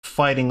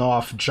fighting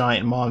off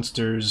giant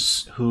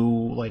monsters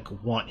who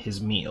like want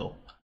his meal.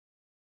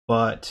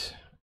 But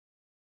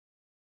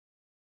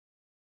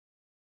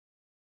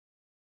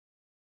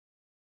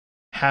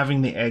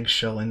having the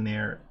eggshell in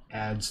there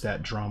adds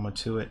that drama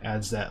to it,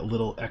 adds that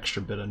little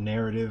extra bit of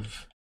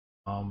narrative.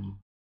 And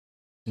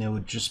it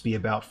would just be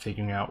about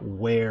figuring out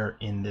where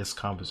in this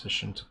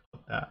composition to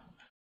put that.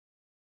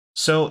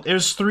 So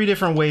there's 3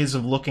 different ways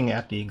of looking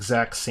at the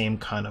exact same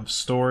kind of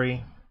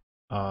story.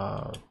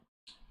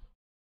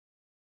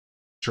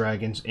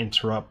 Dragons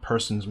interrupt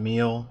person's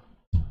meal.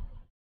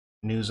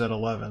 News at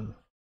 11.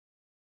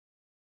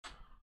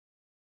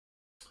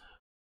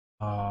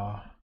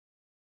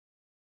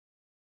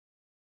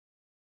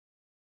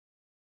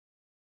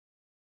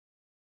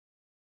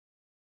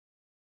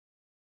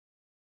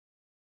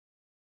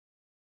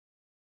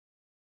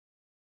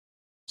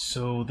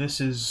 So this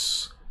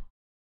is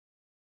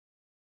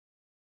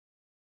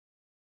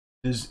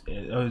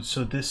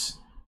so this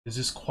does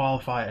this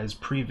qualify as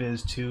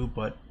previs too?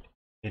 But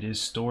it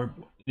is story.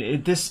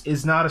 This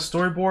is not a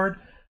storyboard.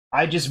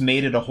 I just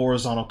made it a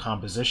horizontal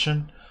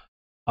composition.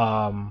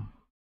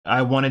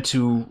 I wanted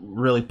to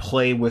really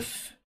play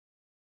with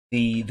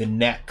the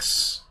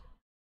necks,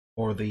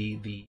 or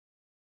the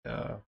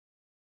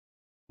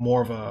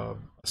more of a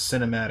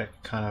cinematic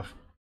kind of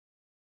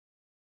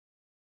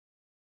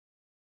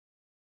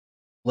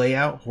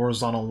layout,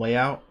 horizontal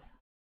layout,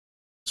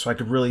 so I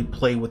could really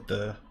play with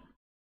the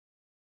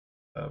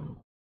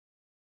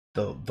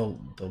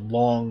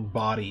long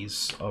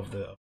bodies of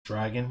the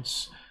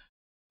dragons.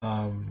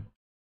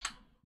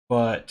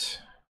 But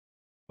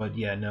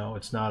yeah, no,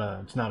 it's not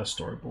a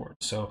storyboard.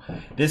 So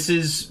this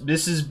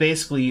is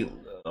basically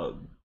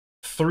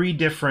 3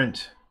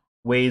 different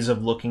ways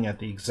of looking at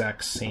the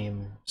exact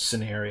same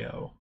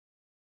scenario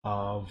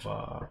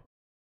of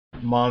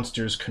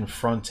monsters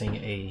confronting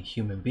a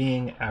human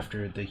being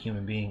after the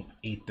human being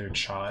ate their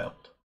child.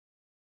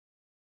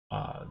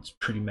 It's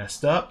pretty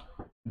messed up,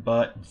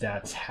 but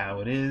that's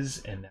how it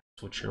is, and that's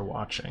what you're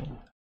watching.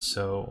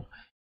 So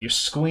you're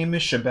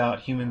squeamish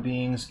about human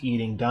beings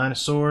eating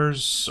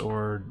dinosaurs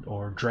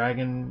or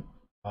dragon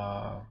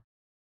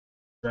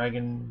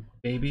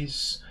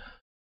babies.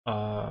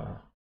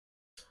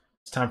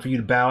 It's time for you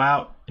to bow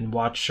out and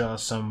watch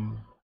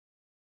some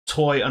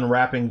toy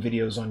unwrapping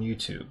videos on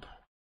YouTube.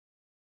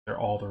 They're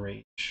all the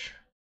rage.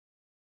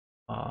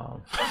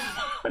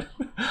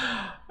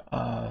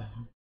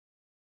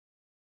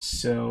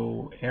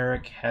 So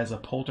Eric has a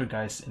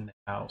poltergeist in the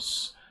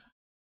house.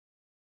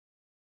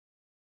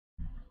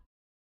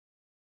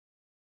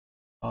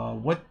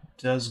 What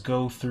does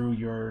go through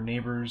your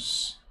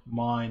neighbor's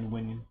mind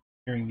when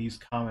hearing these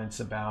comments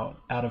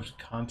about out of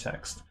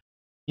context?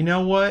 You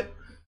know what?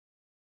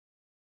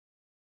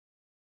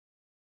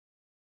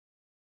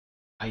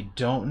 I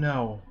don't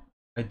know.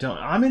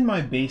 I'm in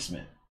my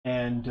basement,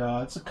 and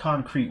it's a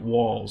concrete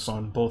walls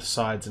on both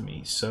sides of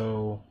me,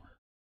 so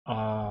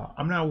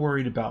I'm not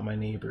worried about my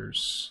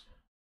neighbors.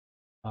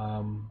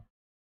 I'm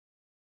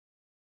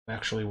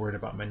actually worried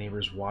about my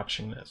neighbors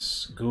watching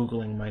this,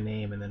 Googling my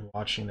name, and then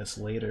watching this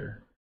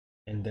later,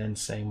 and then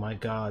saying, "My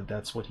God,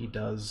 that's what he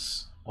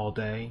does all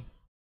day.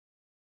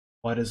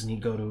 Why doesn't he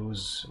go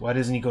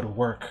to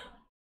work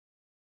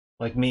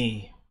like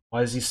me? Why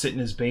does he sit in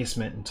his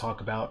basement and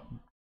talk about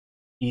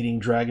eating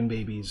dragon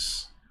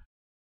babies?"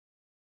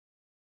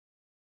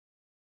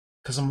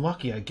 because I'm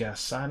lucky, I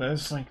guess. I know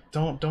it's like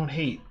don't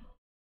hate.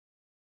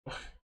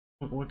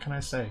 What can I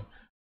say?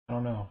 I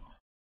don't know.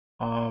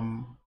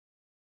 Um,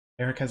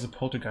 Eric has a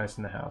poltergeist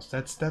in the house.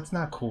 That's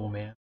not cool,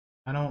 man.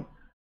 I don't.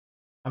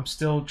 I'm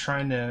still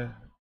trying to.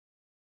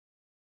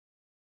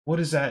 What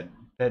is that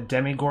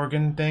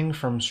Demigorgon thing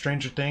from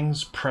Stranger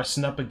Things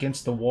pressing up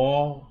against the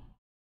wall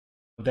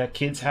of that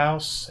kid's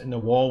house, and the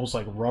wall was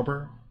like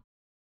rubber.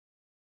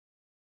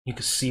 You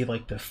could see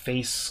like the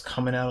face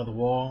coming out of the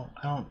wall.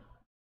 I don't.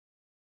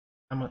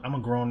 I'm a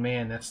grown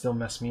man. That still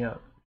messed me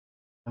up.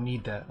 I don't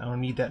need that. I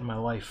don't need that in my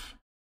life.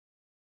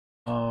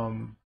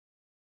 Um,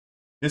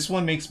 this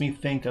one makes me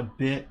think a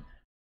bit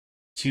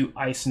to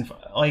Ice and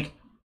like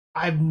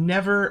I've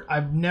never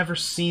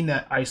seen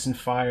that Ice and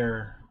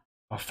Fire,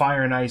 a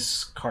Fire and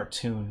Ice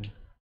cartoon.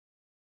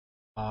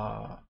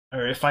 Or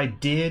if I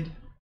did,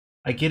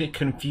 I get it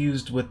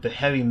confused with the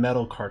Heavy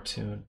Metal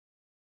cartoon.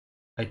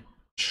 I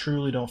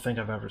truly don't think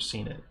I've ever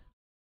seen it.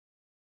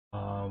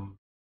 Um,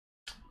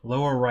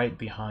 Lower right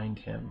behind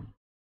him,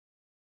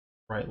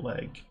 right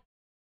leg.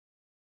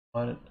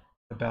 What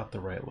about the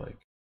right leg?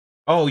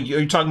 Oh,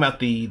 you're talking about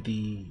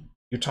the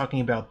you're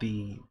talking about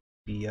the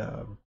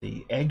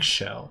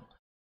eggshell.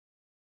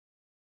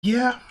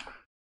 Yeah,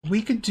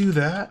 we could do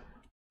that.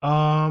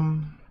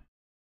 Um,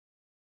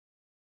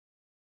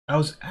 I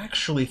was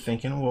actually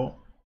thinking, well,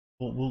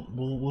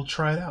 we'll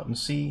try it out and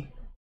see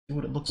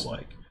what it looks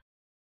like.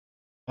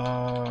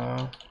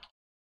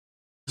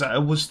 'Cause I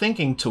was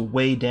thinking to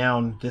weigh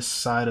down this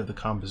side of the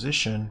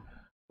composition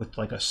with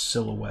like a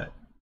silhouette,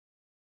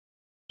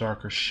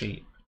 darker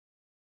shape,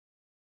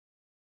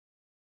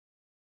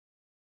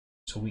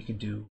 so we could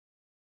do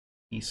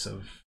a piece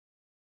of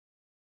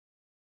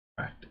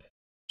cracked edge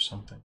or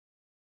something.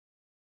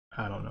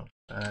 I don't know.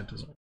 That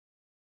doesn't.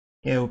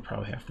 Yeah, it would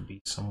probably have to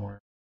be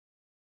somewhere.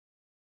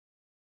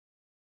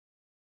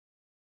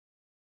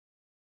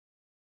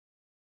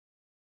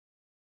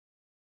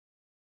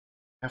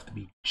 Have to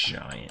be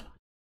giant.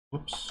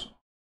 Whoops.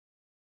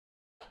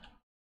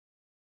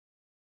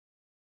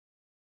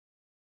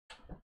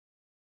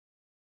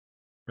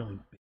 Really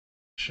big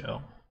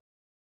shell.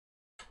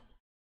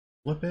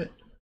 Flip it.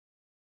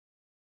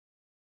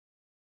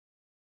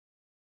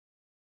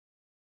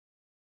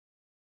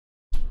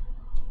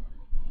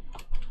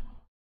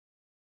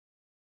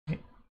 Okay.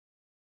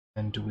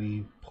 And do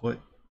we put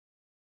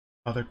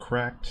other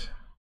cracked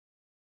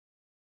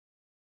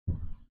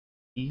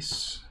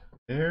piece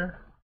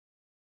there?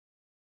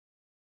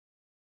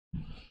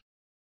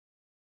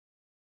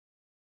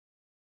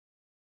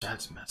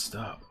 That's messed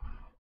up.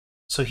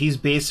 So he's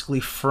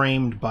basically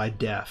framed by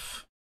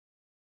death.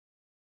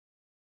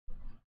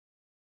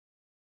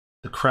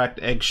 The cracked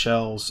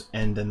eggshells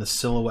and then the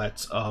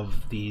silhouettes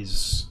of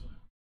these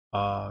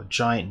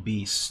giant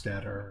beasts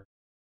that are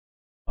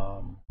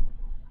um,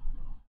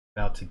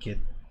 about to get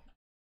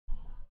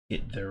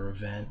their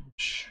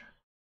revenge.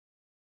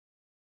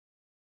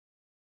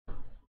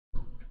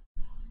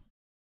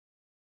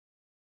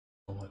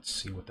 So let's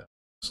see what that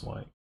looks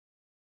like.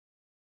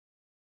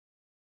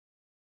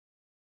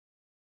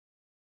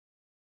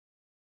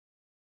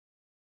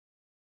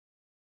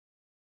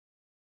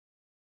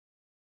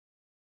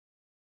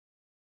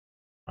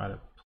 Try to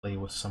play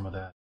with some of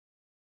that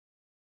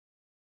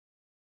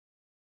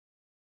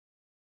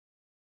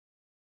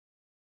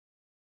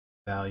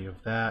value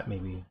of that.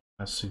 Maybe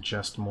I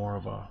suggest more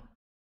of a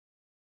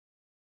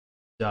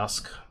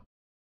dusk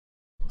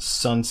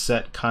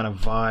sunset kind of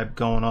vibe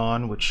going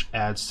on, which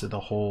adds to the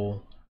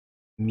whole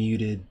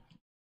muted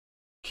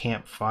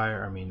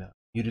campfire. I mean,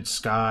 muted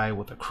sky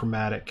with a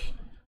chromatic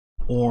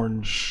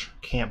orange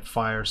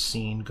campfire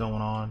scene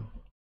going on.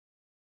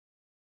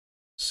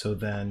 So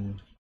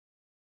then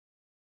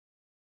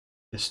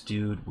this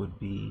dude would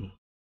be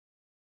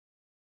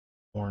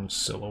orange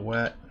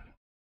silhouette.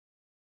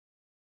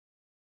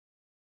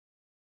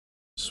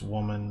 This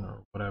woman or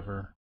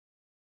whatever.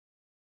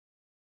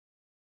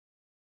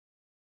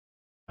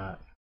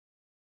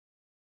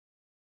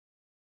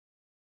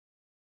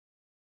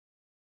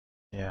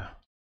 Yeah.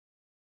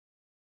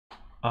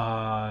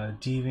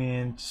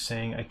 Deviant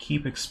saying, I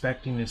keep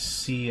expecting to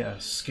see a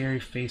scary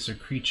face or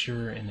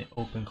creature in the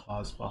open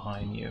closet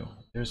behind you.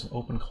 There's an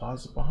open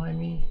closet behind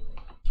me?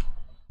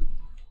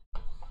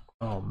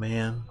 Oh,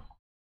 man.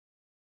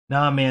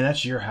 Nah, man,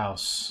 that's your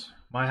house.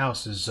 My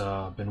house has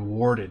been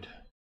warded.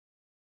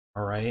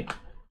 Alright?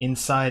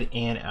 Inside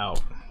and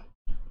out.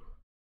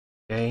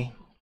 Okay?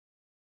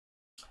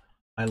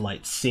 I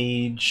light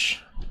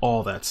sage,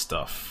 all that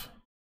stuff.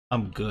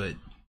 I'm good.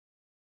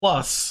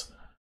 Plus,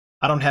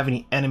 I don't have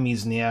any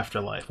enemies in the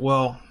afterlife.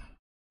 Well,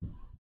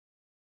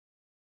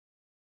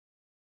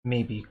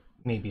 maybe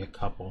a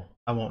couple.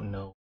 I won't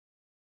know.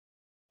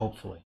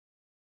 Hopefully.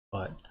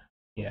 But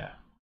yeah.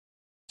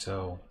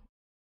 So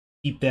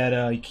keep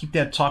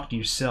that talk to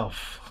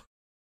yourself.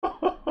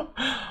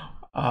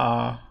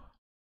 uh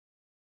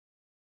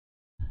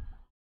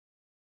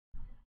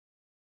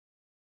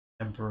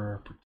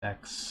Emperor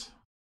protects.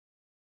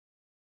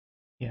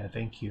 Yeah,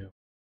 thank you.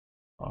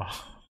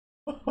 Oh.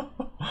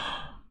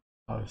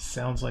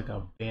 Sounds like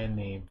a band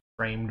name.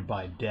 Framed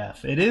by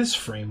death. It is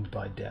framed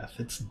by death.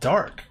 It's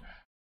dark.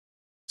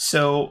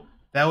 So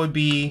that would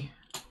be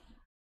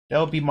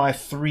my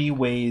 3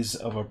 ways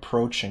of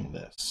approaching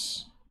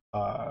this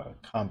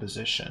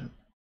composition.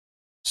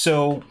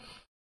 So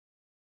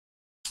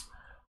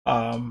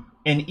in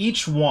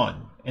each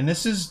one, and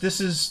this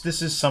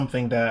is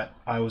something that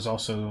I was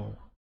also,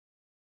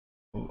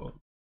 this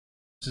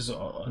is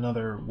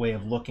another way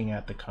of looking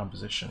at the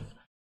composition,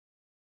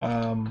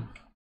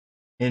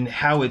 and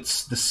how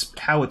it's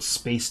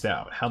spaced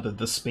out, how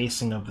the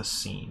spacing of the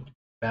scene,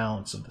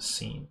 balance of the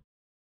scene.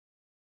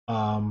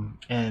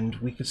 And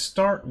we could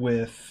start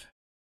with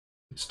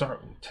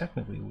sketch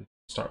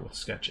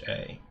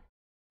A,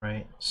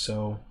 right?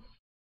 So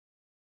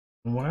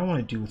what I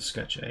want to do with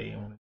sketch A, I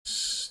want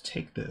to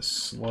take this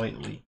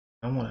slightly.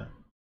 I want to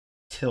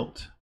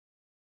tilt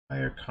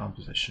higher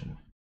composition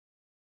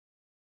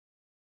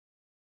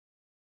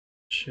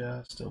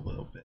just a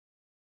little bit.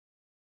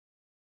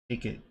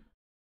 Take it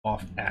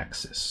off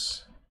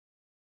axis.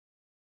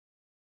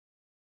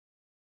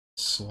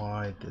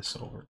 Slide this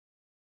over.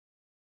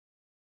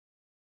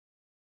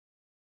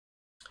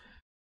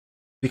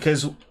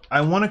 Because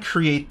I want to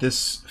create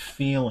this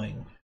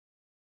feeling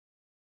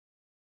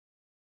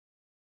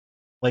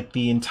like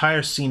the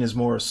entire scene is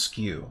more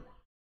askew,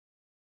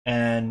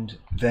 and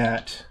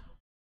that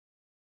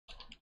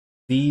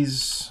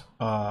these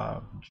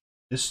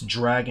this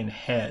dragon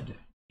head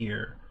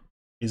here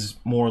is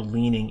more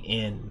leaning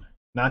in,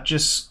 not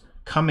just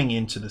coming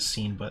into the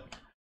scene, but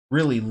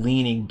really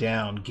leaning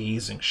down,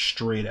 gazing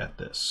straight at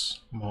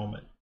this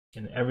moment,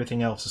 and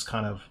everything else is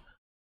kind of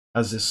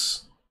has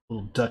this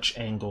little Dutch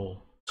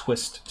angle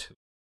twist to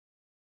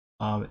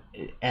it.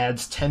 It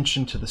adds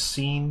tension to the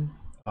scene,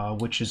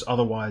 which is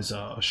otherwise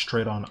a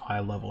straight-on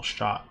eye-level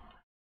shot.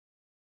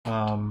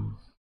 And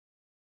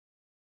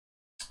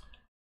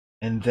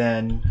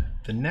then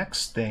the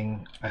next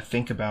thing I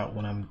think about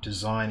when I'm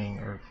designing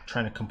or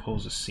trying to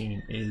compose a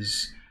scene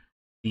is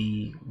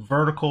the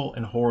vertical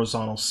and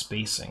horizontal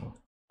spacing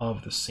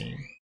of the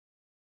scene.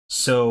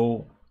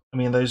 So, I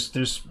mean,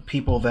 there's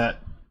people that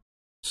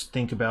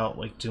think about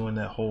like doing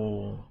that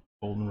whole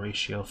golden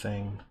ratio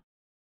thing.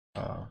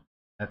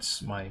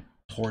 That's my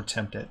poor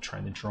attempt at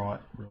trying to draw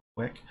it real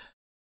quick.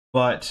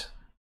 But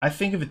I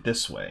think of it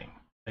this way,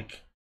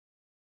 like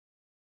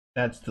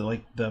that's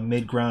the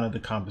mid-ground of the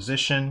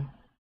composition,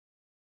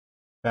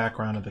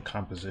 background of the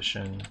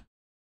composition,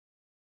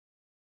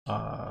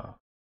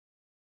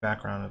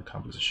 background of the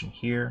composition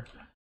here.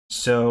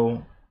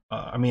 So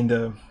I mean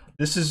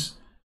this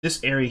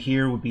area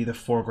here would be the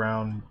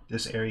foreground,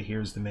 this area here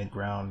is the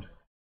midground,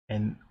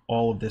 and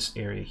all of this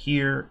area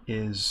here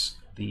is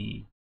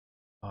the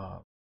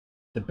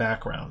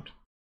background.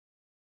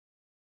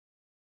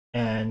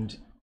 And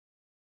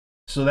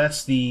so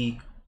that's the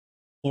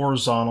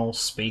horizontal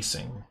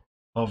spacing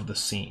of the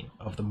scene,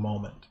 of the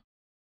moment.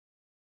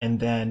 And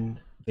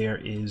then there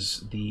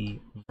is the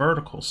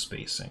vertical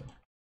spacing.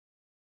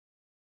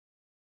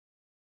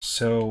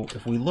 So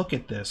if we look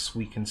at this,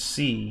 we can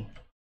see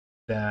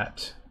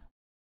that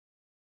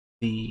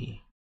the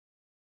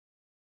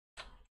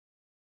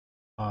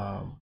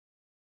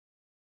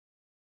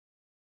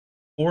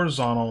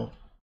horizontal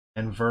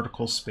and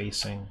vertical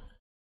spacing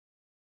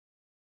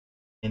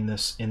in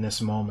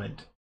this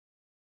moment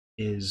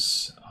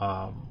is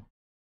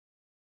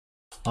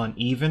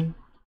uneven,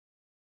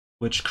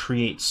 which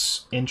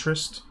creates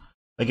interest.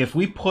 Like if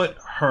we put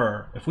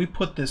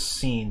this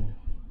scene,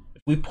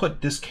 if we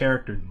put this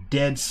character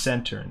dead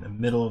center in the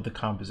middle of the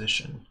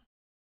composition,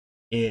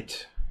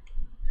 it's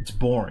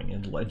boring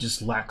and it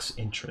just lacks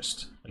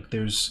interest. Like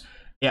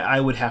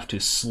I would have to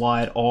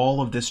slide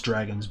all of this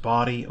dragon's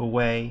body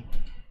away,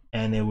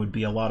 and there would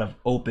be a lot of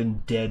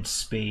open dead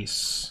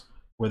space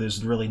where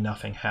there's really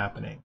nothing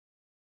happening.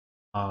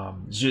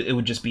 It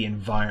would just be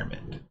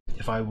environment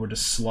if I were to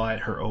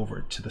slide her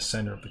over to the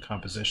center of the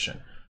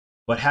composition.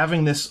 But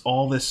having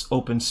all this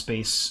open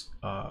space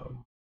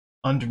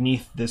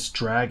underneath this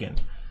dragon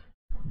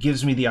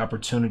gives me the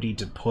opportunity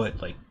to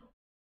put like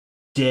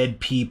dead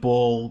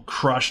people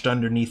crushed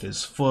underneath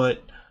his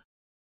foot,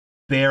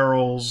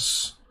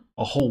 barrels,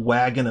 a whole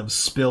wagon of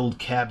spilled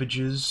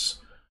cabbages.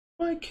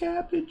 My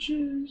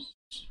cabbages.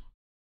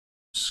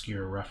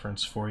 Obscure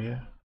reference for you.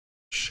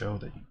 Show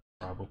that you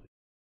probably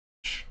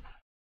watch.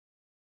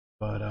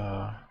 But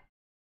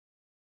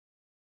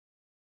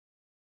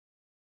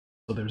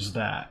so there's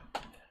that.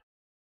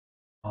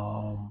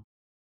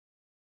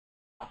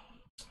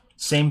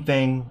 Same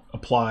thing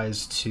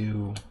applies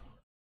to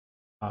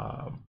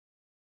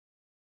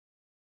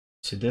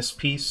this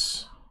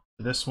piece,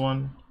 to this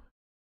one.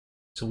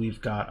 So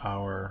we've got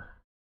our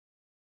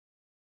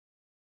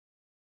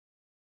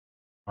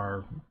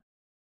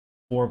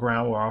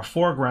foreground, where our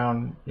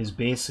foreground is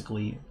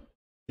basically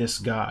this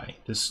guy,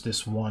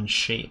 this one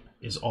shape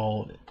is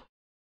all of it.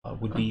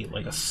 Would be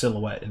like a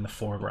silhouette in the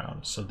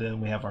foreground. So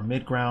then we have our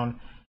midground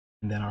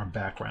and then our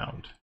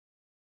background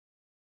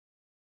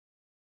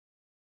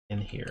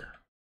in here,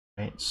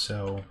 right?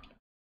 So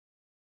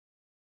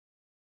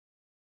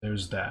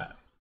there's that.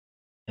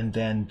 And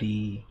then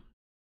the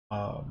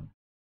the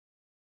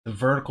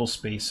vertical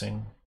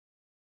spacing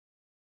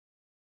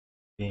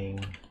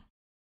being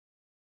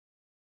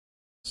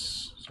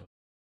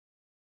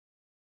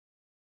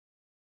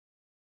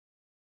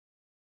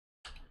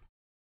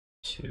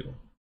two.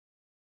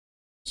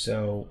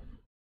 So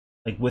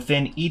like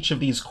within each of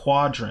these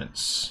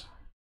quadrants,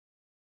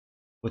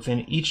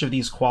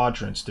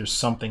 there's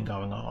something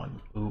going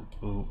on. Oop,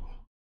 oop,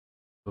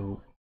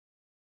 oop.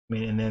 I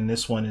mean, and then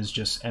this one is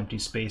just empty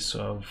space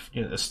of,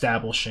 you know,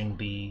 establishing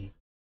the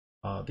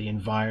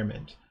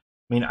environment.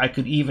 I mean, I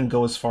could even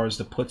go as far as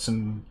to put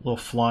some little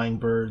flying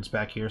birds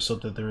back here so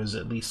that there is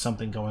at least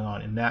something going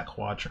on in that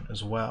quadrant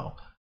as well.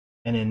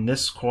 And in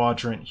this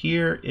quadrant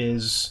here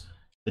is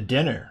the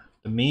dinner,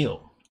 the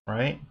meal,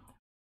 right?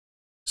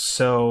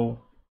 So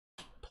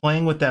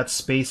playing with that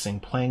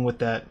spacing, playing with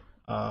that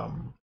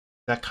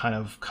that kind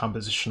of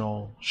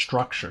compositional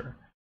structure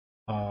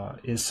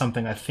is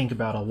something I think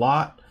about a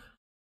lot.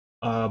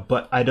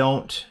 But I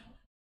don't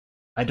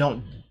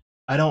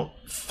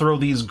throw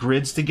these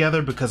grids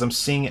together because I'm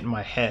seeing it in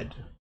my head.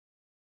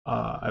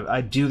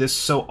 I do this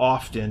so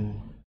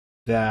often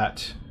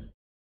that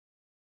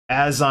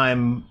as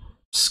I'm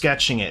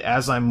sketching it,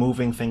 as I'm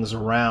moving things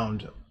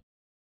around,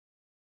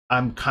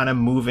 I'm kind of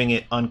moving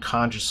it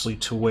unconsciously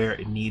to where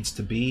it needs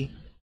to be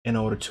in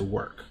order to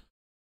work.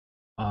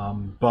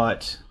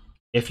 But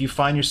if you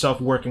find yourself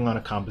working on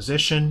a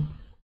composition,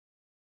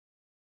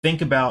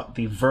 think about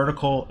the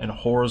vertical and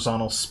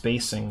horizontal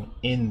spacing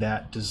in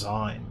that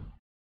design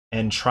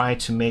and try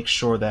to make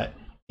sure that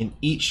in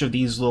each of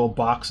these little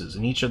boxes,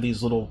 in each of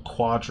these little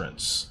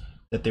quadrants,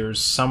 that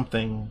there's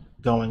something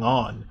going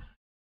on.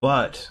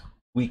 But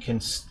we can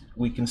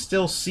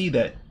still see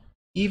that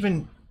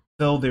even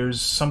though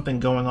there's something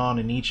going on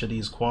in each of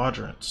these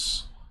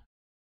quadrants,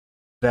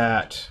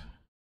 that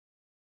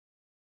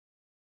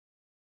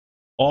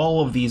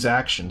all of these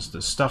actions,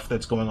 the stuff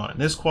that's going on in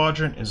this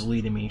quadrant is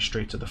leading me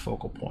straight to the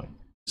focal point.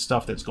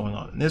 Stuff that's going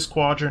on in this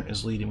quadrant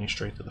is leading me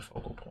straight to the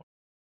focal point,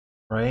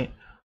 right?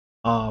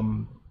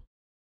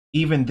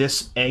 Even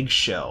this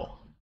eggshell,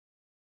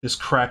 this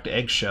cracked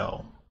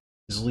eggshell,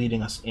 is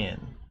leading us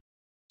in.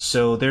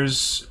 So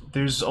there's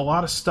a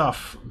lot of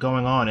stuff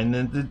going on, and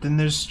then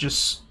there's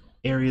just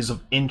areas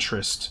of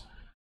interest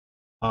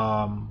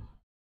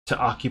to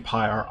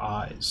occupy our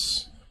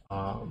eyes.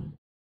 I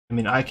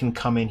mean, I can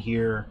come in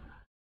here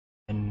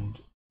and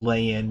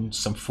lay in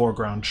some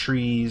foreground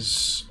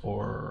trees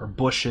or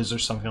bushes or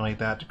something like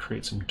that to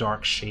create some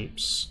dark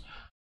shapes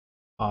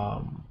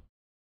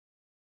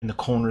in the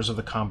corners of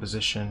the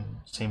composition.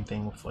 Same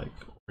thing with like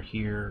over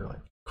here, like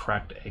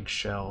cracked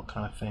eggshell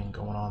kind of thing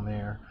going on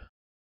there,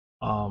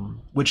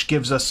 which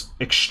gives us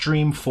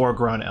extreme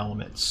foreground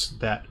elements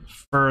that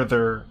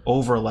further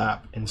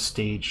overlap and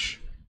stage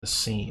the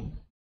scene.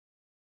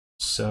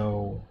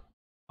 So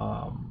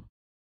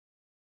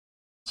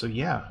so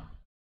yeah,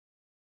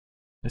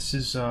 this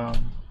is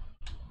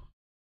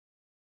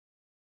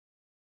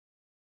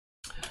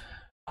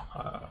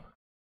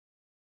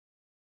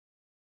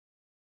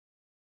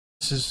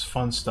this is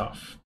fun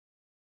stuff.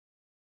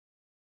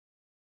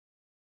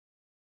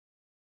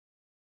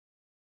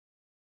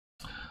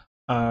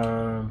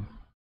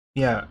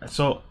 Yeah,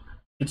 so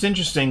it's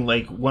interesting,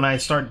 like when I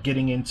start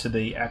getting into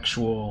the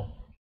actual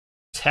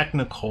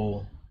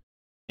technical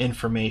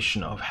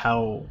information of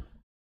how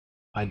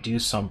I do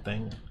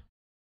something,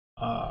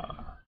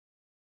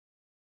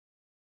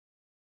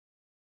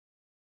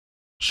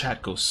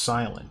 chat goes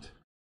silent.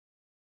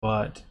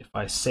 But if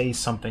I say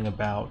something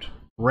about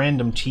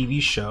random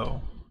TV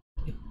show,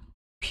 it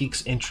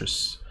piques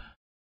interest.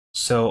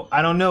 So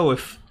I don't know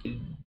if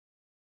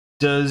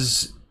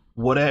does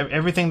whatever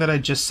everything that I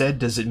just said,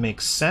 does it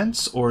make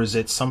sense, or is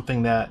it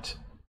something that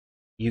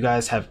you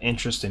guys have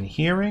interest in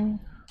hearing,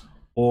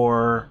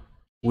 or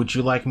would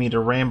you like me to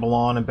ramble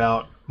on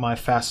about my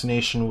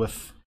fascination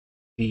with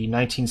the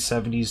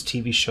 1970s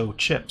TV show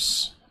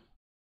Chips,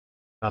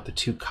 about the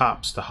two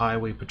cops, the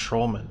highway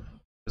patrolmen,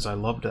 because I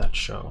loved that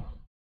show?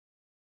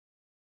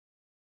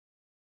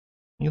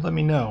 You let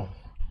me know.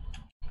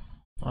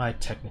 I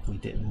technically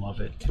didn't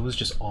love it. It was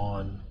just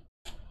on.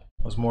 I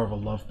was more of a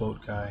Love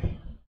Boat guy.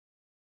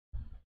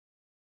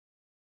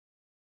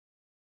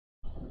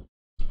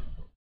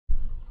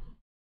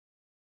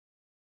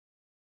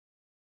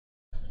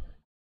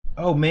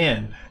 Oh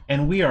man,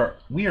 and we are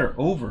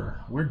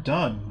over. We're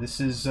done.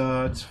 This is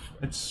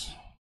it's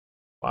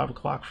 5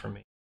 o'clock for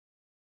me.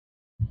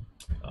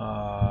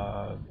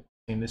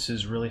 And this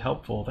is really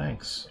helpful.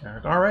 Thanks,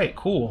 Eric. All right,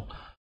 cool.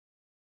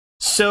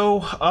 So,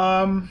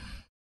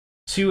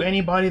 to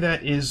anybody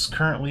that is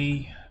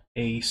currently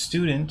a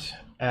student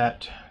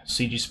at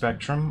CG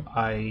Spectrum,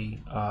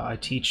 I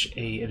teach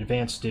a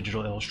advanced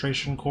digital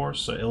illustration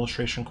course, an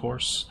illustration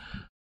course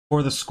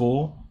for the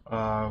school,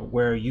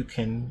 where you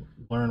can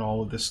learn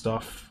all of this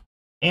stuff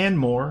and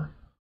more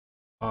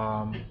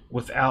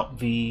without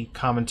the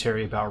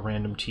commentary about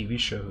random TV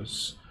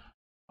shows,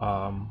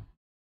 more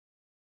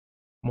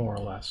or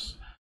less.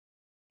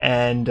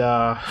 And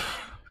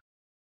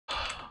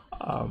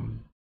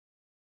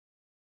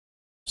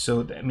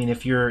So, I mean,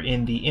 if you're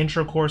in the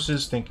intro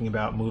courses thinking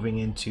about moving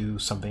into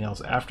something else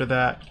after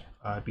that,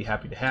 I'd be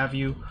happy to have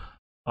you.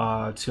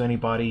 To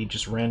anybody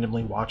just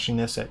randomly watching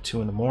this at 2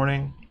 in the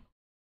morning,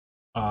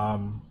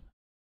 and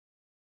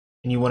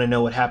you want to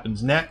know what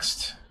happens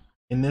next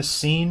in this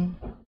scene,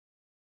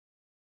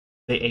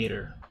 they ate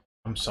her.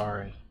 I'm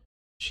sorry.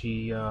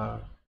 They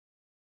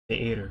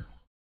ate her.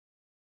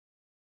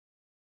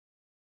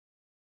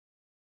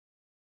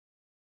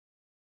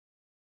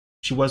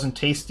 She wasn't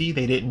tasty.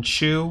 They didn't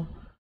chew.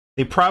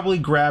 They probably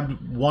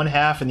grabbed one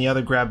half and the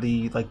other grabbed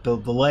the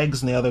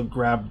legs and the other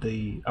grabbed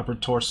the upper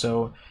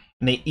torso,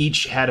 and they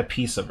each had a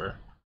piece of her,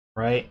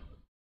 right?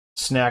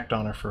 Snacked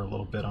on her for a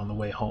little bit on the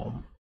way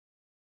home.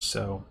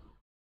 So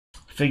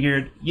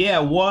figured, yeah,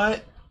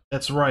 what?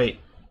 That's right.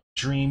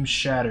 Dream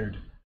shattered.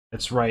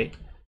 That's right.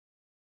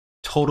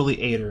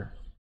 Totally ate her.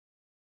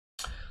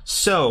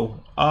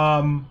 So,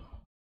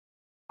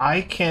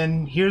 I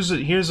can here's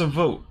a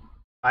vote.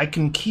 I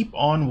can keep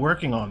on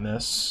working on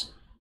this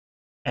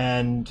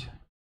and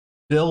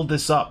build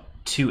this up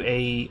to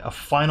a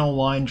final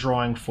line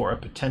drawing for a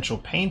potential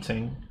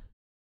painting,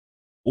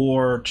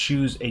 or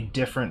choose a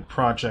different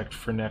project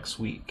for next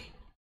week.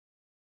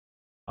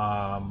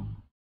 Let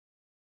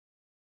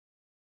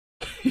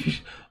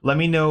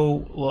me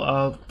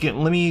know.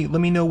 Let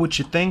me know what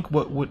you think.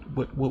 What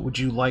would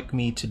you like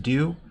me to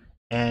do,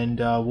 and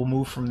we'll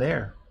move from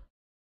there.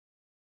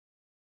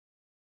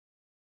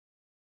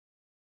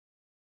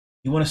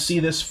 You want to see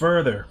this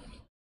further?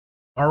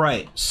 All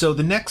right. So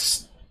the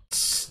next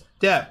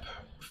step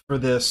for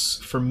this,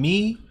 for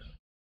me,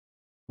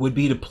 would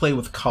be to play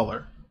with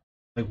color,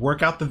 like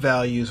work out the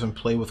values and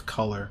play with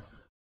color,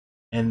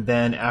 and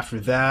then after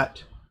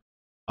that,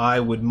 I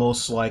would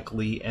most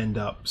likely end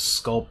up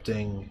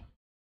sculpting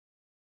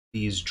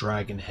these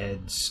dragon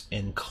heads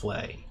in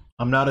clay.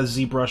 I'm not a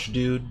ZBrush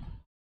dude.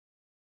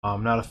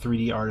 I'm not a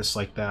 3D artist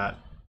like that,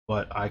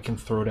 but I can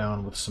throw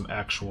down with some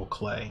actual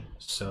clay.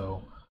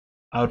 So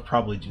I would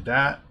probably do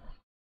that.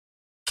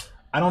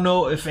 I don't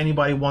know if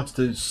anybody wants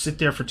to sit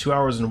there for 2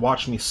 hours and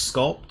watch me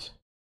sculpt,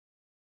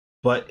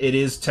 but it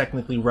is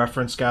technically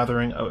reference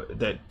gathering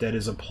that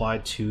is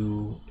applied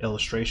to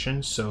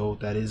illustration. So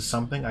that is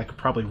something. I could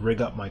probably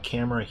rig up my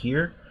camera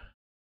here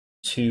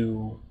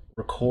to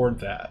record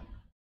that.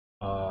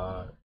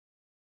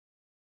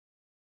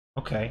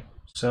 Okay,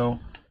 so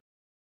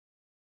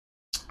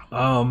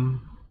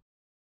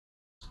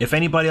if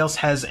anybody else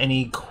has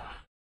any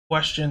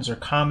questions or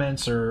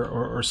comments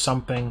or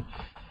something,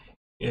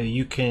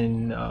 you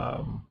can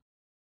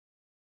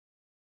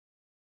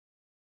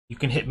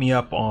hit me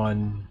up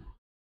on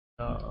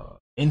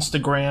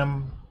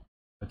Instagram.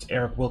 It's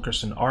Eric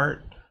Wilkerson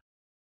Art,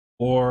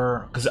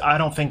 or because I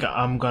don't think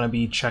I'm gonna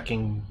be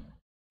checking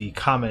the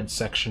comment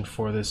section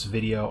for this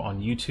video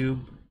on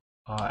YouTube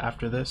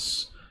after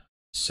this,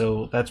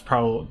 so that's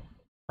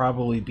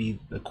probably be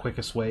the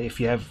quickest way. If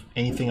you have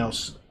anything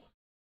else, if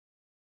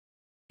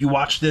you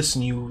watch this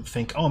and you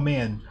think, oh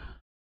man,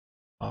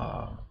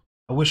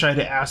 I wish I'd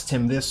asked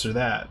him this or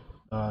that,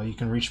 you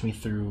can reach me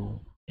through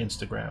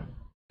Instagram.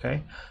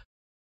 Okay.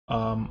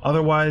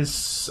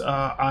 Otherwise,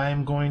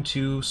 I'm going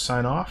to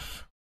sign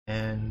off,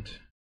 and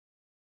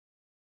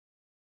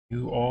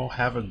you all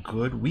have a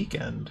good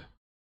weekend.